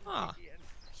shillelagh Ah. and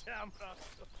shamrocks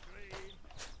so green.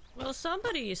 Well,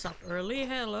 somebody is up early.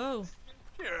 Hello.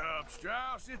 Cheer up,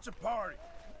 Strauss. It's a party.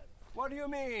 What do you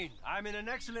mean? I'm in an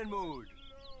excellent mood.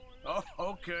 Oh,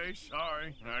 okay.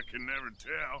 Sorry. I can never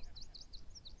tell.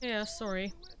 Yeah,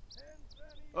 sorry.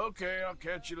 Okay, I'll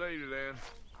catch you later then.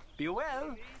 Be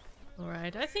well.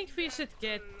 Alright, I think we should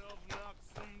get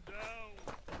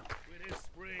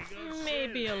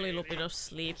maybe a little bit of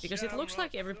sleep, because it looks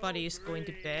like everybody is going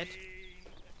to bed.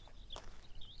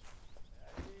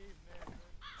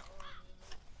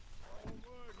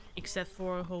 Except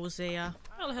for Hosea.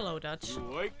 Well, hello, Dutch.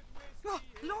 Wait. Oh,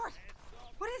 Lord!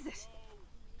 What is it?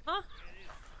 Huh?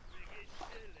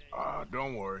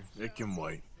 Don't worry. It can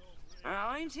wait.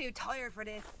 I'm too tired for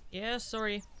this. Yeah,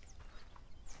 sorry.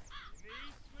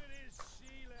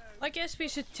 I guess we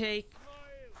should get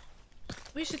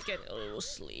a little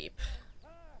sleep.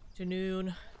 To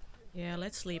noon. Yeah,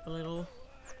 let's sleep a little.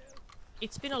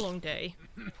 It's been a long day.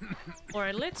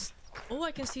 Alright, let's... Oh,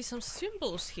 I can see some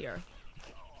symbols here.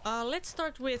 Let's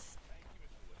start with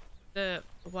the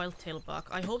wild-tail buck.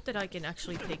 I hope that I can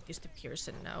actually take this to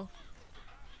Pearson now.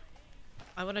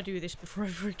 I wanna do this before I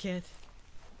forget.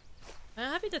 I'm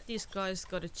happy that these guys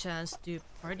got a chance to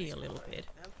party a little bit.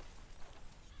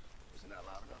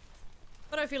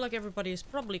 But I feel like everybody is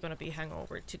probably gonna be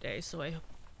hangover today, so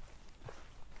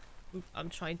I'm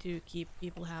trying to keep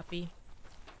people happy.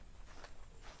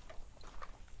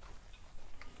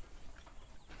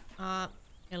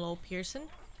 Hello, Pearson.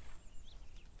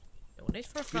 Donate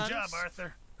for funds. Good job,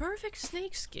 Arthur. Perfect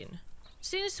snakeskin.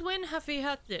 Since when have we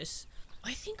had this?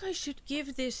 I think I should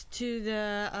give this to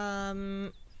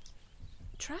the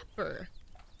trapper.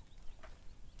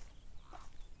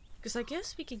 Because I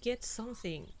guess we could get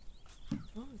something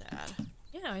from that.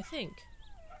 Yeah, I think.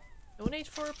 Donate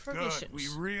for provisions. Good. We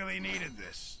really needed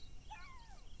this.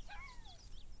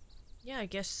 Yeah, I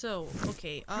guess so.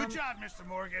 Okay, Good job, Mr.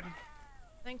 Morgan.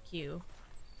 Thank you.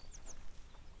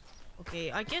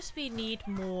 Okay, I guess we need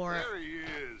more... There he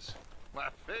is. My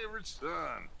favorite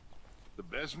son. The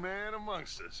best man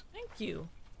amongst us. Thank you.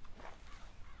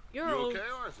 You You're okay,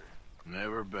 Arthur?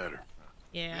 Never better.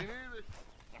 Yeah. Me neither.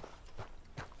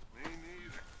 Me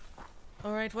neither.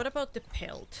 Alright, what about the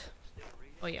pelt?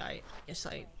 Oh yeah, I guess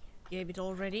I gave it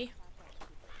already.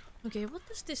 Okay, what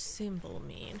does this symbol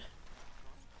mean?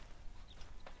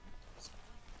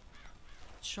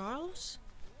 Charles?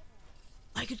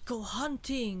 I could go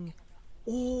hunting!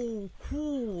 Oh,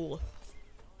 cool!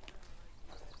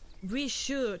 We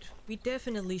should. We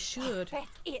definitely should. That's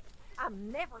it.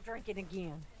 I'm never drinking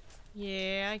again.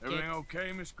 Yeah, I get Everything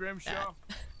okay, Miss Grimshaw?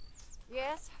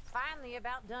 Yes, finally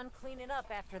about done cleaning up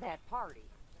after that party.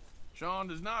 Sean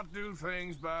does not do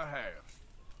things by halves.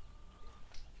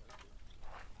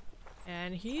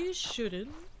 And he shouldn't.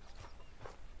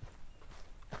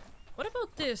 What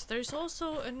about this? There's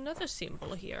also another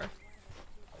symbol here.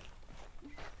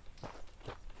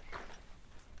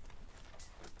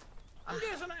 I'm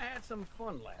guessing I had some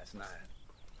fun last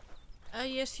night.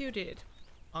 Yes you did.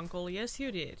 Uncle, yes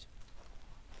you did.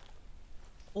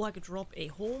 Oh, I could drop a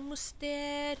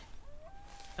homestead.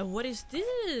 And what is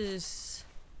this?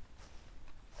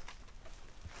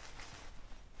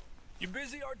 You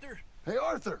busy, Arthur? Hey,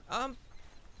 Arthur!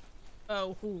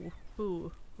 Oh, who?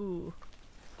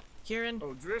 Kieran?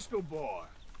 Oh, Driscoll boy.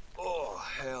 Oh,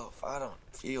 hell, if I don't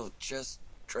feel just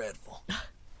dreadful.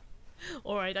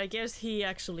 Alright, I guess he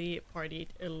actually partied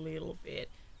a little bit.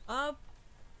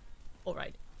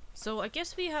 Alright. So I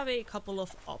guess we have a couple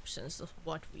of options of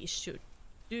what we should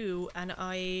do, and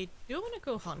I do want to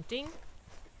go hunting.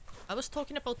 I was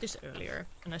talking about this earlier,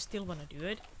 and I still want to do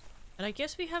it. And I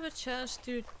guess we have a chance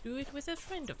to do it with a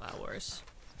friend of ours.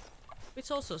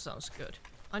 Which also sounds good.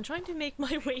 I'm trying to make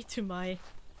my way to my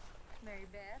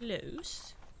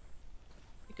clothes.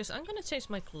 Because I'm gonna change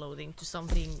my clothing to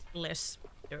something less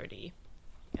dirty.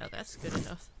 Yeah, that's good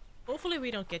enough. Hopefully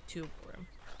we don't get too warm.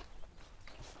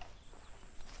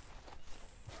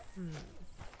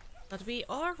 But we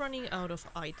are running out of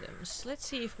items. Let's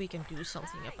see if we can do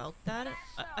something about that.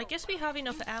 I guess we have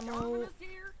enough ammo,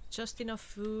 just enough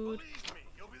food.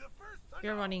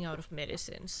 We're running out of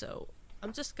medicine, so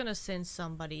I'm just gonna send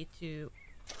somebody to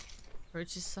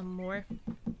purchase some more.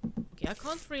 Okay, I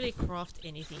can't really craft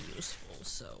anything useful,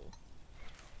 so...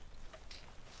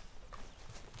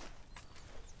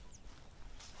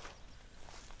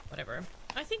 whatever.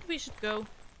 I think we should go.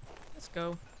 Let's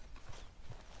go.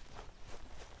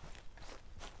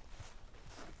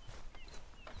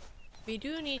 We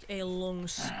do need a long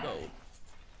scope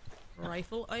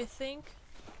rifle, I think.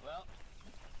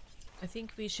 I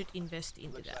think we should invest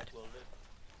into that.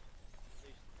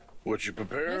 What you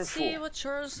preparing Let's for? see what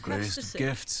Charles has to Greatest say. of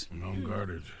gifts. An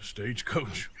unguarded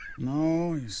stagecoach.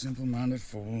 No, you simple-minded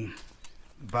fool.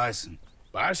 Bison.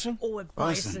 Bison? Oh, a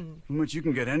bison. From which you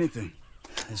can get anything.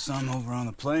 There's some over on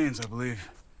the plains, I believe.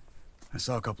 I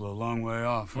saw a couple a long way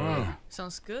off.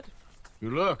 Sounds good.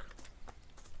 Good luck.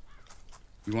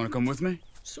 You want to come with me?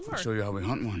 Sure. I'll show you how we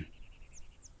hunt one.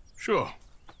 Sure.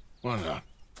 Why not?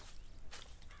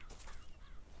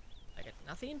 I got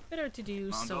nothing better to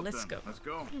do, so let's go. Let's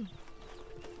go.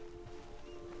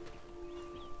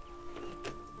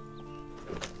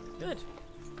 Good.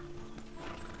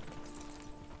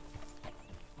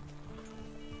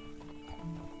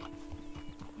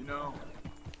 You know,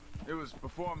 it was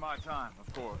before my time,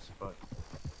 of course, but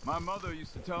my mother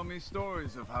used to tell me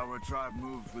stories of how her tribe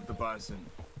moved with the bison.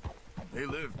 They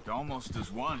lived almost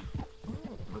as one.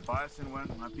 The bison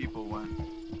went, my people went.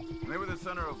 And they were the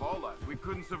center of all life. We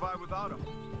couldn't survive without them.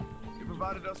 They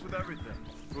provided us with everything.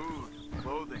 Food,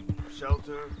 clothing,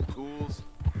 shelter, tools.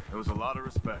 There was a lot of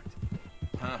respect.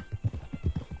 Huh.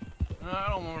 I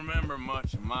don't remember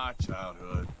much of my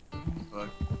childhood, but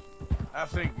I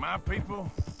think my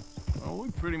people, well,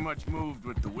 we pretty much moved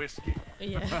with the whiskey.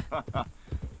 Yeah.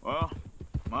 Well,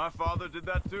 my father did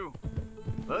that too.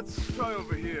 Let's try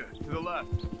over here, to the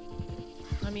left.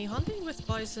 I mean, hunting with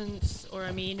bisons, or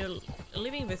I mean,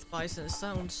 living with bisons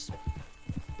sounds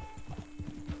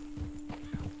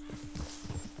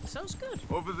good.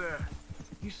 Over there.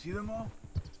 You see them all?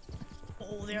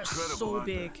 Oh, they're Incredible, so aren't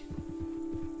they? big.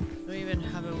 Do we even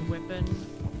have a weapon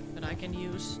that I can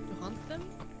use to hunt them?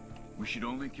 We should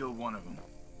only kill one of them.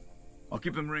 I'll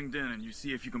keep them ringed in and you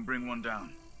see if you can bring one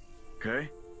down. Okay?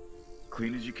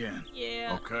 Clean as you can.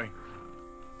 Yeah. Okay.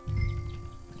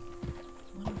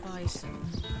 One bison.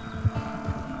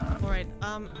 Alright,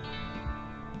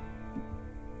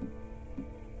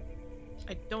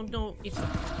 I don't know if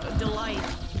the light.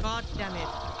 God damn it.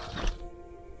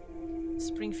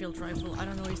 Springfield rifle. I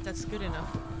don't know if that's good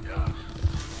enough.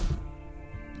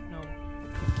 No.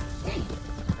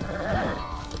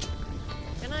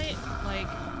 Can I, like,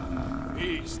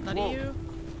 study you?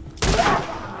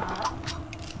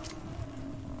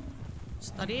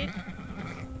 Study it?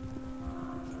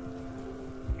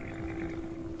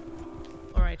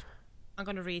 Alright. I'm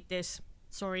gonna read this.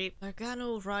 Sorry.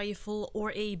 Nagano rifle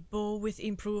or a bow with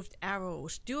improved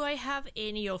arrows. Do I have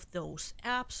any of those?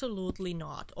 Absolutely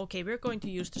not. Okay, we're going to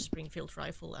use the Springfield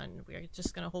rifle and we're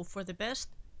just gonna hope for the best.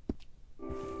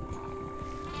 Alright.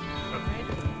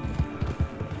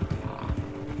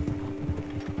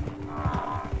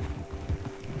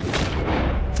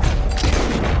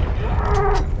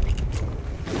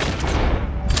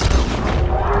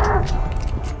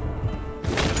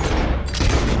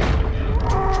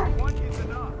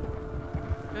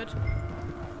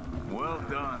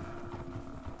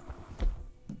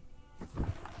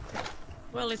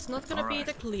 Well, it's not gonna be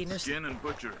the cleanest. Skin and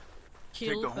butcher.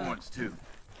 Kill, take the horns too.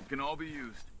 It can all be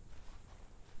used.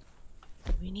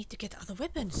 We need to get other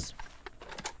weapons.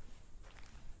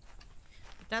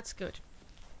 That's good.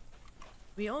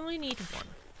 We only need one.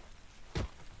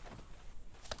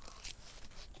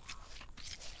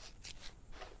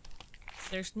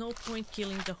 There's no point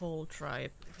killing the whole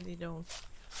tribe if we don't.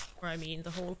 Or I mean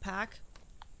the whole pack.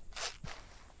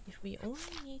 If we only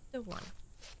need the one.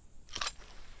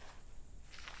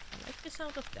 I like the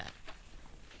sound of that.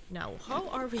 Now, how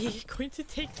are we going to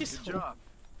take this home? Good job.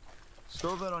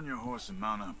 Stow that on your horse and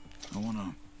mount up. I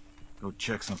wanna go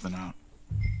check something out.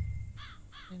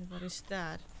 And what is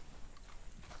that?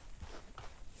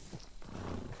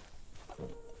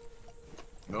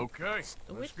 Okay,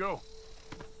 let's go.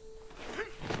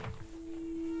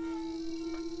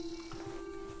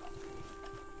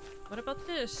 What about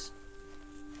this?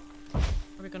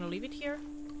 Are we gonna leave it here?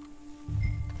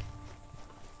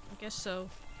 I guess so.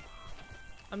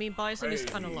 I mean, Bison is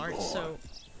kind of large, so...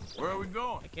 Where are we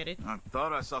going? I get it. I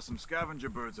thought I saw some scavenger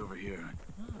birds over here.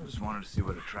 I just wanted to see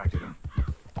what attracted them.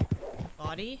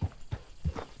 Body?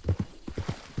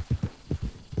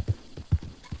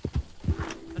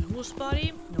 And whose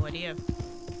body? No idea.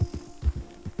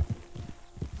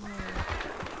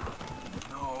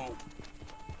 No.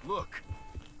 Look.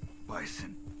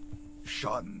 Bison.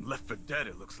 Shot and left for dead,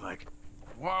 it looks like.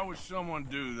 Why would someone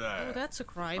do that? Oh, that's a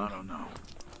crime. I don't know.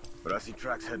 But I see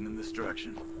tracks heading in this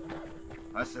direction.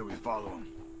 I say we follow them.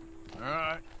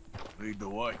 Alright. Lead the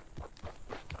way.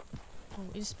 Oh,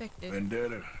 inspect it. Been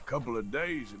dead a couple of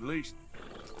days at least.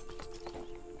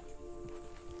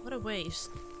 What a waste.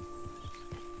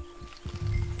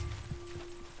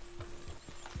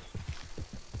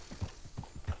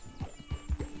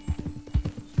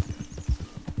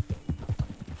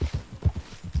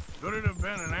 Could it have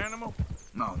been an animal?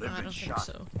 No, they've been shot.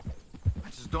 So. I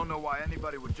just don't know why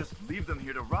anybody would just leave them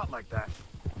here to rot like that.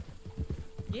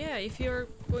 Yeah, if you're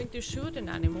going to shoot an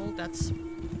animal, that's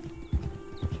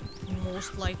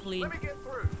most likely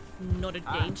not a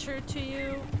danger to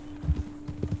you.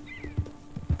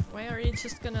 Why are you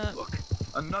just gonna... Look,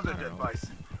 another dead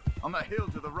bison. On the hill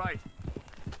to the right.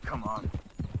 Come on.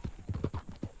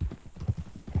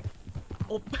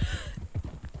 Oh.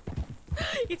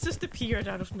 It just appeared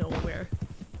out of nowhere.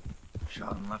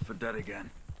 Shot and left for dead again.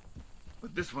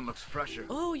 But this one looks fresher.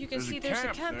 Oh, you can see there's a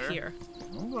camp here.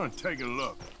 I'm gonna take a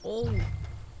look. Oh.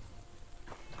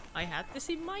 I had this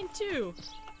in mind too.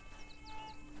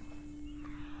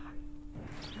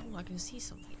 Oh, I can see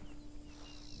something.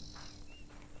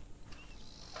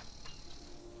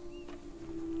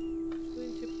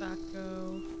 Chewing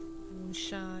tobacco,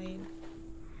 moonshine.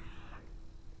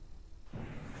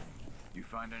 You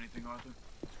find anything, Arthur?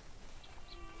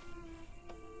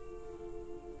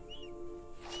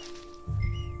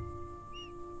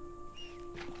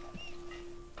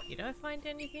 Did I find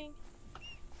anything?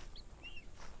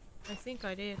 I think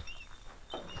I did.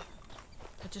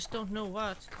 I just don't know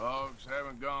what. Dogs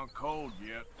haven't gone cold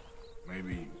yet.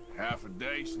 Maybe half a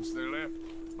day since they left.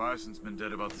 Bison's been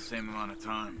dead about the same amount of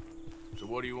time. So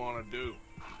what do you want to do?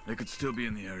 They could still be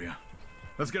in the area.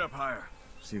 Let's get up higher.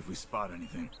 See if we spot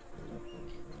anything.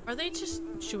 Are they just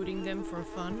shooting them for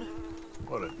fun?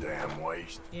 What a damn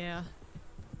waste. Yeah.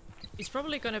 It's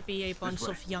probably gonna be a bunch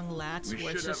of young lads who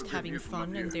are just having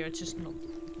fun and they're just not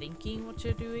thinking what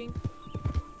they're doing.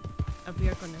 And we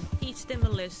are gonna teach them a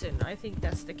lesson. I think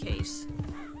that's the case.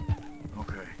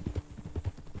 Okay.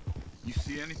 You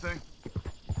see anything?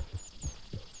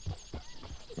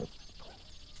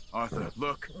 Arthur,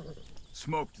 look.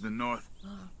 Smoke to the north.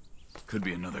 Could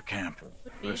be another camp.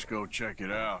 Let's go check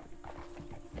it out.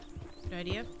 Good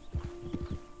idea.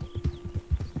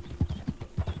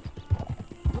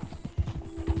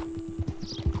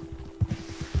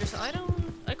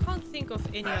 think of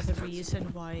any other reason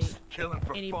why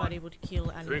anybody would kill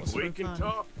animals Think for weak and fun.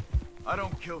 tough? I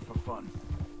don't kill for fun.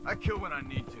 I kill when I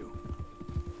need to.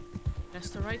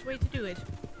 That's the right way to do it.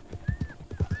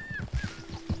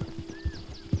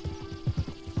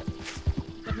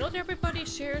 But not everybody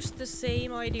shares the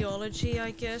same ideology,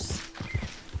 I guess.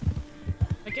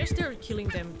 I guess they're killing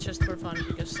them just for fun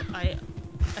because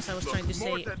as I was trying to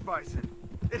more say... dead bison.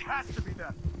 It has to be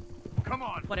them. Come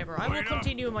on. Whatever, I will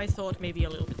continue my thought maybe a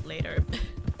little bit later.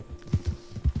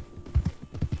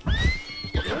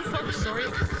 Oh fuck, sorry.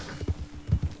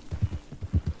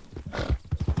 Oh,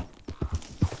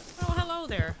 hello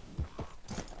there.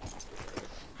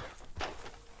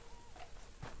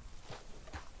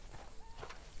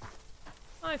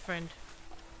 Hi, friend.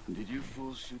 Did you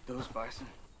fools shoot those bison?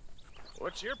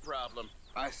 What's your problem?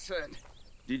 I said,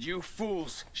 did you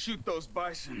fools shoot those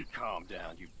bison? Calm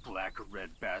down, you black or red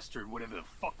bastard, whatever the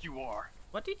fuck you are.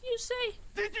 What did you say?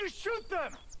 Did you shoot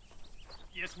them?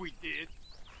 Yes, we did.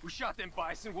 We shot them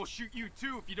bison, we'll shoot you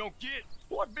too if you don't get.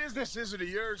 What business is it of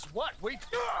yours? What? We... It's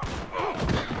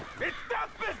not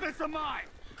business of mine!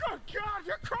 Good God,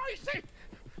 you're crazy!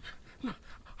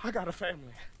 I got a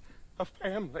family. A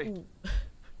family. Ooh.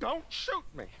 Don't shoot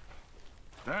me.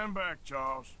 Stand back,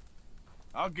 Charles.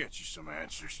 I'll get you some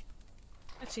answers.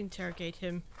 Let's interrogate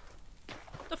him.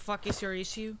 What the fuck is your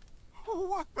issue?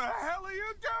 What the hell are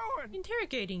you doing?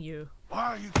 Interrogating you.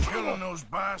 Why are you killing those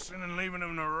bison and leaving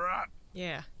them to rot?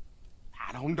 Yeah.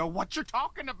 I don't know what you're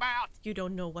talking about. You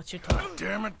don't know what you're talking about.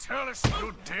 Damn it, tell us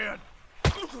you're dead.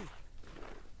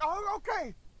 Oh,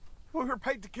 okay. We were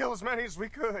paid to kill as many as we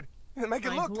could and make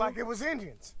it look like it was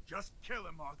Indians. Just kill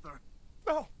him, Arthur.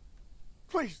 No.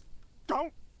 Please,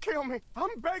 don't kill me.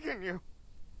 I'm begging you.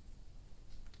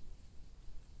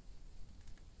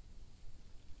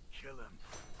 Kill him.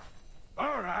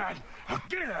 All right,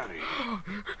 get out of here.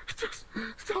 Just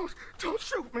don't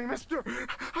shoot me, mister.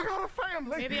 I got a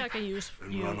family. Maybe I can use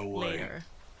you later.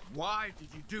 Why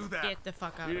did you do that? Get the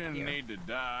fuck out He of here. didn't need to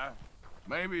die.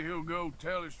 Maybe he'll go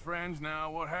tell his friends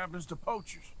now what happens to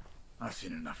poachers. I've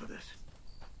seen enough of this.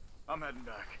 I'm heading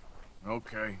back.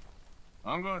 Okay.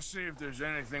 I'm gonna see if there's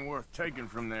anything worth taking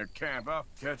from their camp. I'll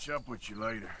catch up with you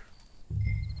later.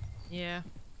 Yeah.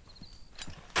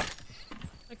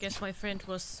 I guess my friend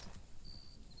was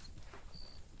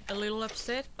a little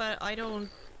upset, but I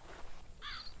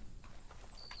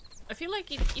feel like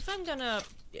if I'm gonna,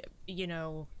 you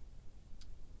know,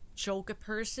 choke a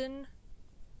person,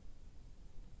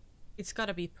 it's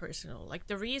gotta be personal. Like,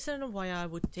 the reason why I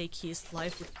would take his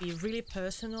life would be really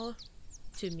personal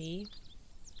to me.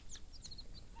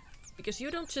 Because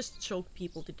you don't just choke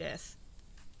people to death.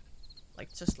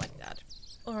 Like, just like that.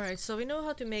 Alright, so we know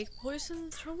how to make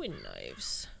poison throwing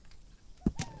knives.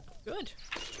 Good.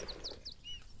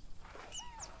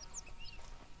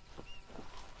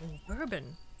 Oh,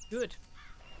 bourbon. Good.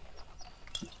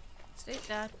 State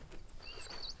that.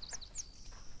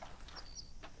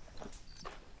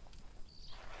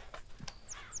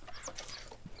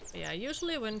 Yeah,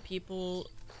 usually when people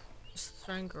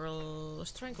strangle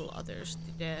others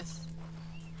to death,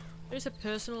 there's a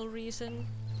personal reason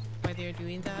why they're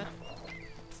doing that.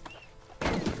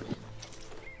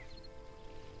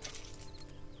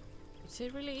 It's a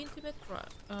really intimate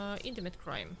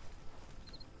crime.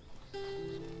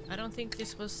 I don't think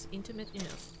this was intimate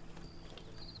enough.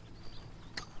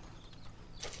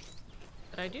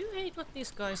 But I do hate what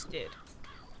these guys did.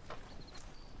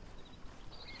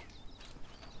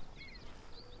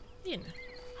 In.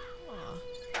 Aww.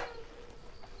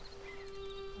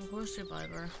 A horse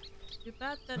survivor. Too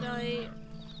bad that I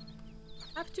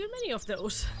have too many of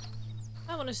those.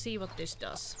 I want to see what this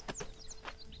does.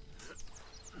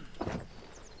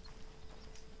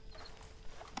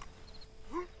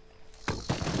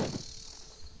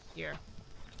 Here.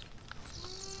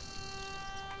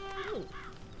 Ooh.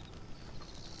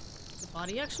 The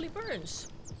body actually burns.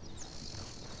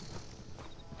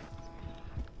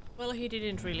 Well, he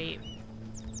didn't really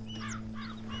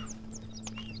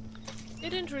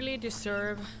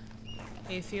deserve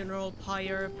a funeral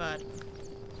pyre, but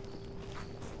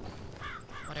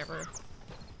whatever.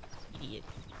 Idiot.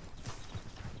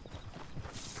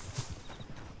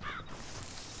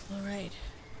 Alright.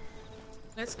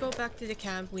 Let's go back to the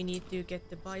camp. We need to get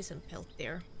the bison pelt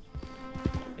there.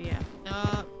 But yeah,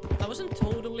 I wasn't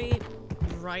totally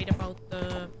right about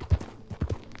the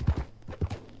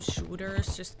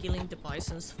shooters just killing the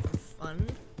bisons for fun.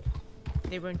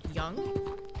 They weren't young,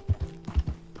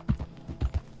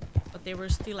 but they were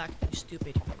still acting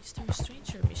stupid. Is there a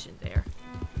stranger mission there?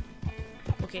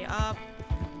 Okay, I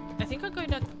think I'm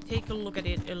gonna take a look at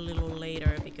it a little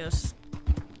later because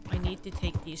I need to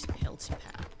take these pelts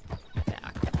back.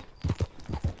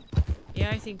 Yeah,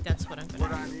 I think that's what I'm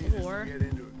gonna do.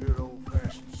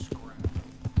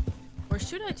 Or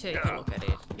should I take a look at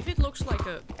it? If it looks like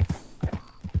a...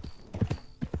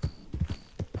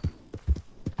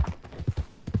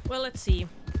 Well, let's see.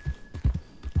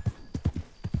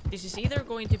 This is either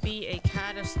going to be a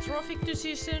catastrophic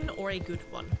decision or a good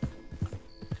one.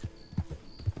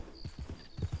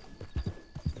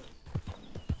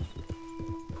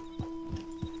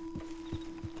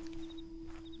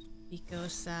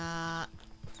 Because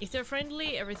if they're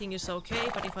friendly, everything is okay,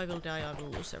 but if I will die, I will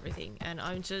lose everything. And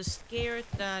I'm just scared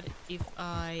that if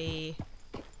I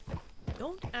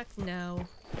don't act now,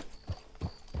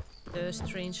 the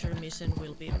stranger mission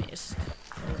will be missed.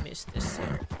 I'll miss this.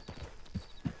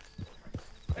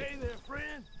 Hey there,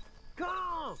 friend!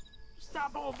 Come!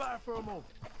 Stop on by for a moment.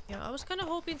 Yeah, I was kind of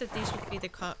hoping that these would be the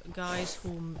guys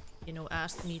who, you know,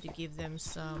 asked me to give them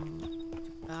some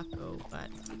tobacco, but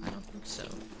I don't think so.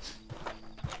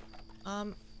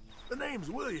 The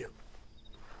name's William.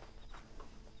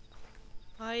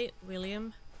 Hi,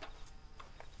 William.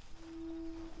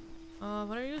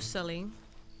 What are you selling?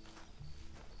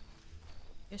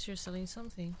 Guess you're selling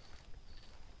something.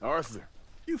 Arthur,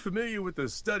 you familiar with the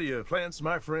study of plants,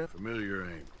 my friend? Familiar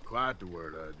ain't quite the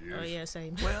word I'd use. Oh yeah,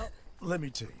 same. Well, let me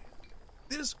tell you.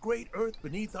 This great earth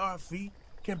beneath our feet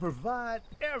can provide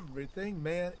everything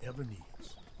man ever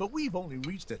needs. But we've only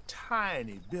reached a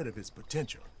tiny bit of its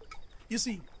potential. You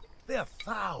see, there are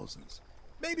thousands,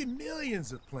 maybe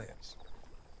millions of plants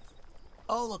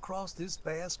all across this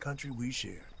vast country we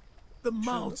share. The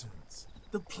mountains,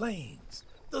 the plains,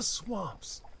 the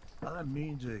swamps. I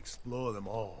mean to explore them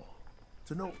all,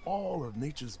 to know all of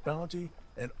nature's bounty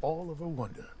and all of her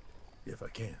wonder, if I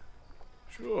can.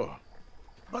 Sure.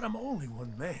 But I'm only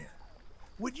one man.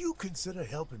 Would you consider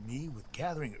helping me with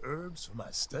gathering herbs for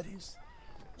my studies?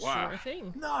 Why? Sure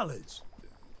thing. Knowledge,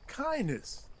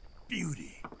 kindness,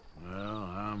 beauty. Well,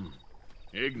 I'm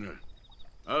ignorant,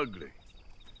 ugly,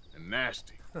 and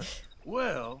nasty.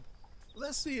 Well,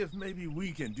 let's see if maybe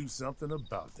we can do something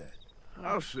about that.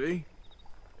 I'll see.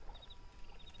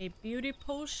 A beauty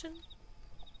potion?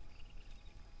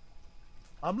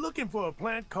 I'm looking for a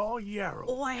plant called yarrow.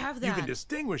 Oh, I have that. You can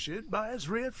distinguish it by its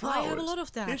red flowers. I have a lot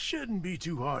of that. It shouldn't be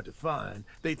too hard to find.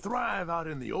 They thrive out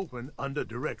in the open under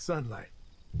direct sunlight.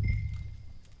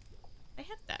 I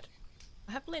have that.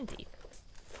 I have Linde.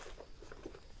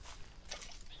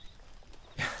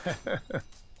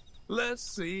 Let's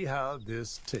see how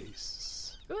this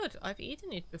tastes. Good, I've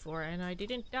eaten it before and I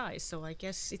didn't die, so I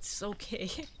guess it's okay.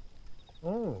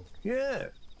 Oh, yeah.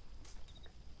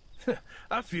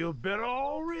 I feel better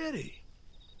already.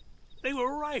 They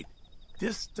were right.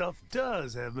 This stuff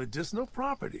does have medicinal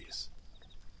properties.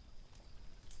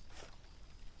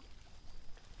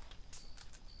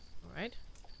 Alright.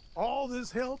 All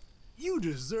this help, you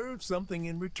deserve something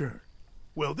in return.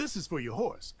 Well, this is for your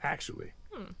horse, actually.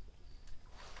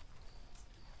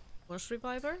 Horse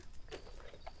reviver?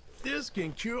 This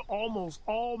can cure almost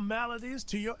all maladies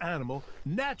to your animal,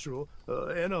 natural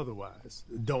and otherwise.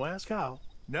 Don't ask how.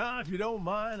 Now, if you don't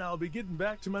mind, I'll be getting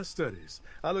back to my studies.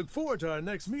 I look forward to our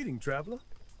next meeting, traveler.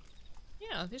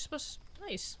 Yeah, this was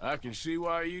nice. I can see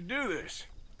why you do this.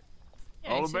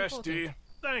 Yeah, all the best to you.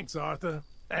 Thanks, Arthur.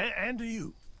 And to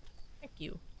you. Thank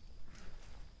you.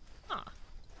 Ah.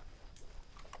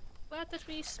 Glad that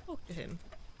we spoke to him.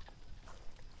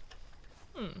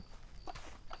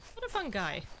 What a fun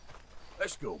guy.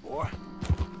 Let's go, boy.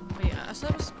 But yeah, as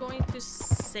I was going to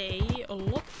say a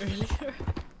lot earlier,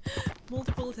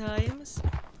 multiple times,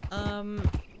 I'm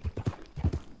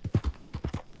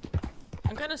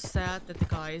kind of sad that the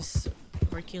guys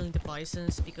were killing the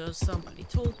bisons because somebody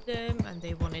told them and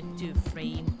they wanted to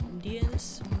frame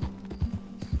Indians.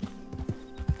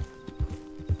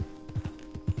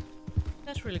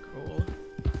 That's really cruel.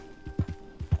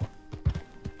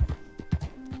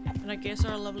 And I guess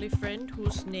our lovely friend,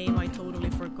 whose name I totally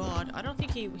forgot, I don't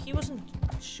think he wasn't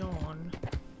Sean.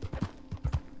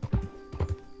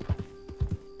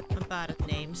 I'm bad at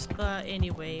names, but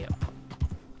anyway,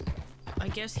 I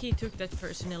guess he took that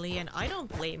personally, and I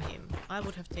don't blame him. I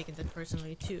would have taken that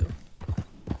personally too.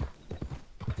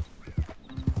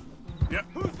 Yep.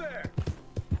 Who's there?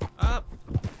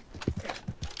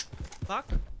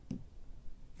 Fuck.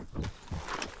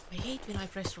 I hate when I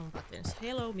press wrong buttons.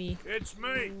 Hello, me. It's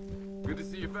me. Good to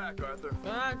see you back, Arthur.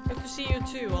 Good to see you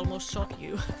too. Almost shot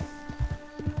you.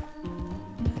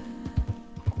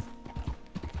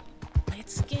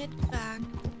 Let's get back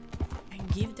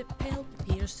and give the pelt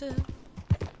piercer.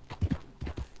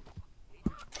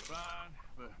 Fine,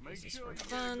 but make This is sure for you get a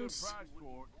good funds. price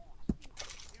for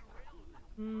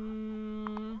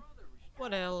it.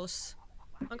 What else?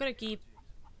 I'm gonna keep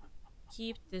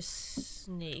keep this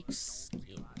snake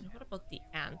skin. What about the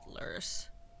antlers?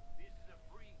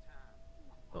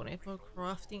 Donate for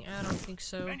crafting? I don't think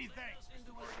so.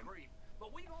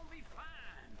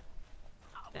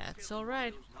 That's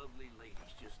alright. Lovely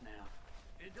ladies just now.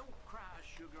 And don't cry,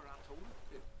 sugar, I told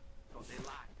you. Because they like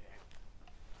that.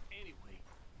 Anyway,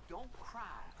 don't cry,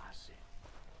 I said.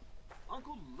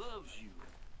 Uncle loves you.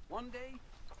 One day,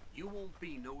 you won't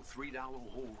be no $3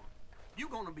 whore. You're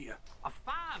gonna be a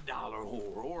 $5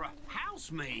 whore or a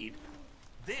housemaid.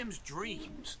 Them's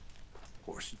dreams. Of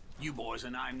course, you boys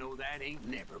and I know that ain't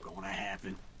never gonna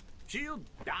happen. She'll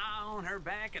die on her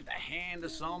back at the hand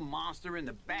of some monster in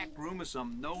the back room of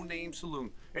some no-name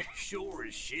saloon. Sure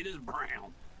as shit is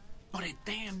brown. But it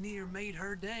damn near made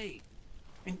her day.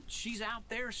 And she's out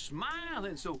there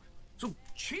smiling, so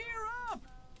cheer up.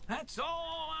 That's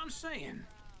all I'm saying.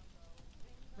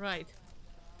 Right.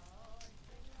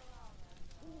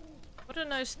 What a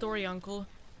nice story, Uncle.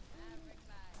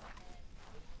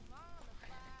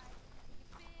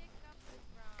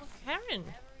 Oh, Karen.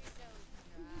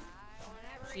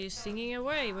 She's singing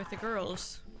away with the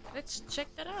girls. Let's check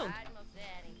that out.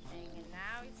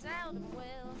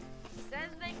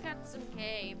 Says they cut some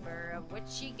caper, of which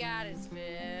he got his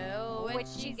fill, which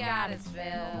he got his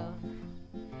fill.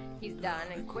 He's done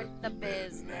and quit the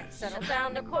business, settled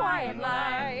down to quiet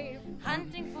life,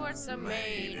 hunting for some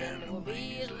maiden who will be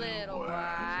his little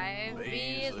wife, be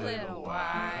his little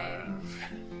wife.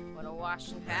 But a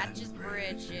wash and patch his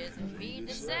britches and feed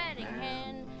the setting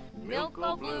hen, milk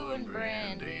all blue and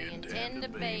brandy, and tend a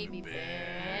baby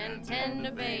Ben, tend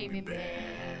a baby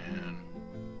Ben.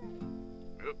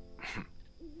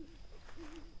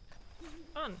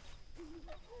 Fun.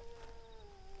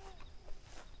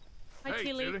 Hi, Hey,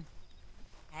 Tilly. Tilly.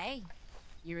 Hey,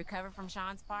 you recovered from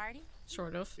Sean's party?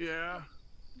 Sort of. Yeah.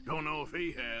 Don't know if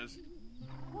he has.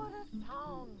 What a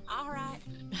song. All right,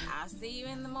 I'll see you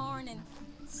in the morning.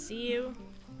 See you.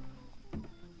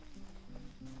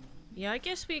 Yeah, I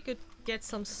guess we could get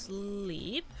some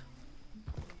sleep.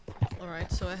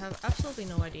 Alright, so I have absolutely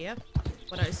no idea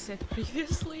what I said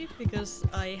previously because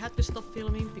I had to stop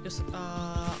filming because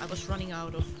I was running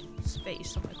out of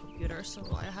space on my computer, so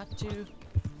I had to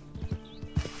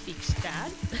fix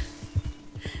that.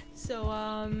 So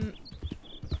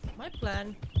my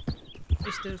plan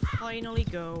is to finally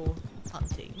go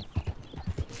hunting.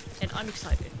 And I'm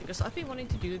excited because I've been wanting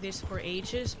to do this for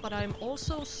ages, but I'm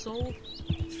also so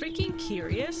freaking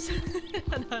curious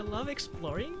and I love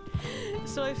exploring.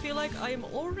 So I feel like I'm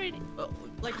already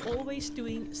like always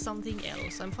doing something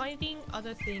else. I'm finding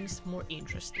other things more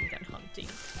interesting than hunting.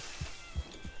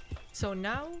 So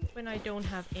now when I don't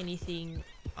have anything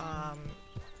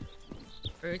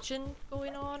urgent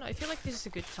going on, I feel like this is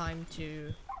a good time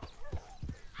to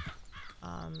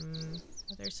oh,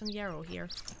 there's some yarrow here.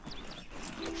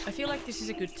 I feel like this is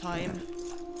a good time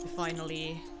to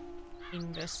finally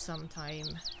invest some time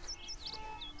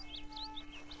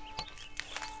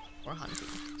for hunting.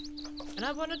 And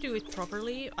I want to do it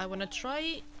properly. I want to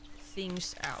try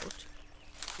things out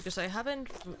because I haven't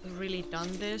really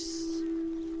done this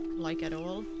like at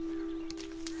all.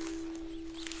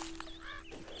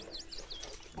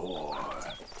 Boy.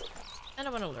 And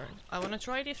I want to learn. I want to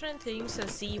try different things and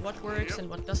see what works and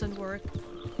what doesn't work.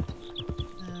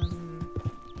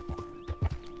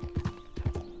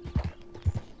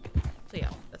 So yeah,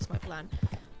 that's my plan.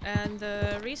 And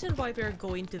the reason why we're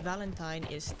going to Valentine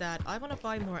is that I want to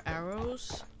buy more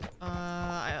arrows.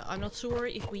 I'm not sure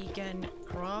if we can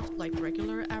craft like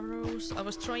regular arrows. I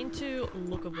was trying to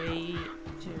look a way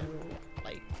to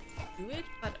like do it,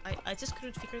 but I just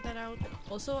couldn't figure that out.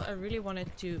 Also, I really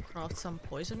wanted to craft some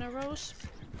poison arrows,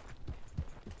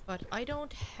 but I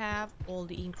don't have all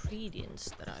the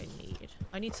ingredients that I need.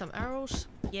 I need some arrows,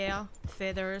 yeah,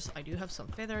 feathers. I do have some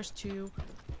feathers too.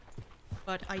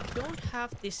 But I don't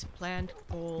have this plant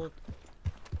called,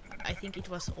 I think it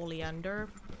was oleander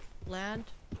plant.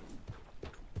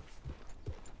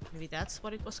 Maybe that's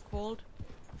what it was called.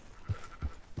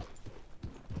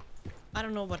 I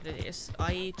don't know what it is.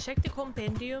 I checked the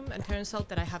compendium and turns out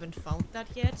that I haven't found that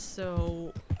yet,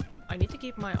 so I need to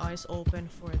keep my eyes open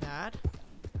for that.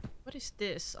 What is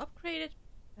this? Upgraded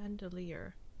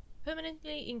bandolier.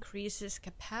 Permanently increases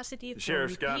capacity for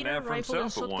repeater, rifle,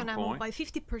 and shotgun ammo by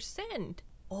 50%.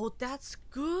 Oh, that's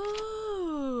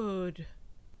good.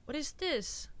 What is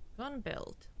this? Gun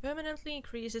belt. Permanently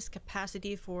increases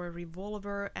capacity for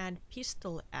revolver and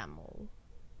pistol ammo.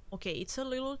 Okay, it's a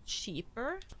little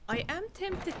cheaper. I am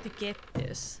tempted to get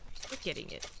this. You're getting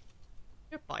it.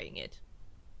 You're buying it.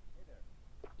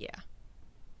 Yeah.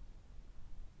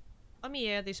 I mean,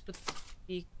 yeah, this would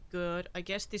be good. I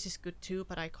guess this is good too,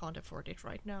 but I can't afford it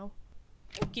right now.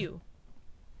 Thank you.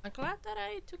 I'm glad that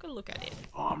I took a look at it.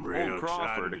 I'm real Old Crawford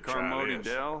excited at to try Carmody this.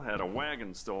 Dell had a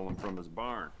wagon stolen from his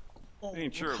barn. Oh,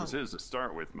 Ain't sure it was wow. his to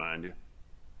start with, mind you.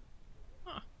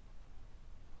 Huh.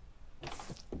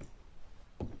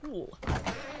 Cool.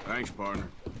 Thanks, partner.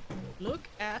 Look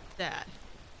at that.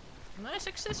 Nice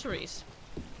accessories.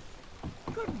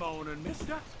 Good morning,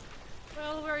 mister.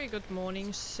 Well, very good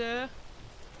morning, sir.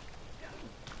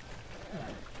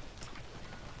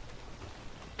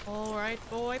 Alright,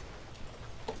 boy.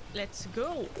 Let's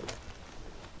go.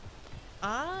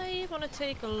 I want to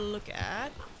take a look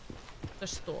at the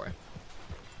store.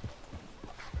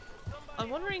 I'm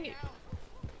wondering...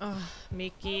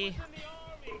 Mickey.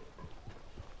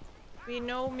 We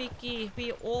know, Mickey.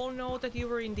 We all know that you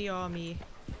were in the army.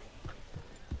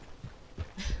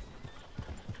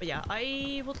 But yeah,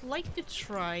 I would like to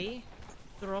try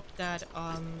to drop that,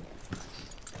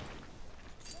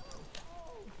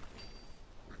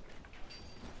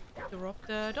 drop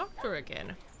the doctor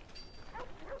again.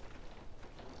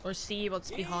 Or see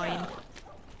what's behind.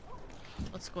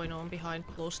 What's going on behind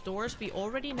closed doors. We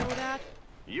already know that.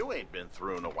 You ain't been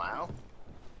through in a while.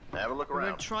 Have a look We're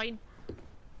around. trying...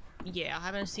 Yeah, I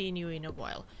haven't seen you in a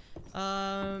while.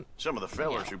 Some of the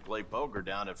fellers who play poker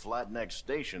down at Flat Neck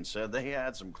Station said they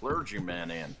had some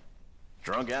clergyman in.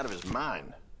 Drunk out of his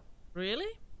mind. Really?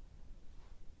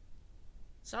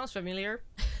 Sounds familiar.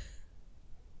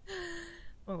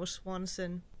 Oh,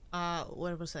 Swanson.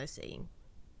 What was I saying?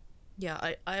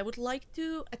 Yeah, I would like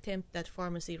to attempt that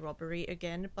pharmacy robbery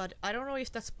again, but I don't know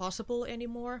if that's possible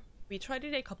anymore. We tried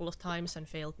it a couple of times and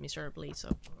failed miserably,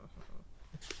 so...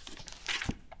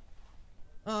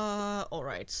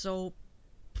 alright, so...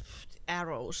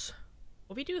 Arrows.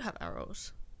 Well, we do have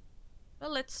arrows.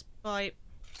 Well, let's buy...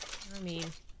 I mean,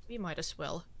 we might as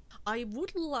well. I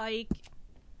would like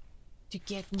to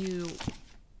get new...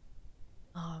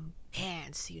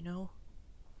 pants, you know?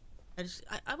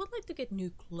 I would like to get new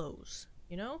clothes,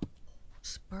 you know?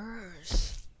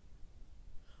 Spurs.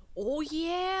 Oh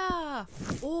yeah!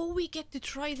 Oh, we get to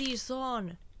try these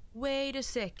on. Wait a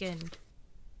second.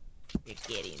 We're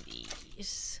getting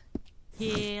these.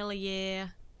 Hell yeah.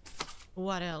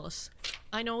 What else?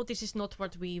 I know this is not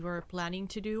what we were planning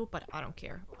to do, but I don't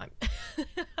care.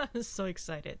 I'm so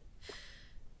excited.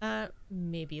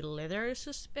 Maybe leather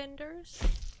suspenders?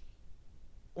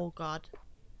 Oh god.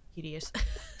 Hideous.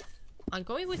 I'm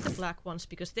going with the black ones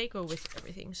because they go with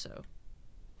everything, so...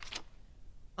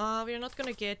 we're not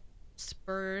gonna get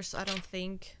spurs, I don't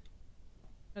think.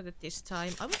 Not at this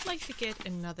time. I would like to get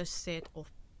another set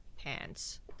of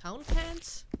pants. Town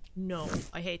pants? No,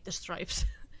 I hate the stripes.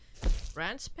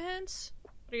 Rance pants?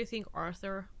 What do you think,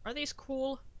 Arthur? Are these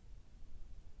cool?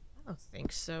 I don't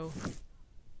think so.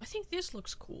 I think this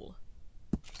looks cool.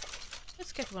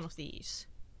 Let's get one of these.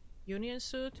 Union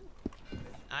suit?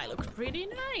 I look pretty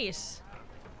nice,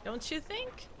 don't you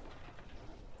think?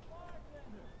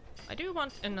 I do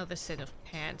want another set of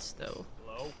pants, though.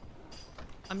 Hello?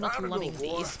 I'm not loving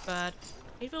these, but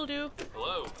it will do.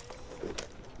 Hello?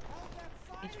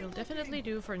 It will definitely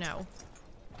do for now.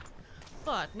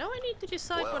 But now I need to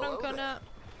decide what I'm gonna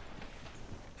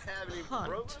Haven't even hunt.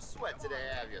 broken a sweat today,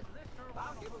 have you?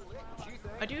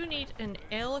 I do need an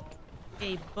elk,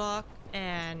 a buck,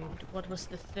 and what was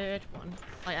the third one?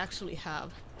 I actually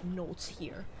have notes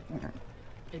here.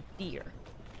 A deer.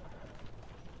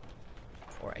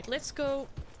 Alright, let's go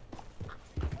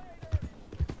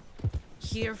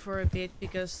here for a bit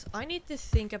because I need to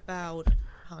think about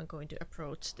how I'm going to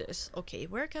approach this. Okay,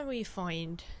 where can we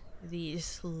find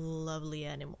these lovely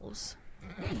animals?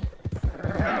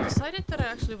 I decided that I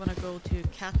actually want to go to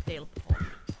Cattail Pond.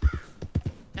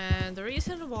 And the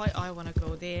reason why I want to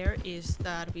go there is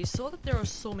that we saw that there are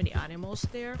so many animals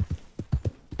there.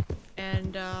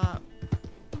 And I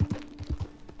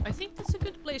think that's a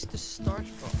good place to start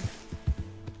from.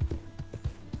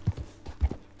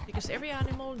 Because every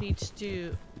animal needs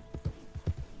to,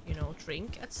 you know,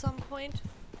 drink at some point.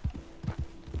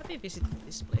 Have we visited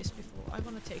this place before? I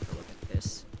want to take a look at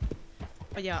this.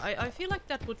 But yeah, I feel like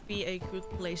that would be a good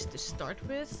place to start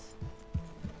with.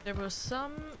 There was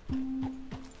some...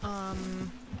 Oh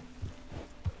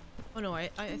no, I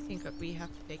think that we have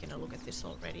taken a look at this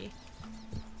already.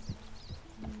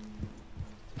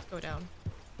 Let's go down.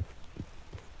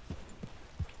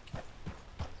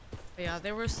 But yeah,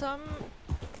 there were some...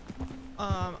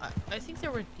 I think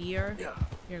there were deer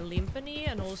near Limpany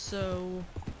and also...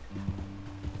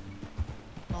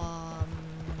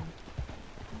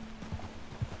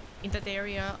 in that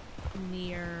area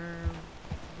near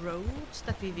roads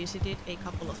that we visited a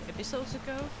couple of episodes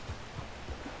ago.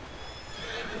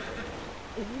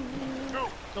 Ooh,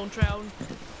 don't drown.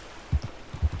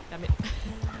 Damn it.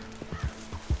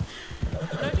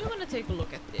 But I do want to take a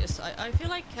look at this. I feel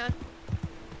like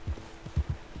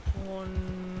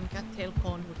Cattail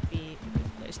Pond would be a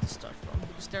good place to start from,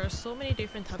 because there are so many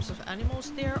different types of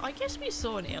animals there. I guess we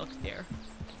saw an elk there,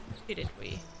 didn't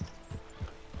we?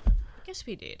 I guess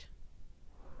we did.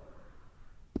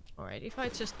 Alright, if I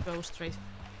just go straight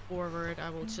forward, I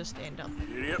will just end up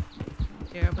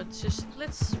there, but just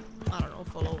let's, I don't know,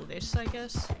 follow this, I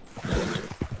guess.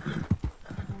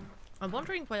 I'm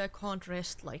wondering why I can't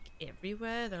rest like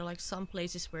everywhere. There are like some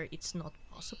places where it's not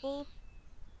possible.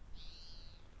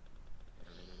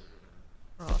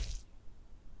 Oh.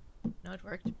 No, it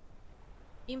worked.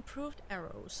 Improved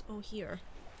arrows. Oh, here.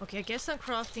 Okay, I guess I'm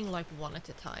crafting like one at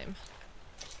a time.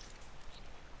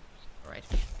 Alright,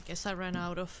 I guess I ran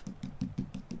out of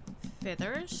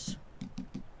feathers.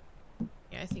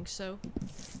 Yeah, I think so.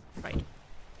 Right.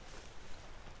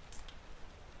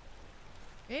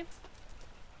 Okay.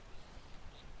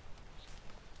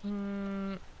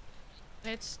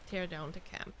 Let's tear down the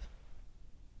camp.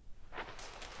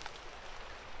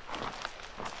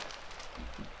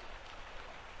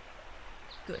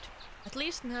 Good. At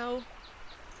least now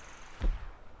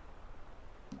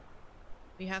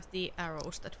we have the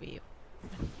arrows that we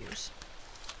use.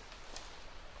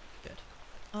 Good.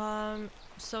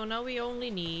 So now we only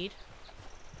need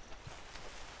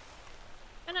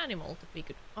an animal that we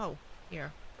could... Oh,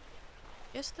 here.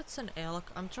 Guess that's an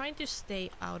elk. I'm trying to stay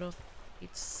out of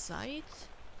its sight,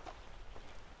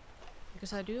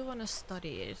 because I do want to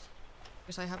study it,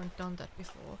 because I haven't done that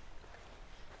before.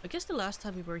 I guess the last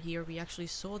time we were here we actually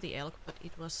saw the elk, but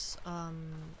it was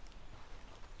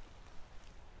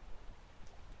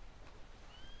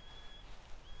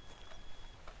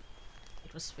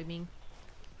swimming.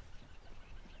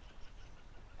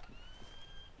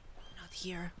 Not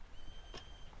here.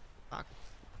 Fuck.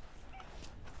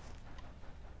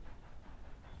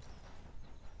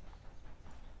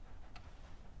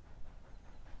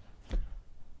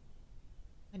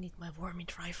 I need my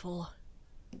Wormit rifle.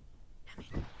 Damn it.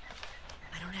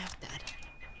 I don't have that.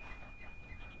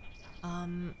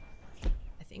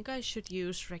 I think I should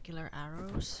use regular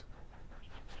arrows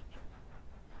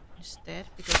instead,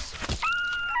 because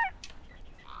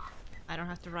I don't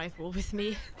have the rifle with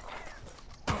me.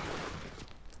 I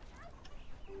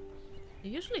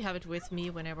usually have it with me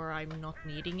whenever I'm not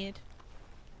needing it.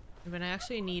 And when I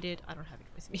actually need it, I don't have it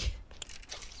with me.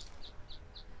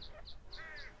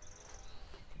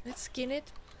 Let's skin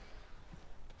it.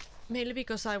 Mainly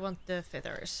because I want the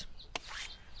feathers.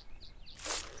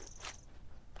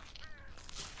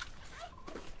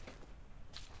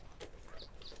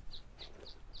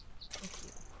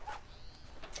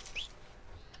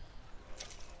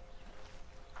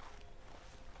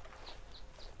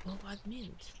 Oh, what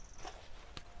mint?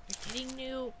 We're getting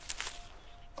new...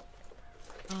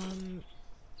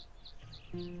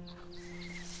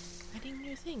 adding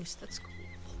new things, that's cool.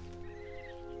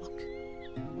 Look.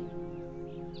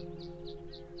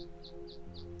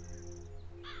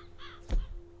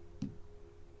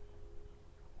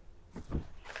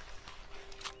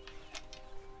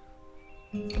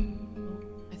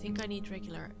 I think I need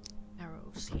regular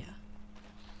arrows, yeah.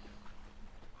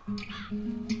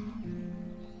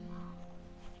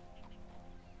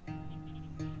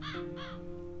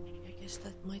 I guess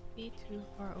that might be too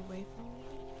far away from me.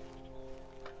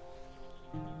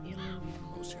 Be a little bit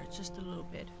closer, just a little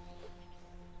bit.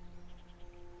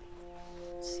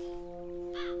 Let's see.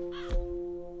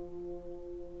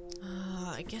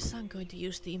 I guess I'm going to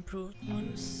use the improved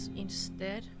ones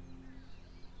instead.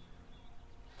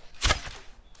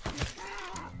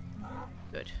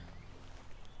 Good.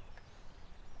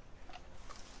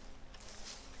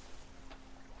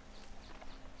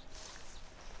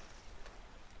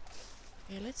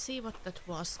 Okay, let's see what that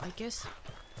was. I guess...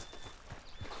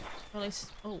 Well, it's...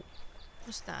 Oh,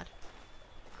 what's that?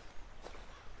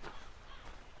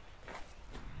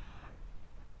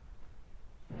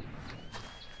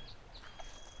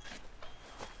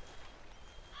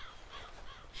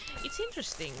 It's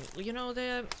interesting, you know,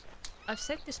 I've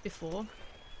said this before,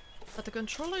 but the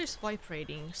controller is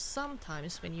vibrating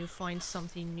sometimes when you find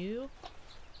something new.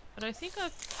 But I think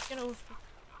I've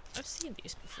seen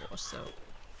these before, so...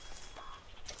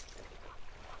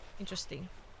 Interesting.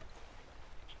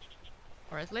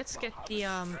 Alright, let's get the,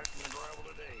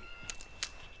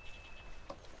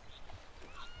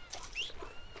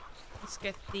 let's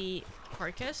get the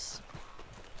carcass.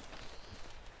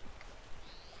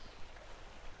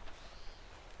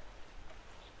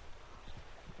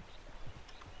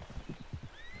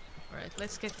 Alright,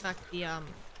 let's get back the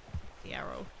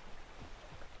arrow.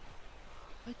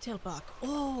 Whitetail buck.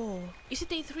 Oh, is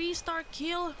it a 3-star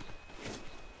kill?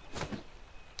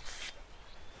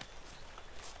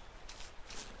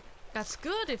 That's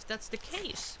good if that's the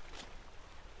case.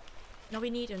 Now we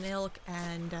need an elk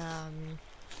and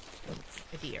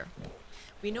a deer.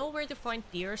 We know where to find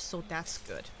deer, so that's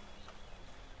good.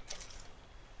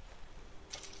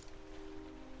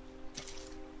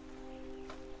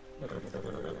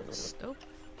 Stop.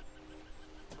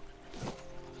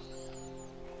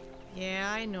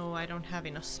 Yeah, I know I don't have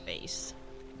enough space.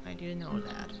 I do know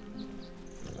that.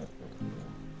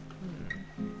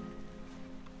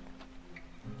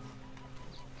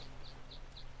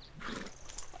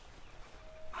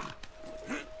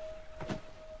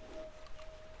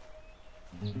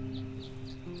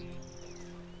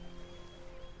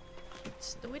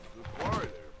 Let's do it.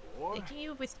 Taking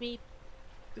you with me.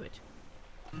 Good.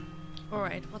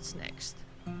 Alright, what's next?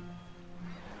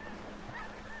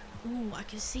 Ooh, I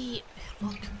can see.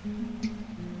 Look.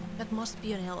 That must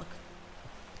be an elk.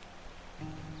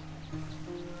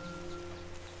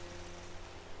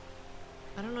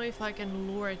 I don't know if I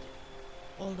can lure it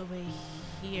all the way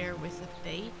here with a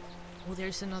bait. Oh,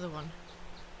 there's another one.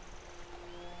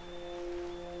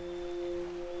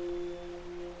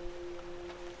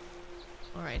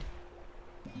 Alright.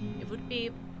 It would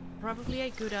be probably a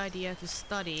good idea to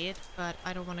study it, but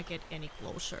I don't want to get any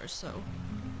closer, so...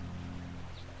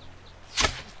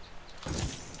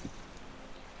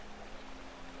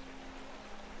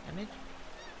 Damn it.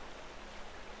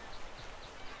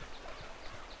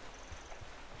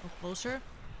 Go closer.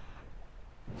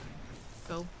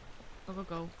 Go. Go, go,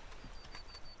 go.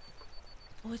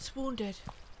 Oh, it's wounded.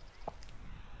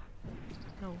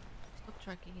 No. Stop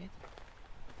tracking it.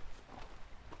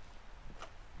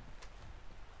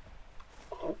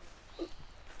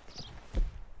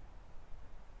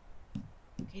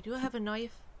 Okay, do I have a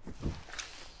knife?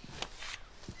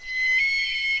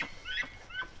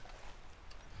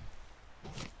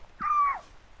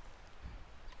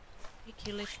 Okay,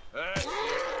 kill it.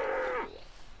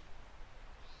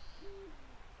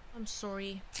 I'm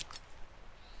sorry.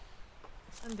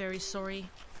 I'm very sorry.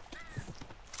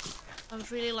 I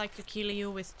would really like to kill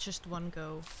you with just one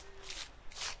go.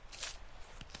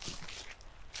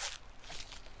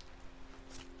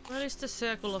 Well, it's the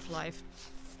circle of life.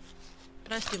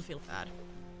 But I still feel bad.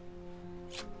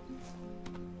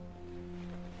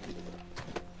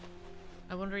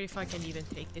 I wonder if I can even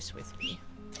take this with me.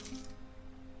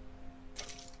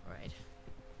 Alright.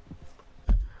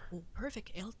 Oh,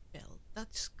 perfect elk belt.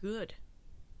 That's good.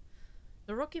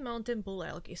 The Rocky Mountain Bull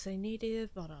Elk is a native,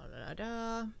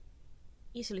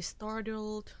 easily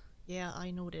startled. Yeah,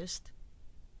 I noticed.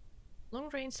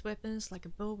 Long-range weapons like a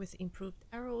bow with improved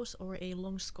arrows or a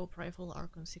long-scope rifle are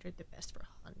considered the best for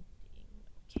hunting.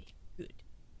 Okay, good.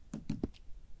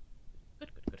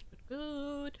 Good, good, good, good,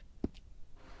 good.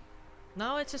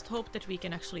 Now I just hope that we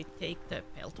can actually take the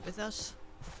pelt with us.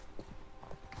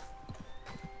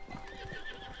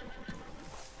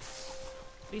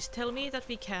 Please tell me that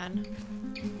we can.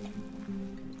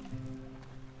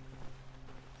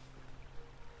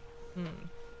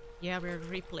 Yeah, we're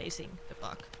replacing the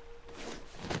buck.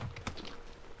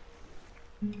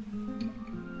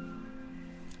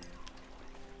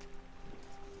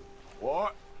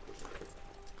 What?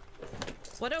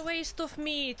 What a waste of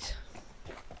meat!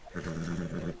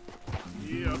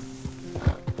 Yeah.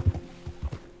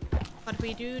 But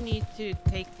we do need to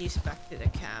take these back to the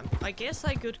camp. I guess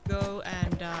I could go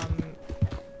and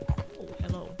oh,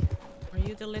 hello. Are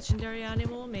you the legendary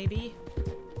animal? Maybe?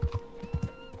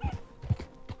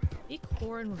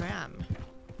 Bighorn ram.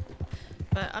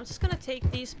 But I'm just gonna take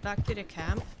these back to the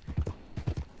camp.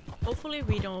 Hopefully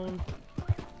we don't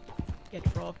get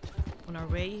robbed on our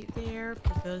way there,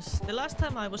 because the last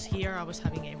time I was here I was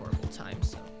having a horrible time,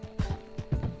 so...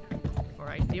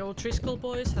 Alright, the old Driscoll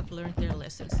boys have learned their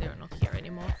lessons, they are not here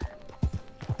anymore.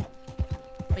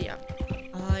 But yeah,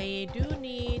 I do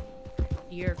need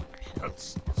deer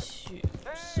pelts too,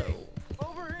 so...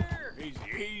 Over here!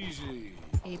 Easy, easy.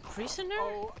 A prisoner?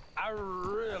 Oh, I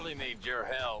really need your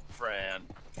help, friend.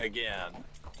 Again.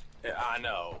 I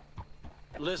know.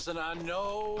 Listen, I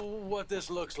know what this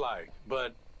looks like,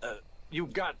 but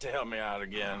you've got to help me out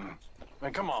again. I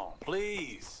mean, come on,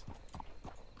 please.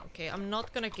 Okay, I'm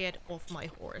not gonna get off my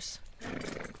horse.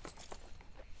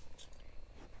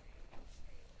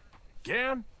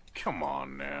 Again? Come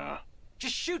on now.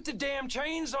 Just shoot the damn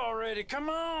chains already, come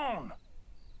on!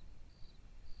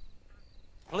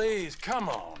 Please, come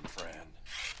on, friend.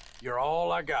 You're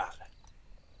all I got.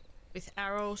 With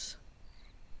arrows?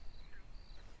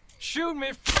 Shoot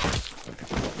me!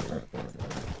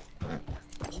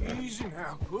 Easy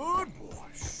now, good boy.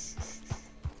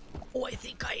 Oh, I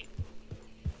think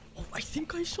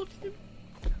I shot him.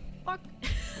 Fuck.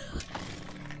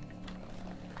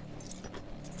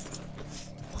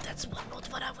 Oh, that's not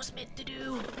what I was meant to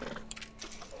do.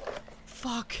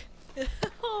 Fuck.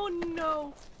 Oh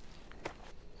no.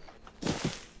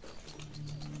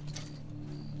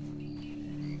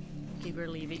 Okay, we're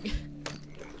leaving.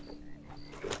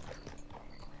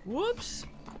 Whoops.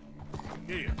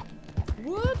 Here.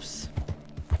 Whoops.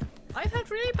 I've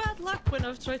had really bad luck when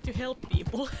I've tried to help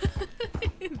people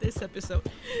in this episode.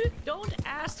 Don't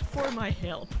ask for my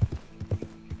help.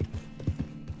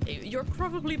 You're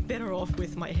probably better off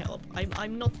with my help.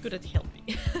 I'm not good at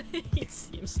helping. It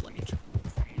seems like.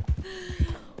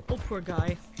 Oh, poor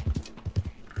guy.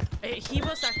 He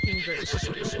was acting very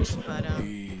suspicious, but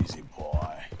easy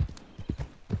boy.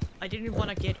 I didn't want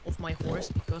to get off my horse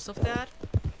because of that.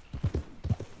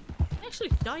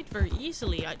 Actually died very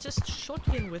easily. I just shot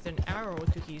him with an arrow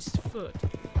to his foot.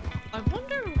 I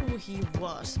wonder who he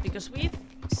was, because we've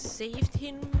saved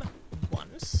him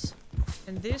once,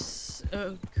 and this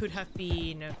could have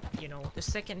been, you know, the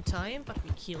second time, but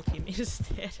we killed him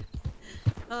instead.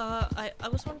 I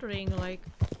was wondering, like,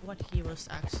 what he was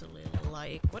actually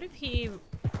like. What if he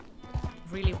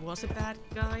really was a bad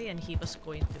guy and he was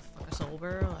going to fuck us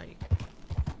over, like...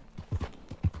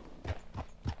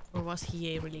 Or was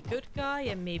he a really good guy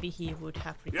and maybe he would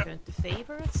have returned the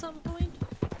favor at some point?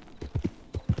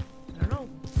 I don't know.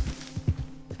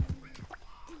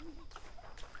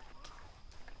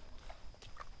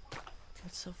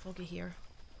 It's so foggy here.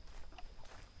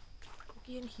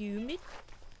 Foggy and humid.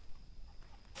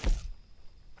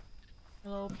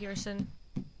 Hello, Pearson.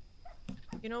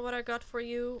 You know what I got for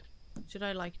you? Should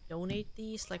I, like, donate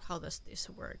these? Like, how does this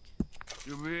work?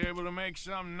 You'll be able to make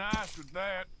something nice with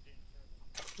that.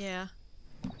 Yeah.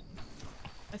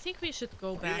 I think we should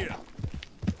go back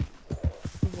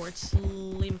towards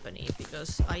Limpany,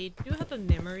 because I do have a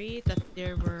memory that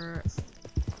there were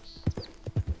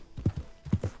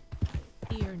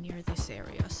deer near this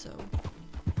area, so...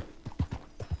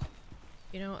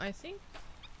 You know, I think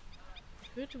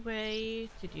a good way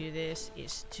to do this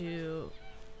is to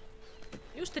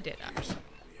use the dead axe.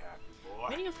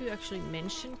 Many of you actually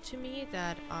mentioned to me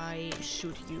that I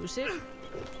should use it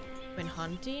when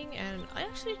hunting, and I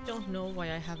actually don't know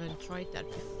why I haven't tried that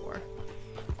before.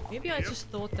 Maybe I just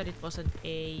thought that it wasn't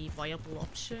a viable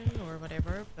option or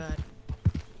whatever, but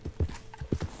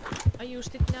I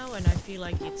used it now and I feel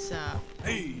like it's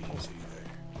easy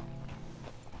there.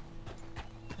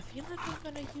 I feel like I'm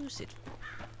gonna use it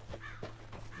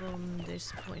from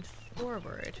this point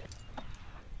forward.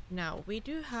 Now, we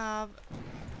do have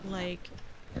like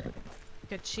a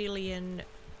gajillion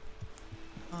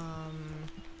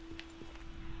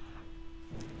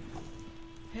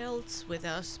pelts with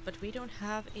us, but we don't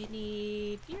have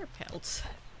any deer pelts.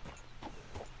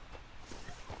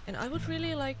 And I would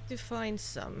really like to find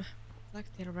some.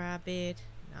 Black-tailed rabbit.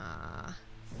 Nah.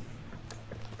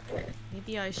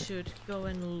 Maybe I should go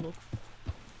and look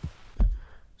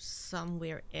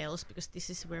somewhere else, because this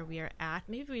is where we are at.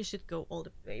 Maybe we should go all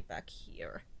the way back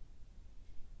here.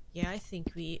 Yeah, I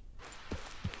think we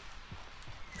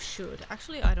should.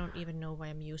 Actually, I don't even know why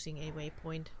I'm using a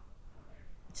waypoint.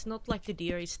 It's not like the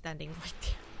deer is standing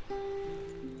right there.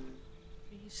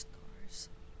 3 stars.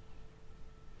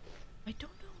 I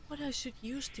don't know what I should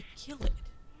use to kill it.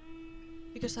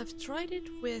 Because I've tried it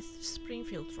with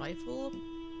Springfield rifle.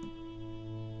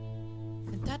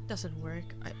 And that doesn't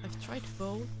work. I've tried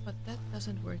both, but that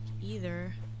doesn't work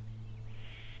either.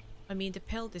 I mean, the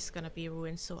pelt is gonna be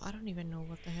ruined, so I don't even know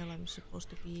what the hell I'm supposed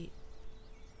to be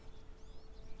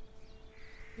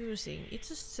using. It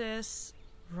just says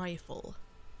rifle.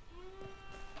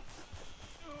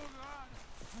 Oh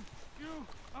God!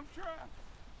 I'm trapped.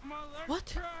 My leg's What?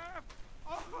 trapped.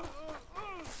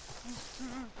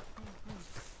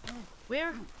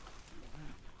 Where?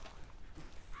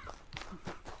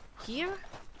 Here?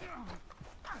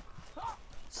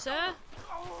 Sir?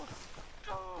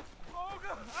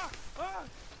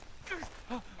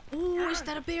 Ooh, is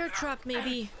that a bear trap,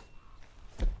 maybe?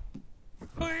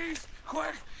 Please,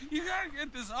 quick! You gotta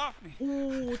get this off me.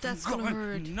 Ooh, that's gonna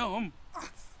hurt. Numb.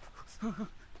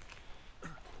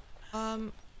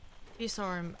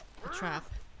 Disarm the trap.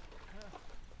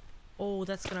 Oh,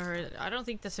 that's gonna hurt. I don't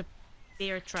think that's a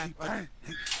bear trap.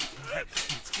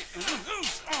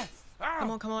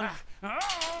 Come on, come on. Don't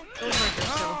hurt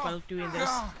yourself while doing this.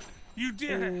 You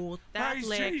did it. Oh, that Praise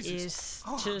leg Jesus.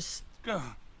 is just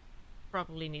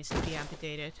probably needs to be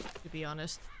amputated, to be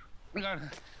honest. I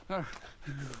gotta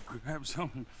grab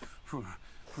something for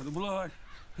the blood.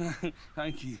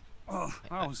 Thank you. Oh,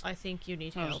 I think you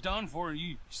need I was help. done for.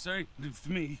 You saved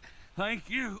me.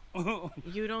 Thank you.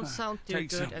 You don't sound too Take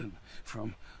good. something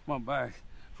from my bag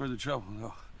for the trouble,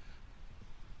 though.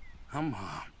 I'm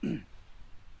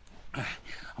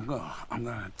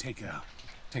gonna take a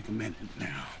minute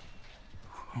now.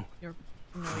 You're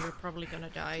probably gonna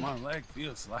die. My leg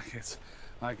feels like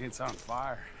it's on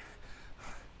fire.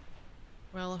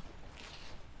 Well,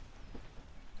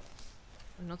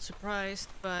 I'm not surprised,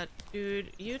 but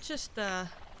dude, you just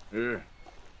Here,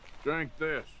 drink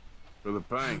this for the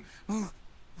pain.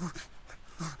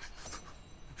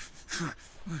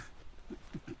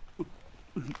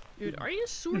 Dude, are you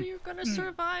sure you're gonna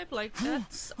survive? Like,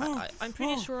 that's... I'm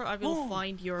pretty sure I will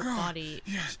find your body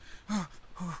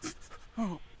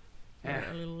a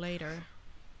little later.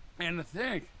 And to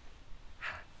think,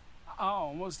 I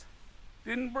almost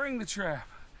didn't bring the trap.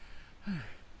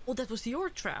 Oh, that was your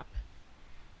trap.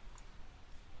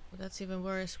 Well, that's even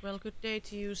worse. Well, good day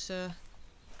to you, sir.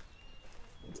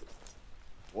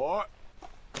 What?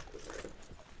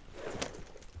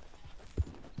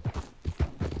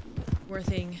 Poor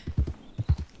thing.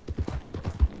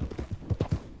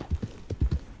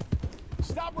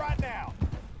 Stop right now.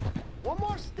 One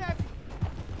more step,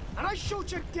 and I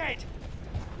shoot you dead.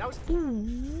 Now it's...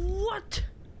 What?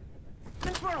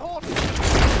 Since we're holding...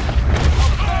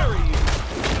 I'll bury you.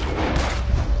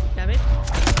 Damn it.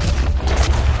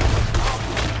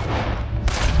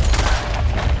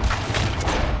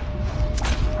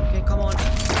 Okay, come on.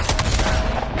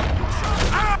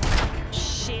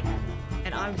 Shit.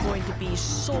 And I'm going to be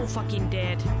so fucking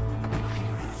dead. You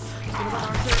know what,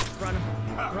 Arthur? Run.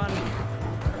 Run.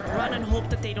 Run and hope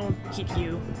that they don't hit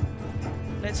you.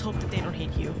 Let's hope that they don't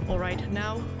hit you. Alright,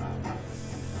 now.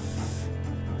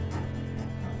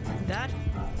 That.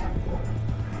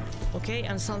 Okay,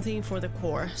 and something for the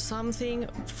core. Something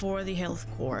for the health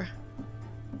core.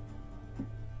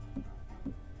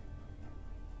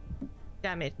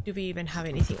 Damn it, do we even have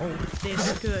anything? Oh,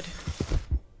 this, good.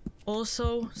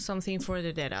 Also, something for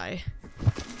the Deadeye.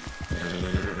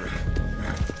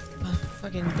 Oh,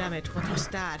 fucking damn it, what was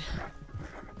that?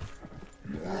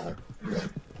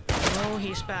 Oh,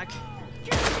 he's back.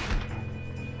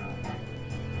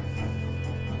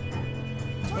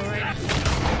 Alright.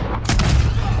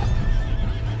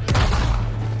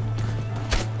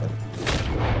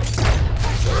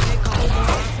 Okay, couple more,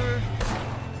 Arthur.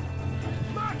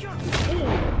 Ooh.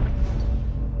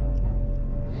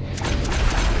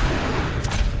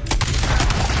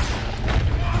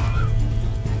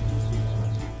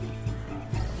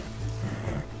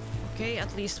 Okay,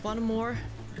 at least one more.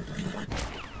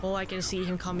 Oh, I can see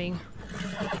him coming.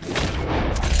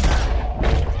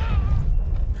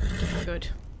 Good.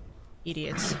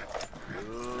 Idiots.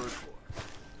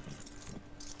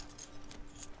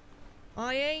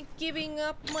 I ain't giving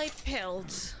up my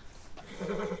pelts.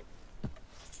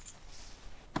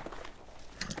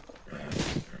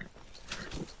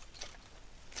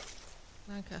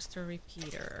 Lancaster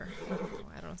repeater. Oh,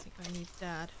 I don't think I need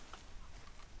that.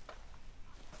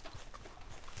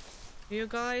 Do you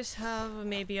guys have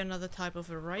maybe another type of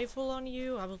a rifle on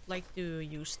you? I would like to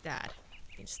use that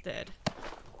instead.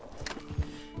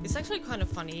 It's actually kind of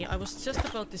funny. I was just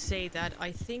about to say that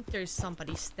I think there's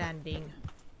somebody standing,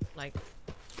 like...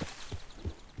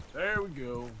 There we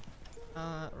go.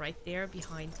 Right there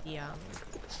behind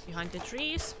the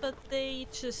trees, but they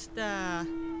just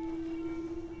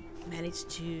managed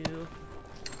to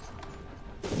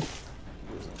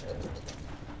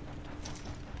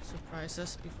surprise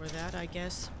us before that, I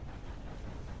guess.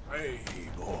 Hey,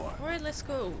 boy. Alright, let's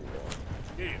go.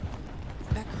 Yeah.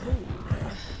 Back home.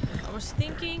 I was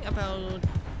thinking about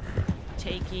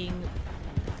taking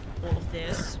all of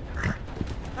this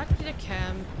back to the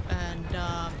camp, and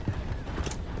I'm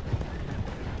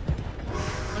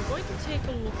going to take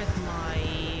a look at my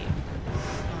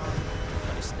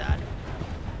what is that?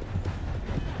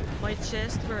 My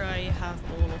chest where I have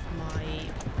all of my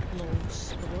loads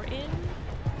stored in.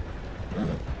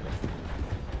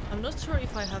 I'm not sure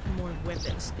if I have more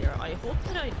weapons there. I hope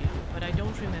that I do, but I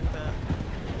don't remember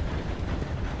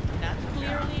that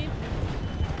clearly.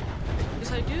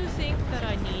 Because I do think that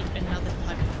I need another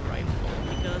type of rifle,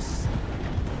 because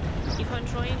if I'm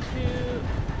trying to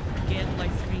get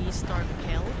like 3-star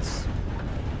pelts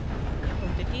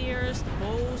from the deers, the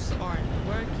bows aren't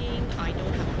working. I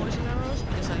don't have poison arrows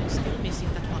because I'm still missing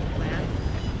that one plant.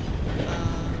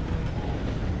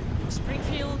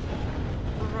 Springfield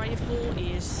rifle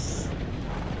is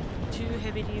too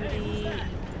heavy duty.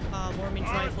 Warmint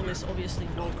rifle is obviously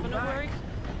not gonna work.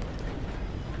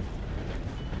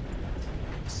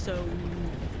 So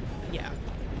yeah,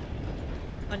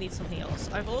 I need something else.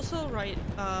 I've also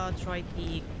tried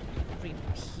the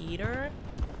repeater.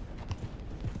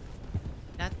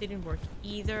 didn't work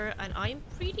either, and I'm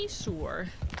pretty sure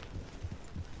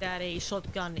that a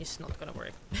shotgun is not gonna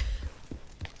work.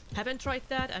 Haven't tried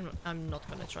that, and I'm not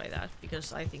gonna try that,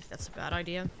 because I think that's a bad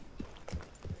idea.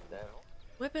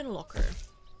 Weapon locker.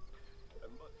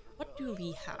 What do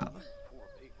we have?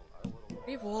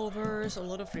 Revolvers, a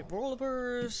lot of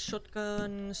revolvers,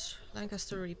 shotguns,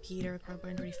 Lancaster repeater,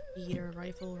 carbine repeater,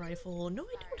 rifle. No,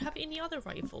 I don't have any other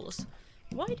rifles.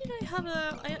 Why did I have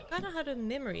I kinda had a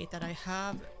memory that I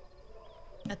have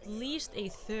at least a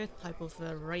third type of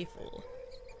a rifle.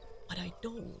 But I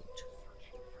don't.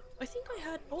 I think I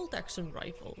had bolt action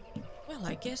rifle. Well,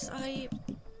 I guess I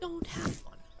don't have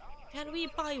one. Can we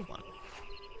buy one?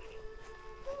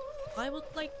 I would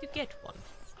like to get one.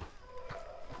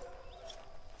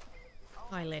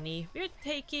 Hi, Lenny. We're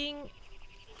taking...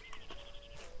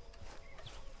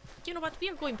 You know what? We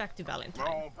are going back to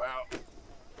Valentine.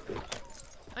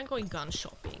 I'm going gun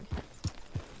shopping.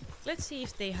 Let's see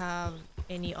if they have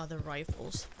any other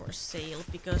rifles for sale,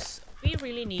 because we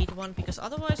really need one, because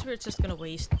otherwise we're just gonna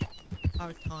waste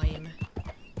our time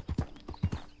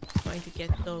trying to get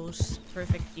those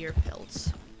perfect deer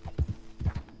pelts.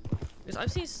 Because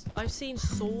I've seen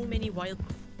so many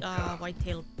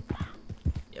white-tailed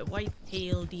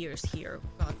deers here.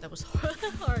 God, that was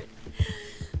hard.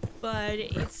 But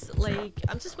it's like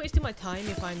I'm just wasting my time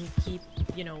if I'm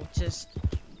just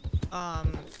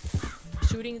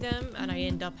shooting them and I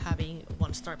end up having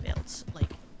 1-star belts. Like,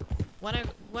 what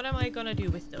am I gonna do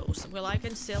with those? Well, I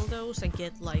can sell those and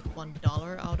get like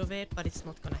 $1 out of it, but it's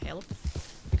not gonna help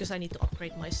because I need to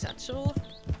upgrade my satchel.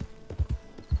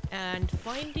 And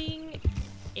finding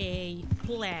a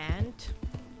plant,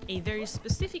 a very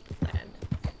specific plant,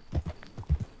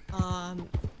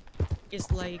 is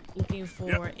like looking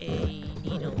for a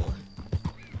needle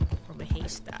from a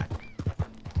haystack.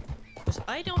 Because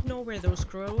I don't know where those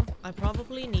grow. I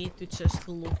probably need to just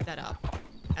look that up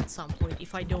at some point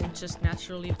if I don't just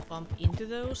naturally bump into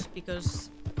those, because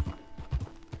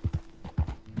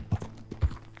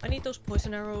I need those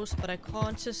poison arrows, but I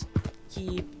can't just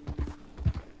keep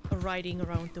riding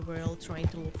around the world trying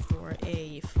to look for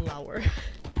a flower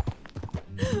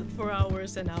for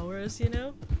hours and hours, you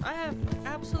know? I have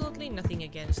absolutely nothing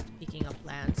against picking up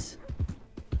plants.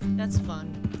 That's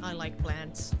fun. I like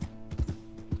plants.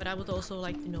 But I would also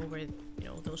like to know where,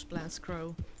 those plants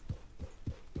grow.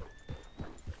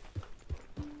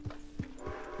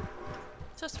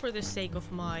 Just for the sake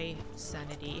of my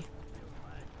sanity.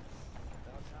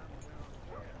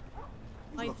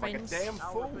 Hi, friends. Like a damn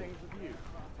fool.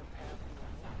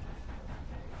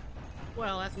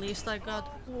 Well, at least I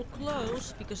got cool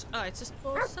clothes, because I just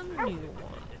bought some new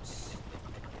ones.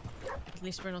 At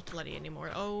least we're not bloody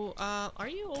anymore. Oh, are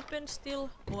you open still?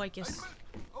 Oh, I guess.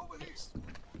 Yes.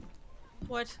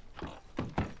 What?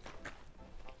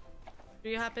 Do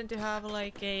you happen to have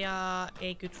like a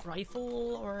good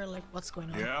rifle, or like what's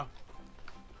going on? Yeah.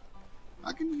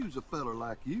 I can use a fella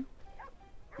like you.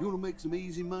 You wanna make some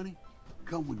easy money?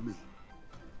 Come with me.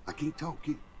 I can't talk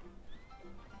here.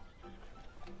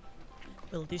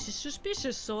 Well, this is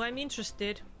suspicious, so I'm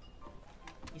interested.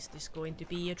 Is this going to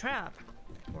be a trap?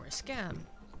 Or a scam?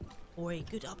 Or a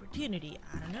good opportunity?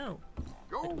 I don't know.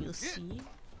 But we'll see.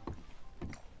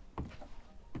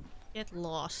 Get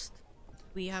lost.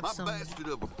 We have some... My bastard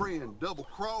of a friend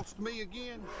double-crossed me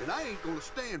again, and I ain't gonna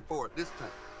stand for it this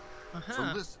time. So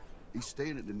listen, he's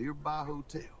staying at the nearby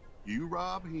hotel. You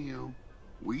rob him,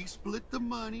 we split the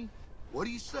money. What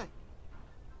do you say?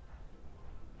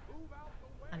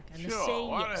 I'm gonna say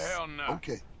why yes. the hell not?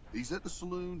 Okay, he's at the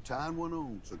saloon tying one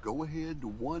on, so go ahead to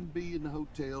 1B in the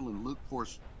hotel and look for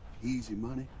easy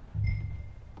money.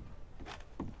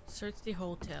 Search the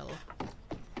hotel.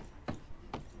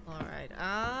 Alright,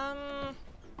 I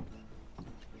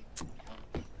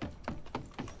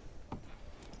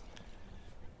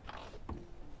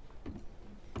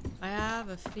have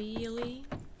a feeling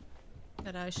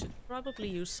that I should probably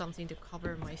use something to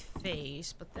cover my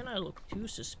face, but then I look too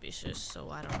suspicious,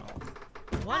 so I don't know.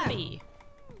 1B.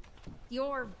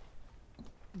 You're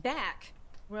back.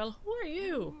 Well, who are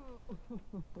you?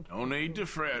 No need to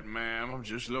fret, ma'am. I'm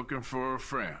just looking for a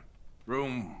friend.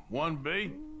 Room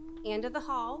 1B? End of the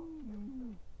hall.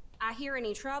 I hear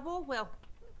any trouble? Well,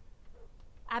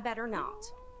 I better not.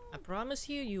 I promise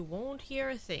you, you won't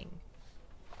hear a thing.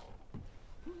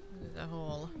 The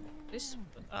hall. This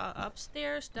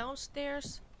upstairs,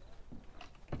 downstairs.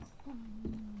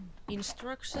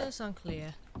 Instructions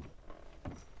unclear.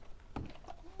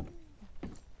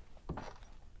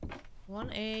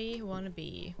 1A,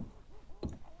 1B.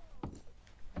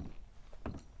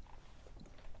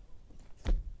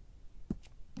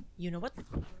 You know what?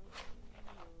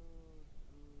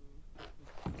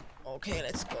 Okay,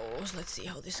 let's go. Let's see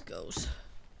how this goes.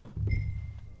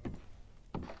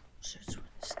 Search for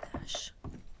the stash.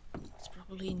 It's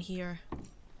probably in here.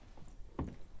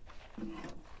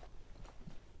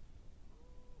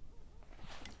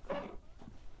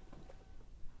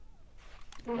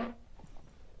 Okay,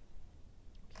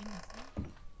 nothing.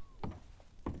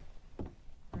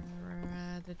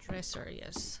 The dresser,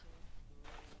 yes.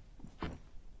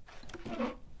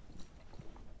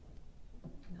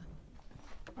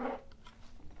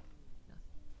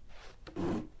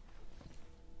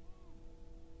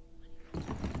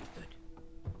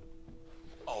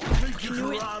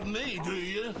 You rob me, do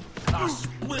you? I'll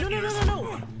split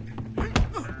no.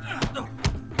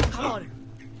 Come on.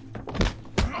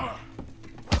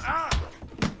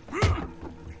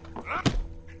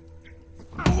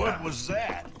 What was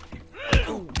that?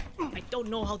 Oh, I don't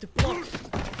know how to block.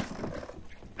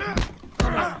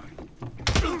 Come on.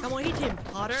 Come on, hit him.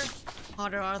 Harder.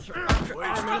 Harder, Arthur.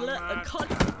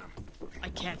 I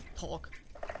can't talk.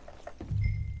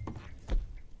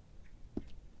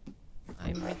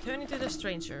 I'm returning to the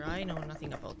stranger. I know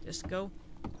nothing about this. Go.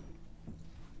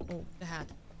 Oh, the hat.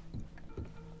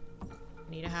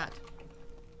 Need a hat.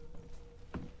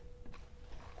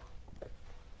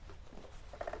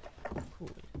 Cool.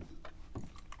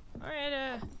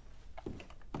 Alright,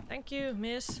 thank you,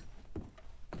 miss.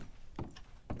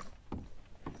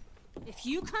 If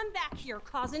you come back here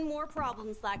causing more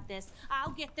problems like this,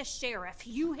 I'll get the sheriff.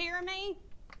 You hear me?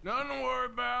 Nothing to worry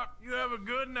about. You have a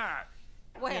good night.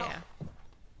 Well, yeah.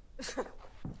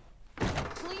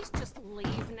 Please just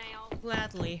leave now.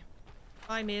 Gladly.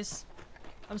 Bye, miss.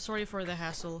 I'm sorry for the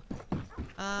hassle.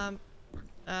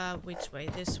 Which way?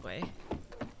 This way.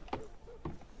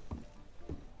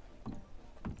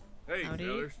 Hey, Howdy.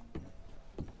 fellas.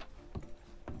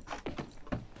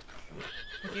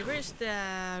 Okay, where's the...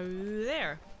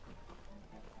 there.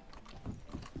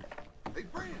 Hey,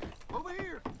 friend, over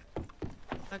here.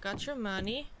 I got your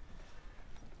money.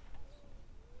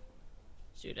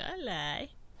 Should I lie?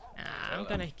 Nah, I'm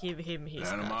gonna give him his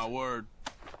Down to my word.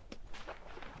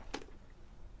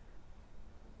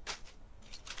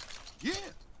 Yeah,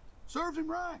 serves him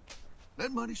right.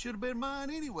 That money should have been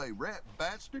mine anyway, rat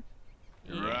bastard.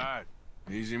 You're right.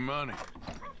 Easy money.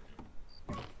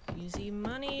 Easy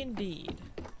money indeed.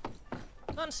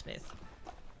 Gunsmith.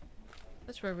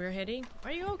 That's where we're heading.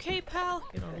 Are you okay, pal?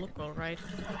 You don't look alright.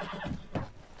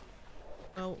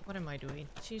 Oh, what am I doing?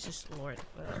 Jesus Lord.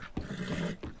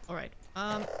 Alright,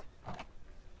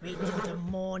 wait till the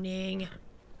morning.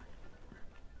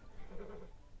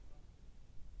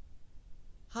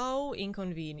 How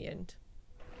inconvenient.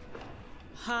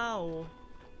 How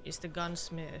is the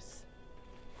gunsmith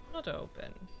not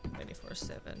open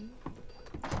 24/7?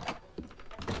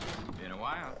 Been a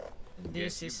while.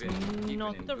 This is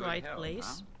not the right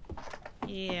place. Huh?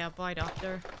 Yeah, bye,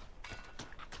 doctor.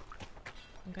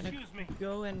 I'm gonna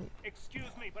go and...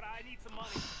 Excuse me, but I need some money.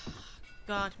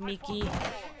 God, Mickey.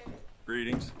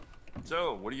 Greetings.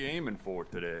 So, what are you aiming for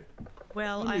today?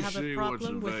 Well, I have a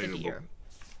problem with the deer.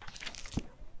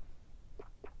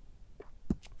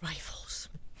 Rifles.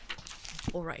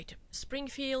 Alright.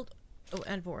 Springfield. Oh,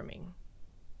 and Warming.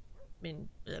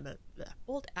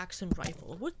 Bolt action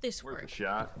rifle. Would this work?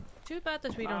 Shot. Too bad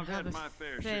that we don't have a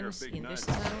fence in this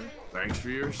town. Thanks for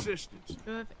your assistance.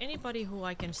 Do I have anybody who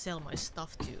I can sell my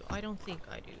stuff to? I don't think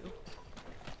I do.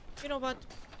 You know what?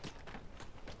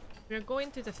 We're going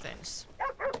to the fence.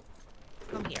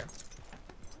 Come here.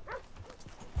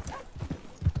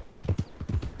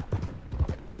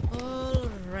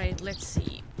 Alright, let's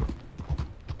see.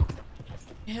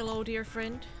 Hello, dear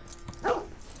friend.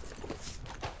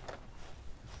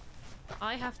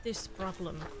 I have this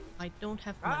problem. I don't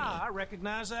have money. Ah, I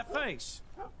recognize that face.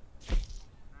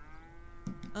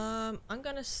 I'm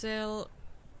gonna sell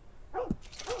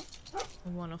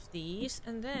one of these,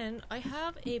 and then I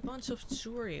have a bunch of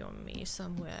jewelry on me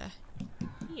somewhere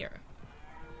here.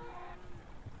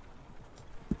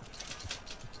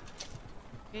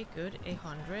 Okay, good.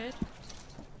 100,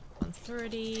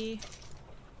 130,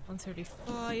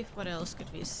 135. What else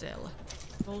could we sell?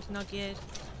 Gold nugget.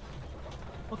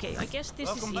 Okay, I guess this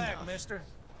is enough. Welcome back, mister.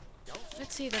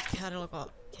 Let's see that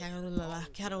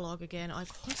catalog again. I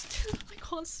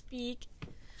can't speak.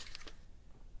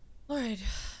 Alright.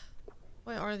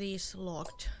 Why are these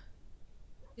locked?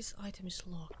 This item is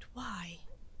locked. Why?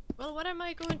 Well, what am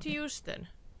I going to use then?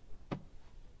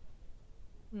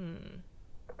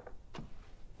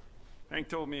 Hank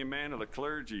told me a man of the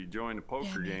clergy joined a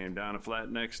poker game down at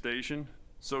Flatneck Station.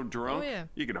 So drunk,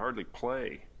 he could hardly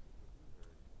play.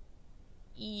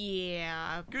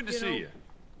 Yeah. Good to see you.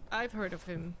 I've heard of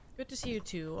him. Good to see you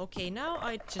too. Okay, now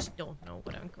I just don't know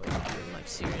what I'm going to do. Like,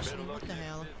 seriously, what the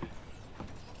hell?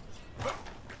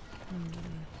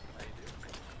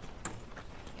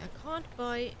 I can't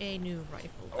buy a new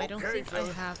rifle. I don't think I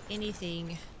have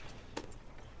anything.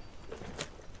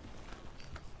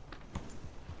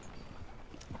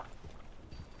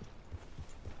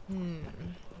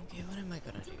 Okay, what am I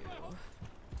gonna do?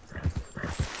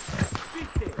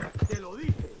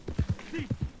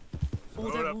 Oh,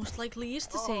 that most likely is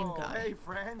the same guy. Hey,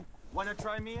 friend. Wanna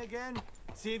try me again?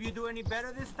 See if you do any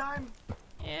better this time?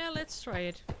 Yeah, let's try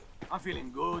it. I'm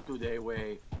feeling good today,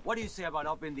 Way. What do you say about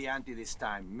upping the ante this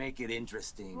time? Make it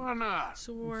interesting. Why not?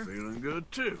 Sure. I'm feeling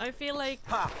good too. I feel like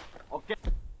okay.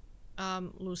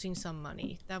 Losing some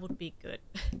money. That would be good.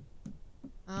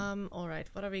 Alright,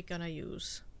 what are we gonna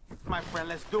use? My friend,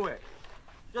 let's do it.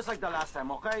 Just like the last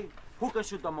time, okay? Who can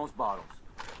shoot the most bottles?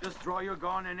 Just draw your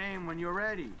gun and aim when you're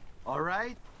ready.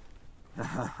 Alright?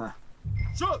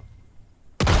 Shoot!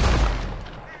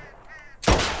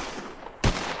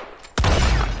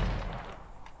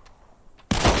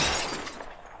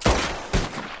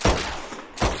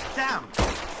 Damn!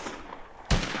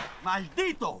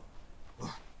 Maldito!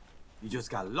 You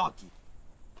just got lucky.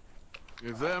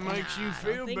 If that makes you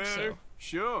feel better,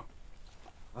 sure.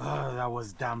 That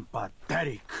was damn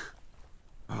pathetic.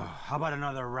 How about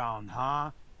another round,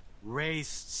 huh?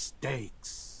 Raised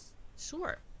stakes.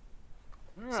 Sure.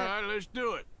 Alright, let's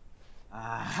do it.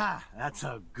 Aha! That's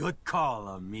a good call,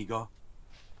 amigo.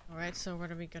 Alright, so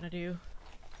what are we gonna do?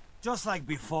 Just like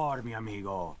before, mi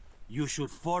amigo. You shoot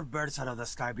 4 birds out of the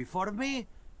sky before me,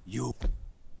 you...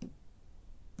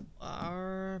 What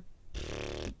are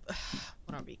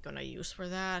we gonna use for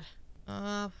that?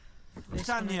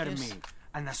 Stand near me,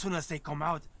 and as soon as they come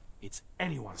out, it's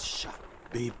anyone's shot.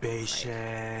 Be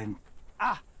patient.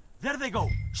 Ah! There they go!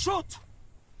 Shoot!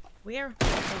 Where?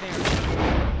 Oh, there.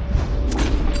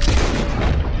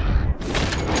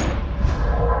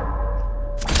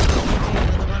 Okay,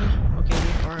 another one. Okay,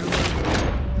 we're far away.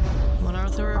 Come on,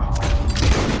 Arthur.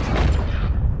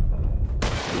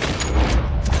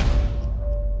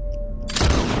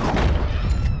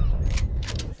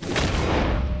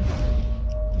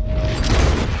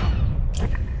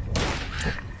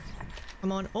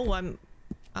 Come on. Oh, I'm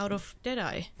out of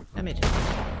Deadeye. Damn it.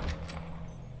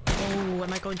 Oh,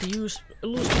 am I going to lose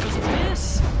because of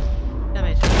this? Damn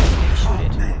it. Okay, shoot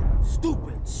it. Man.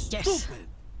 Stupid! Yes! Stupid!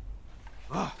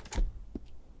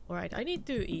 Alright, I need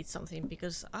to eat something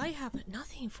because I have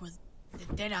nothing for the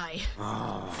Deadeye.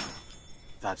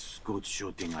 That's good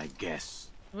shooting, I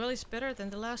guess. Well, it's better than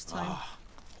the last time.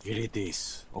 Here it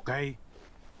is, okay?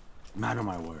 Man of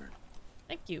my word.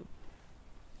 Thank you.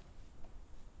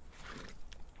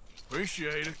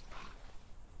 Appreciate it.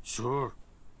 Sure.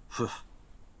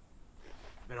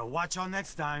 Better watch out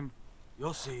next time.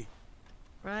 You'll see.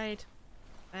 Right.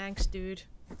 Thanks, dude.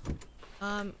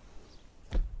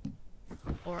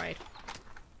 Alright.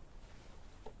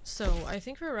 So, I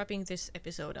think we're wrapping this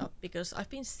episode up because I've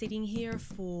been sitting here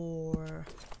for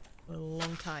a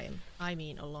long time. I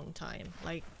mean a long time.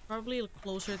 Like, probably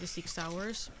closer to 6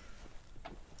 hours.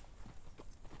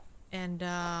 And,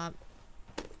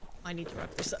 I need to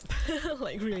wrap this up.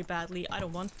 Like, really badly. I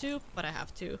don't want to, but I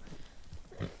have to.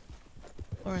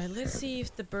 Alright, let's see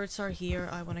if the birds are here.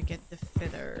 I want to get the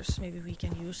feathers. Maybe we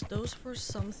can use those for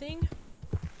something.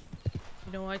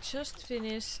 You know, I just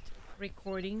finished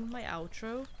recording my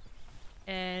outro.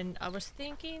 And I was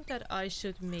thinking that I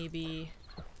should maybe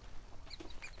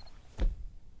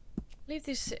leave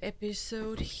this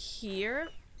episode here.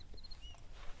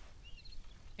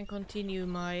 And continue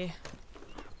my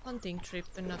hunting trip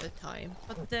another time.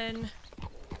 But then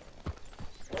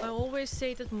I always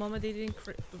say that Mama didn't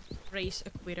raise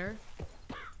a quitter.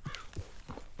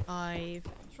 I've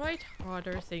tried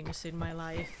harder things in my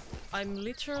life. I'm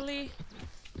literally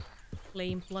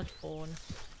playing Bloodborne.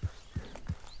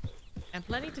 I'm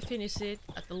planning to finish it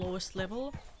at the lowest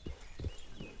level.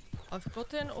 I've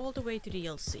gotten all the way to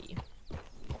DLC.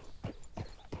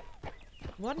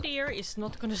 One deer is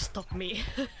not gonna stop me.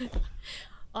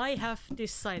 I have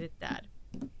decided that.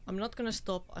 I'm not gonna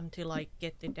stop until I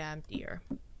get the damn deer.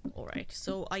 Alright,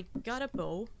 so I got a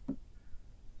bow,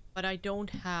 but I don't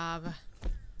have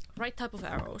right type of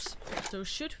arrows. So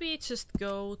should we just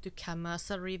go to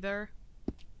Kamasa River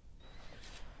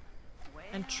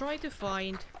and try to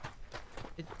find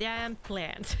the damn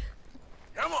plant?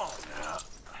 Come on now.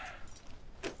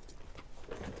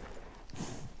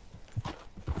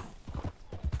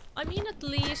 I mean, at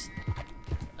least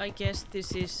I guess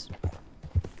this is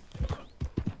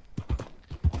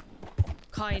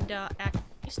kinda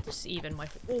is this even my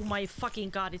oh my fucking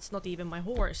god, it's not even my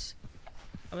horse.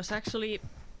 I was actually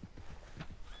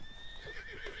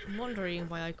wondering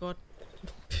why I got...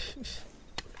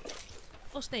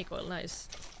 Oh, snake oil, nice.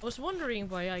 I was wondering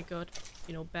why I got,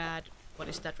 you know, bad... What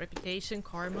is that? Reputation?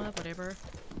 Karma? Whatever.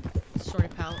 Sorry,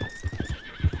 pal.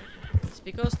 It's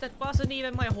because that wasn't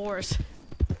even my horse.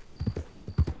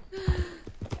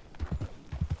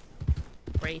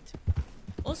 Great.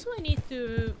 Also, I need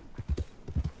to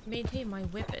maintain my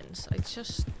weapons. I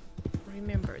just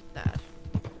remembered that.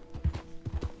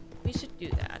 We should do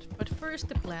that. But first,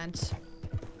 the plants.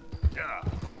 Yeah.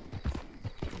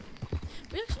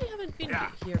 We actually haven't been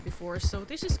here before, so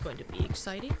this is going to be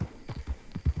exciting.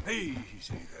 Easy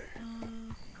there.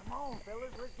 Come on,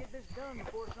 fellas, let's get this done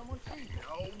before someone sees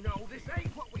it. No, this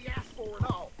ain't what we asked for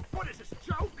at all. What is this, a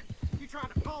joke? You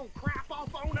trying to pawn crap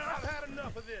off on us? I've had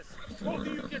enough of this. Both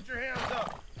of you get your hands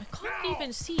up. I can't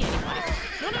even see anybody.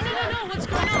 No, what's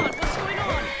going on? What's going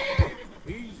on?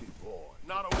 Easy, boy.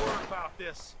 Not a word about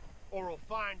this, or we'll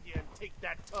find you and take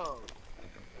that tongue.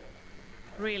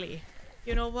 Really?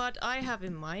 You know what I have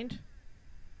in mind?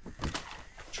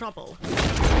 Trouble.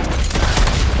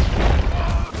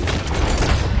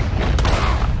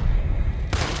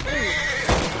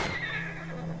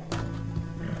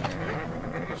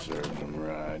 Serves him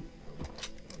right.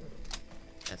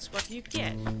 That's what you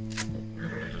get.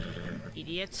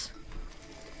 Idiots.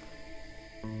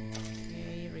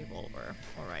 A revolver.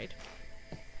 Alright.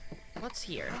 What's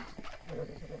here?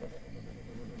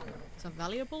 Some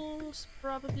valuables,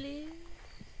 probably?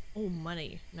 Oh,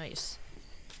 money. Nice.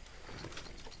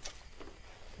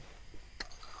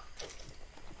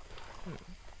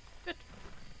 Good.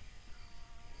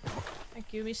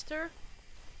 Thank you, mister.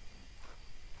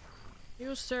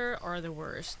 You, sir, are the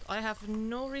worst. I have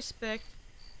no respect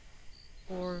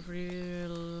for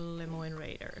real Lemoyne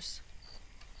Raiders.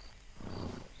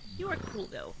 You are cool,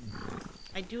 though.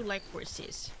 I do like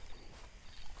horses.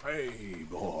 Hey,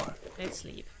 boy. Let's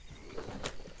sleep.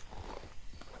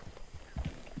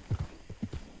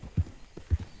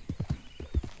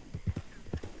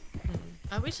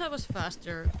 I wish I was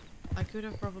faster. I could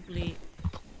have probably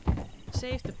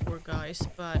saved the poor guys,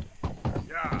 but...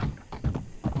 Yeah.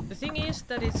 The thing is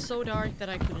that it's so dark that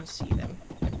I couldn't see them.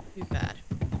 Too bad.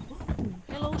 Ooh,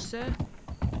 hello, sir.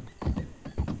 Oh,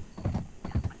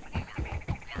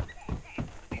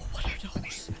 what are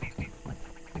those?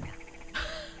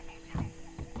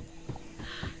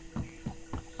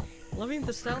 Loving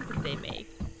the sound that they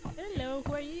make. Hello,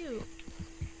 who are you?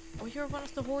 Oh, you're one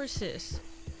of the horses.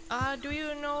 Do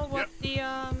you know what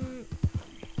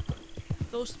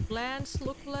those plants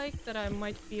look like that I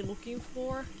might be looking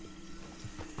for?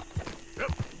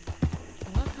 Yep.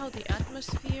 I love how the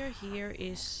atmosphere here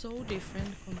is so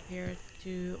different compared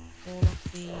to all of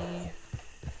the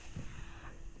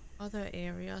other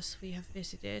areas we have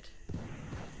visited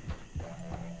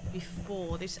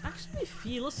before. This actually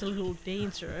feels a little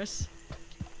dangerous.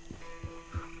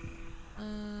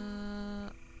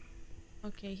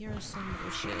 Okay, here are some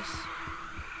bushes.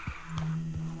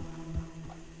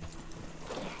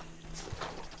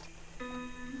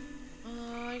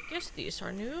 I guess these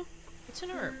are new. It's an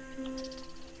herb.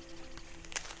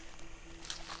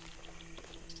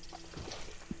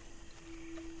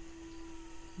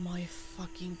 My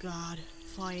fucking god.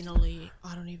 Finally.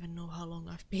 I don't even know how long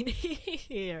I've been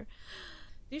here.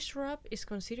 This shrub is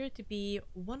considered to be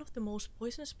one of the most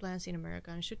poisonous plants in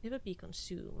America and should never be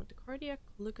consumed. The cardiac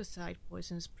leukocyte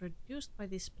poisons produced by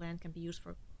this plant can be used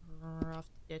for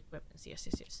crafted weapons.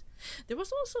 Yes. There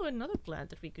was also another plant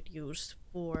that we could use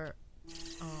for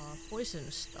poison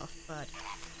stuff, but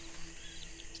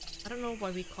I don't know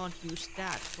why we can't use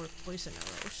that for poison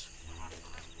arrows.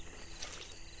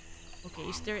 Okay,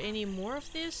 is there any more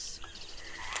of this?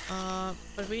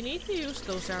 But we need to use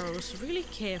those arrows really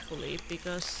carefully,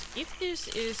 because if this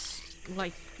is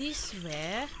like this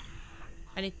rare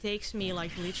and it takes me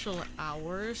like literal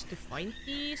hours to find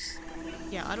these,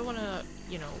 yeah, I don't want to,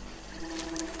 you know,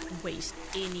 waste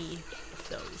any of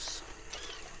those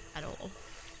at all.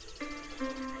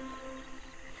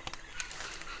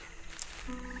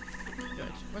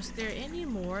 Good. Was there any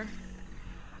more?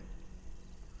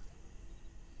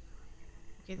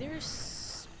 Okay,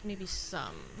 there's maybe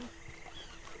some.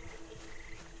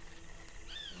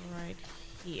 Right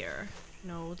here.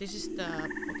 No, this is the...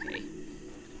 okay.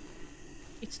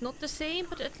 It's not the same,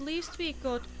 but at least we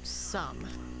got some.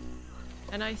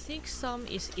 And I think some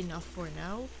is enough for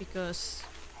now, because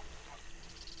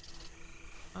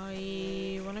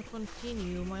I want to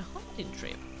continue my hunting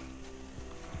trip.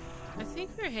 I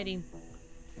think we're heading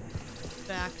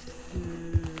back to...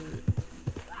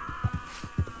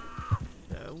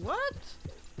 what?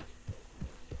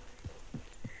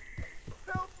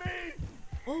 Help me!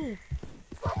 Oh!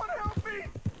 Someone help me!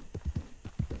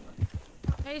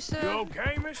 Hey, sir. You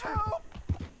okay, mister? Help!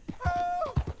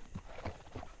 Help!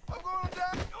 I'm going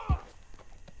down.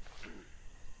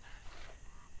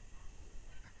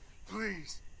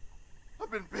 Please.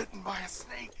 I've been bitten by a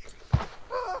snake.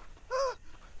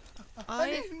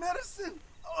 I need medicine.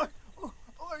 Or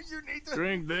you need to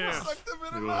drink this. Suck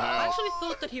them in I actually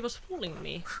thought that he was fooling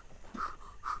me.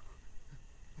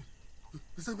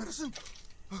 Is that medicine?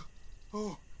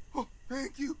 Oh,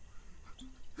 thank you.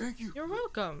 Thank you. You're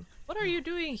welcome. What are you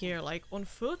doing here, like on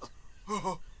foot?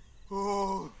 I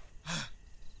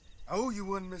owe you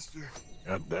one, mister.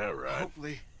 Got that right.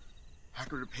 Hopefully, I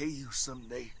can repay you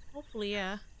someday. Hopefully,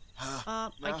 yeah.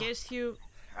 I guess you...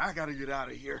 I gotta get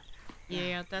out of here.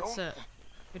 Yeah, that's a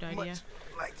good idea. Much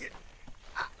like it.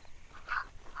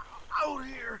 Out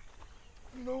here.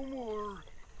 No more.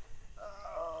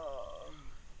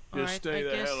 Just stay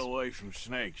the hell away from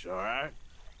snakes, alright?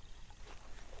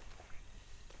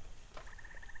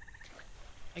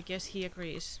 I guess he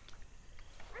agrees.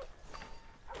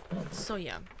 So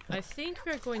yeah, I think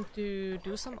we're going to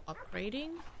do some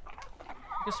upgrading.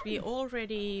 Because we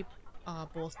already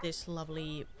bought this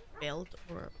lovely belt,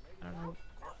 or I don't know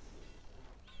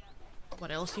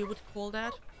what else you would call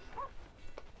that.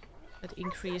 That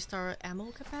increased our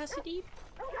ammo capacity.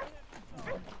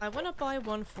 I want to buy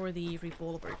one for the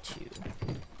revolver too.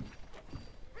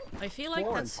 I feel like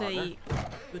that's a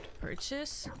good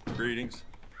purchase. Greetings.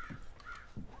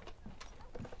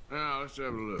 Now let's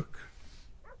have a look.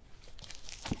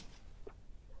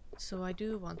 So I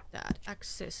do want that.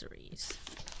 Accessories.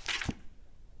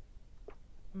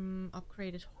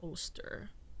 Upgraded holster.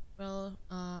 Well,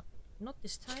 not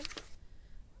this time.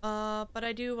 But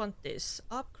I do want this.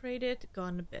 Upgraded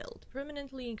gun belt.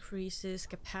 Permanently increases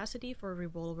capacity for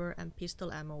revolver and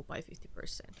pistol ammo by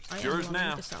 50%. I am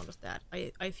loving the sound of that.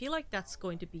 I feel like that's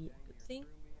going to be a good thing.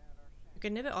 You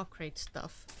can never upgrade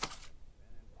stuff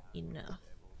enough.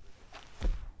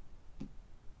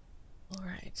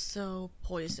 Alright, so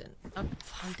poison.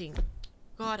 Hunting.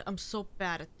 God, I'm so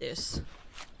bad at this.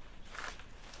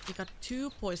 We got 2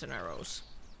 poison arrows.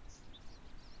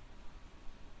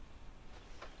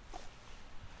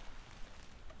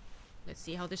 Let's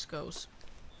see how this goes.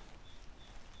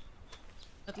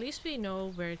 At least we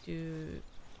know where to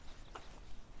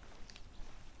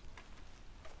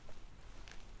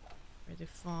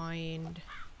find.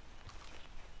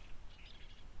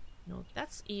 No,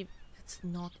 that's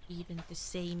not even the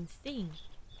same thing.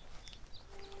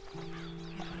 Okay,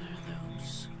 what are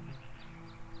those?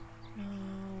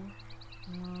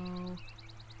 No.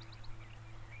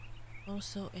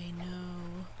 Also a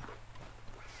no.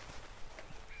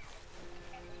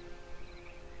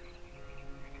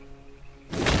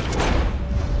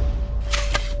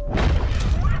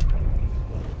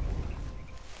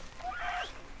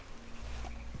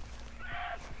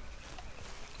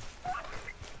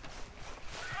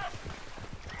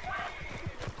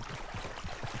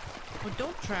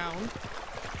 Don't drown.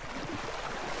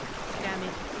 Damn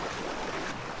it.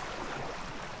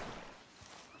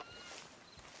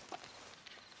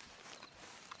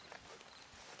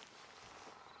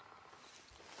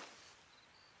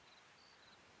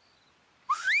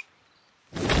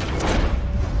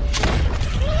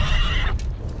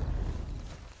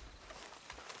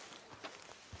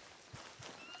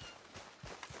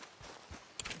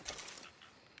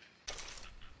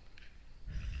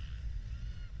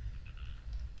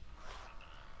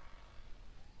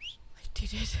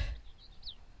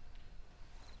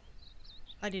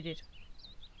 I did it.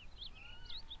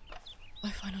 I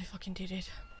finally fucking did it.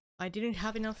 I didn't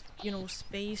have enough,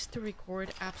 space to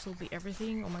record absolutely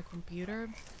everything on my computer.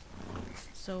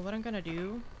 So what I'm gonna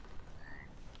do,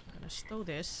 I'm gonna stow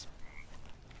this.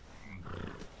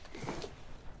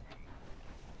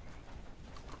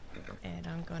 And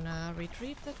I'm gonna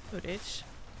retrieve that footage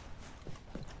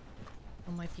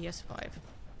on my PS5.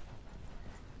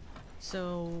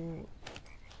 So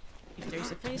if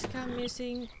there's a face cam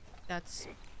missing, that's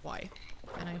why.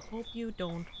 And I hope you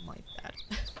don't mind that.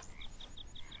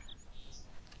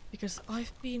 Because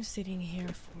I've been sitting here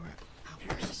for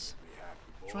hours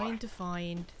trying to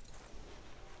find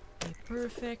a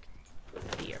perfect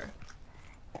deer.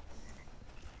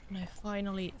 And I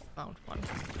finally found one.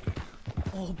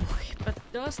 Oh boy, but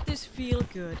does this feel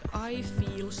good? I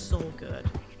feel so good.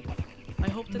 I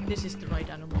hope that this is the right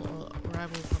animal, or I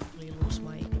will probably lose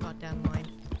my goddamn mind.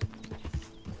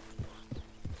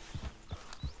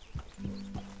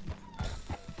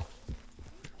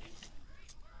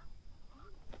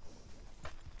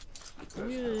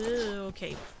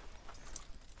 Okay.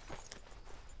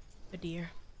 A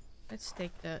deer. Let's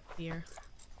take the deer.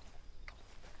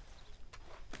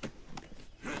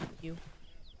 Thank you.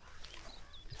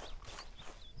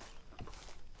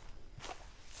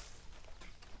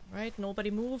 Right,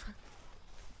 nobody move.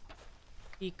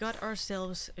 We got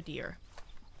ourselves a deer.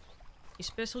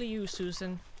 Especially you,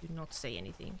 Susan. Do not say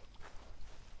anything.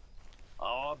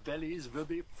 Our bellies will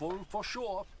be full for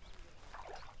sure.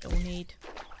 Donate.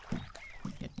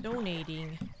 Get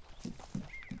donating.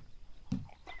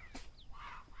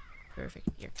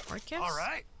 Perfect deer carcass. All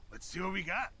right, let's see what we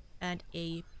got. And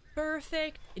a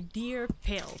perfect deer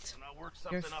pelt.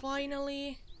 We're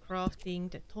finally crafting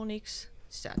the Tonic's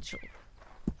satchel.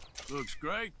 Looks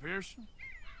great, Pearson.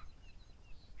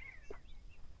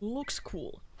 Looks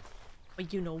cool.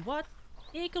 But you know what?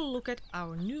 Take a look at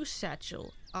our new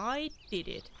satchel. I did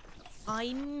it.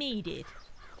 I made it.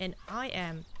 And I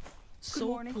am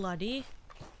so bloody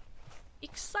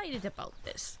excited about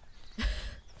this.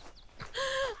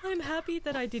 I'm happy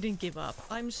that I didn't give up.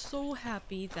 I'm so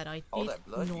happy that I did All that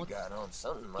blood not you got on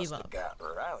something must give have up. got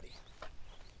rowdy.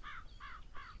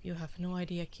 You have no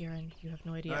idea, Kieran. You have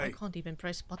no idea. Hey. I can't even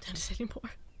press buttons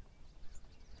anymore.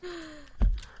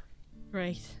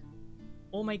 Right.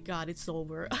 Oh my god, it's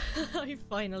over. I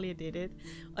finally did it.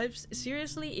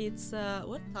 Seriously, it's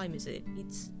what time is it?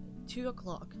 It's 2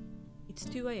 o'clock. It's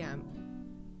 2 a.m.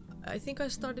 I think I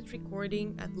started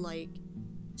recording at like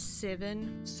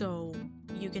 7, so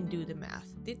you can do the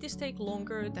math. Did this take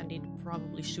longer than it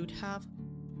probably should have?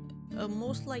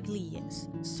 Most likely yes.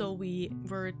 So we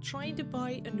were trying to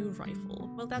buy a new rifle.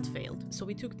 Well, that failed. So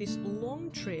we took this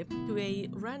long trip to a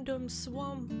random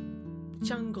swamp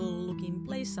jungle looking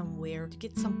place somewhere to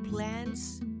get some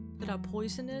plants that are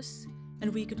poisonous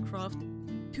and we could craft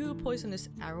 2 poisonous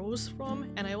arrows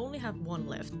from, and I only have 1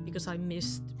 left because I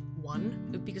missed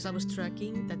 1 because I was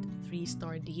tracking that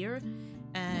 3-star deer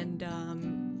and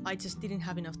I just didn't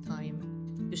have enough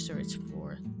time to search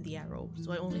for the arrow,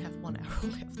 so I only have 1 arrow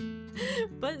left.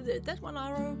 But that 1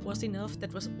 arrow was enough.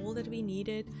 That was all that we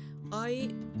needed. I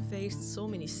faced so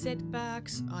many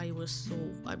setbacks. I was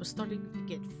starting to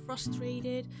get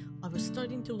frustrated. I was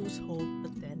starting to lose hope,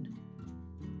 but then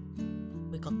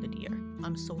we got the deer.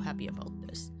 I'm so happy about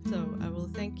this. So I will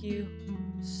thank you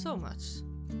so much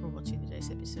for watching today's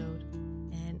episode,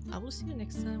 and I will see you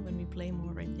next time when we play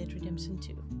more Red Dead Redemption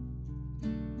 2.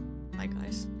 Bye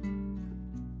guys.